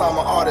not cause I'm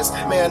an artist.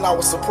 Man, I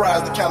was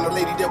surprised, the kind of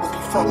lady that would be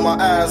front my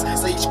eyes.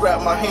 Say each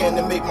grab my hand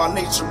and make my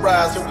nature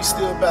rise. Yo, we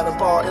still by the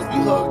bar and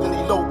we hugged and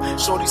eloped.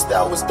 Shorty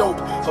style was dope,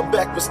 her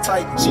back was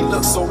tight, she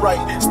looked so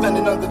right.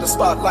 Standing under the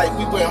spotlight,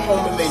 we went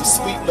home and made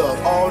sweet love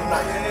all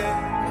night.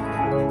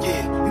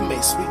 Yeah, we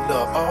made sweet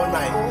love all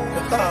night.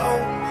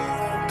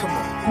 Come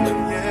on.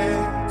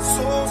 Yeah,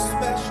 so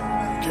special.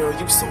 Girl,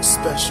 you so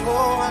special.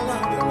 Oh, I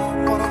love you.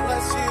 Wanna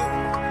bless you.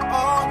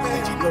 Oh, baby.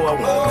 And you know I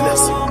wanna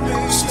bless you.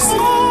 She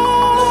said,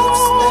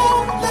 Let's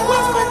make love.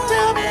 Whisper,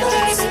 tell me,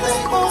 baby,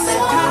 only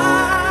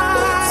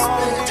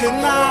time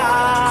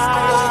tonight.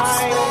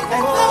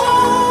 And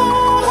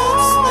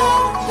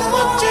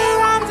put your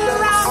arms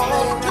around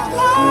me to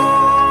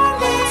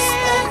morning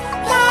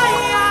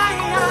light.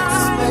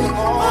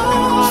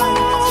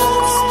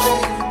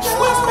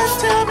 Whisper,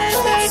 tell me,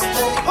 baby,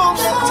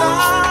 only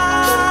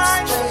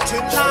time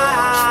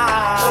tonight.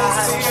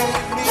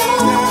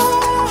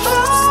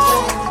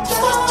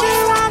 Put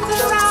your arms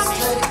around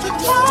me to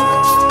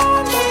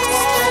morning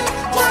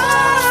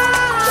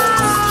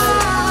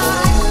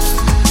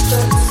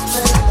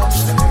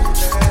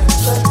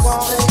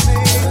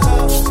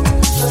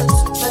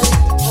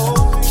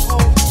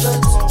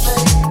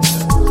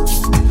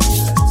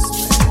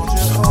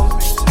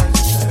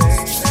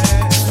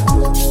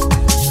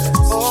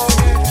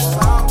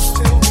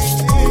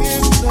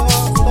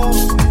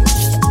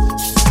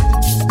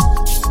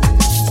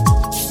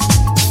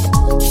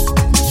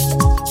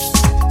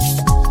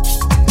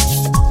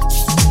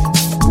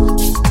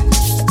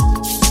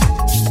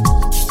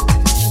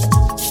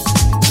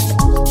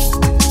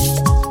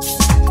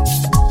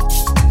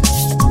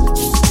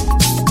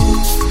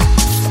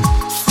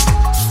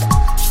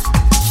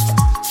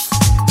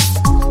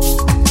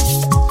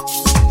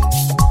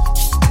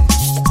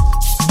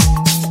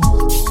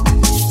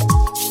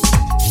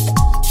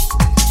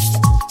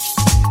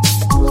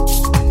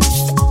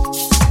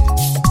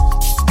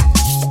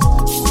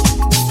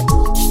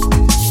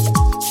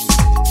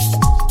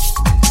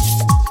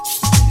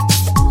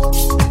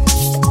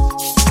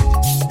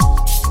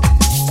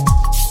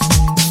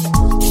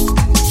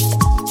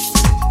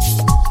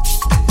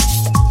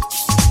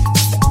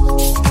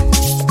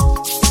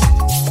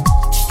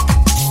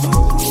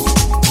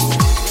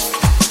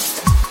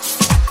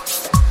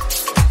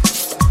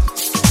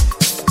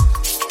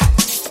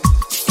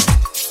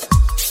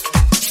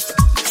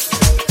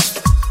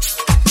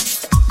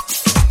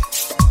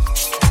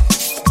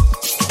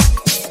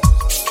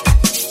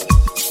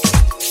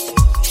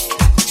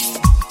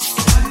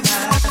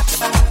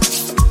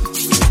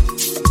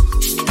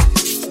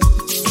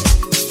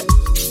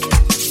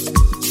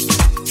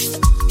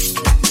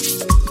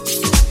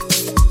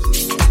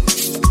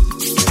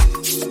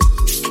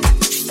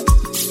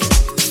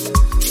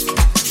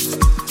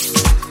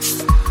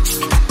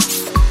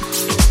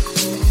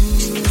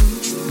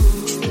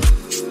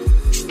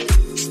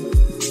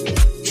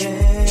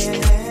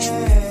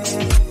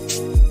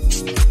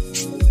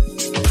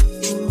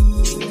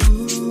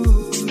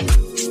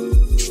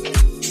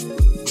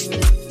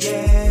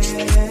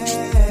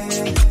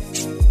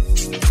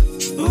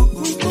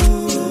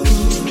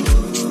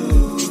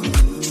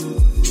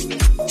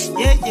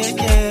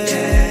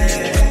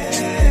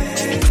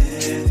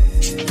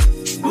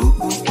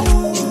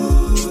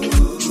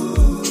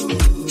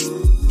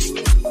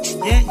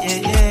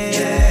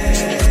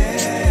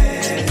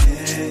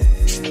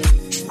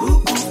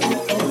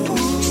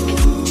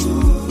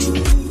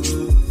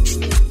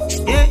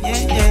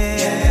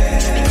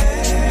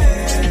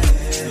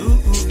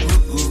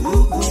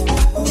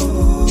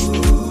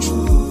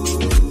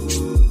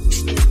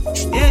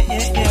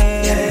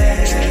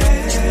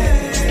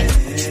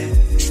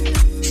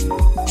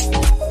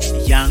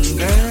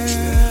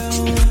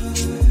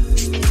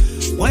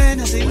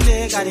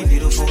got a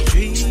beautiful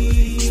dream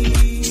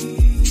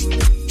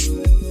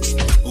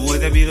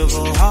with a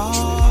beautiful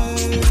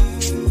heart.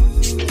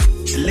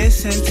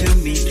 Listen to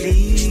me,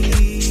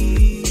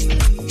 please.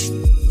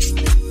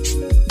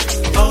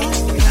 Oh,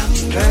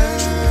 young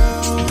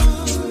girl,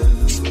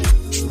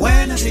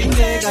 when I sing,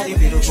 they got a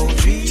beautiful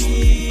dream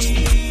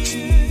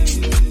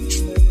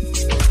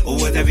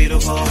with a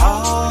beautiful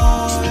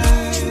heart.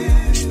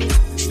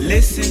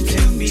 Listen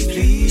to me,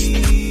 please.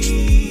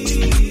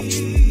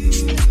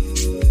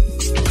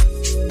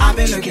 I've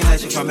been looking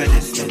at you from a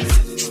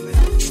distance,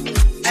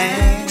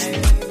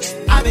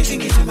 and I've been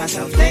thinking to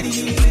myself,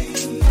 lady,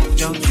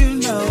 Don't you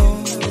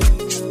know?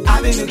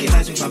 I've been looking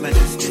at you from a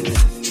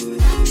distance,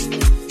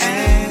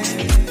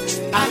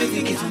 and I've been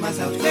thinking to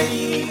myself,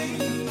 hey,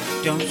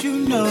 don't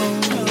you know?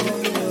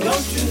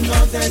 Don't you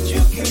know that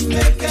you can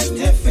make a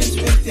difference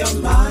with your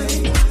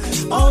mind?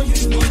 All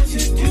you need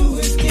to do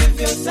is give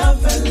yourself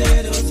a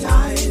little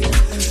time.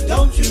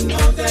 Don't you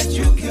know that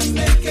you can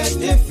make a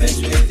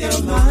difference with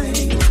your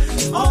mind?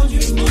 All you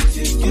need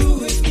to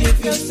do is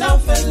give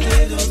yourself a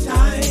little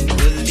time.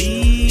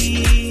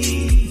 Believe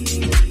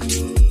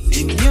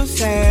in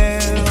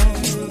yourself.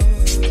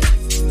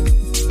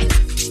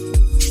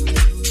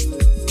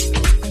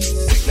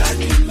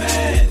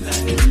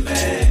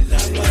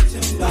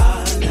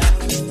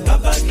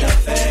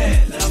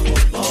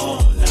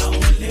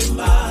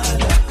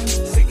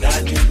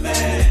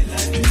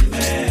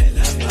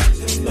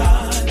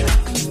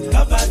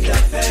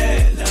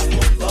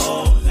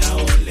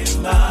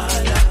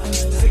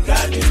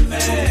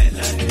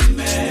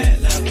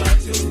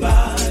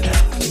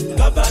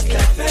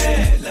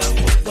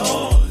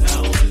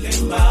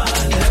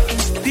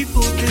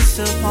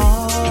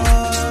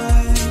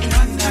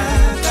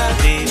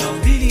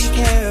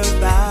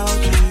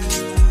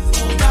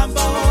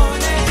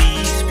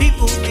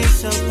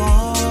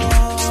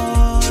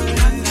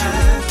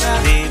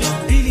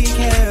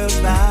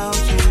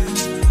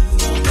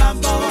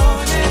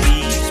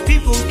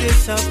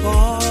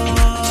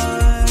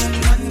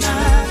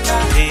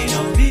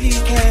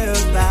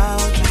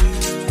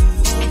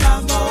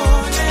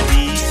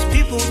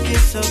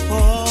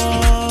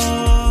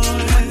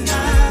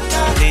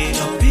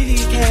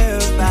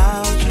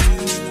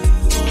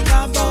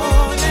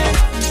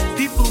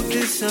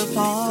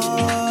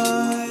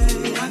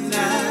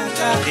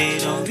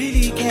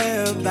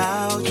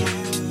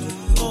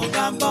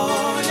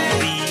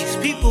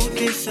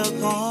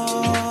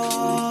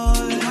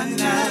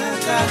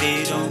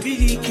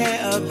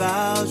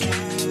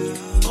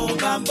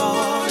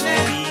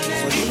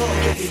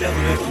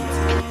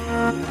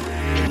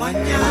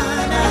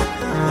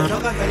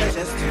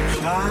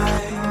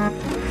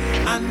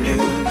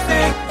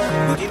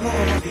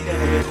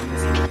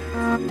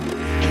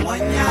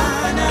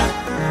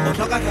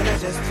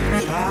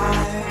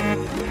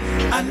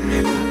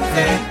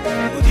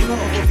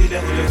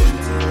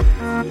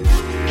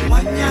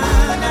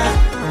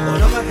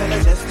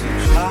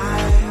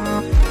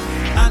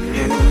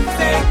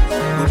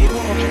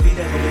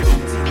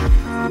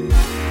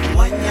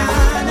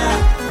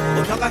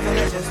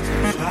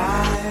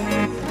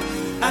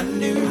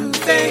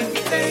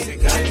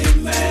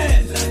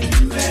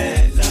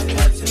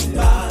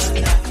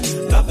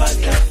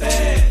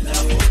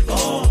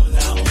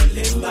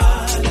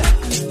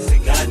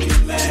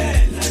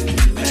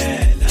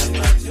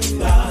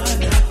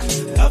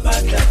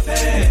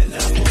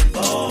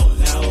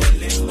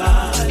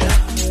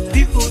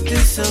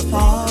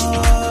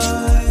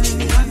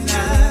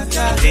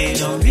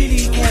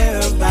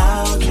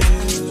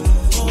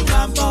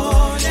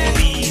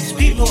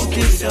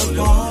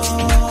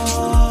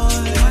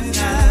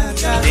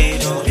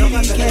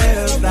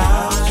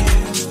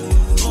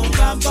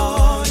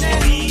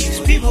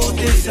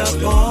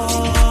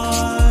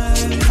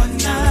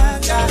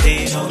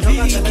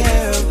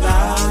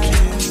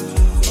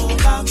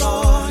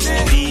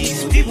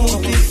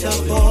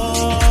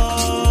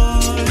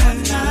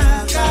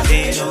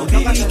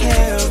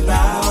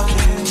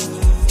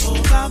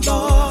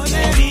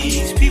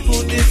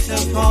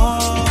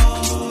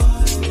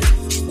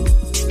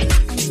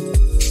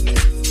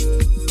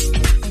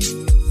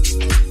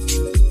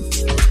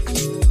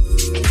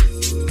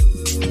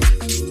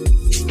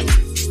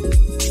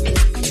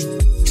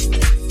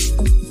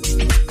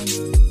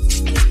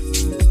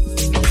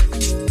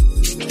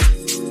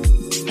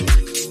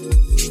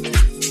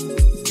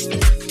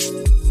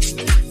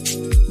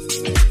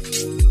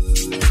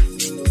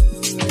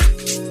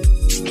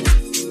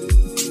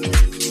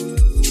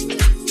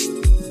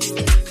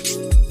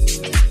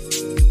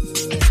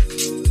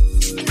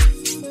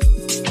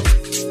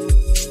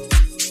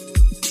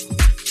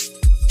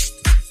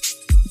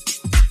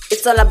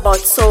 It's all about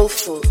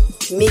Soulful,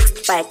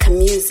 mixed by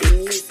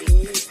Khamusique.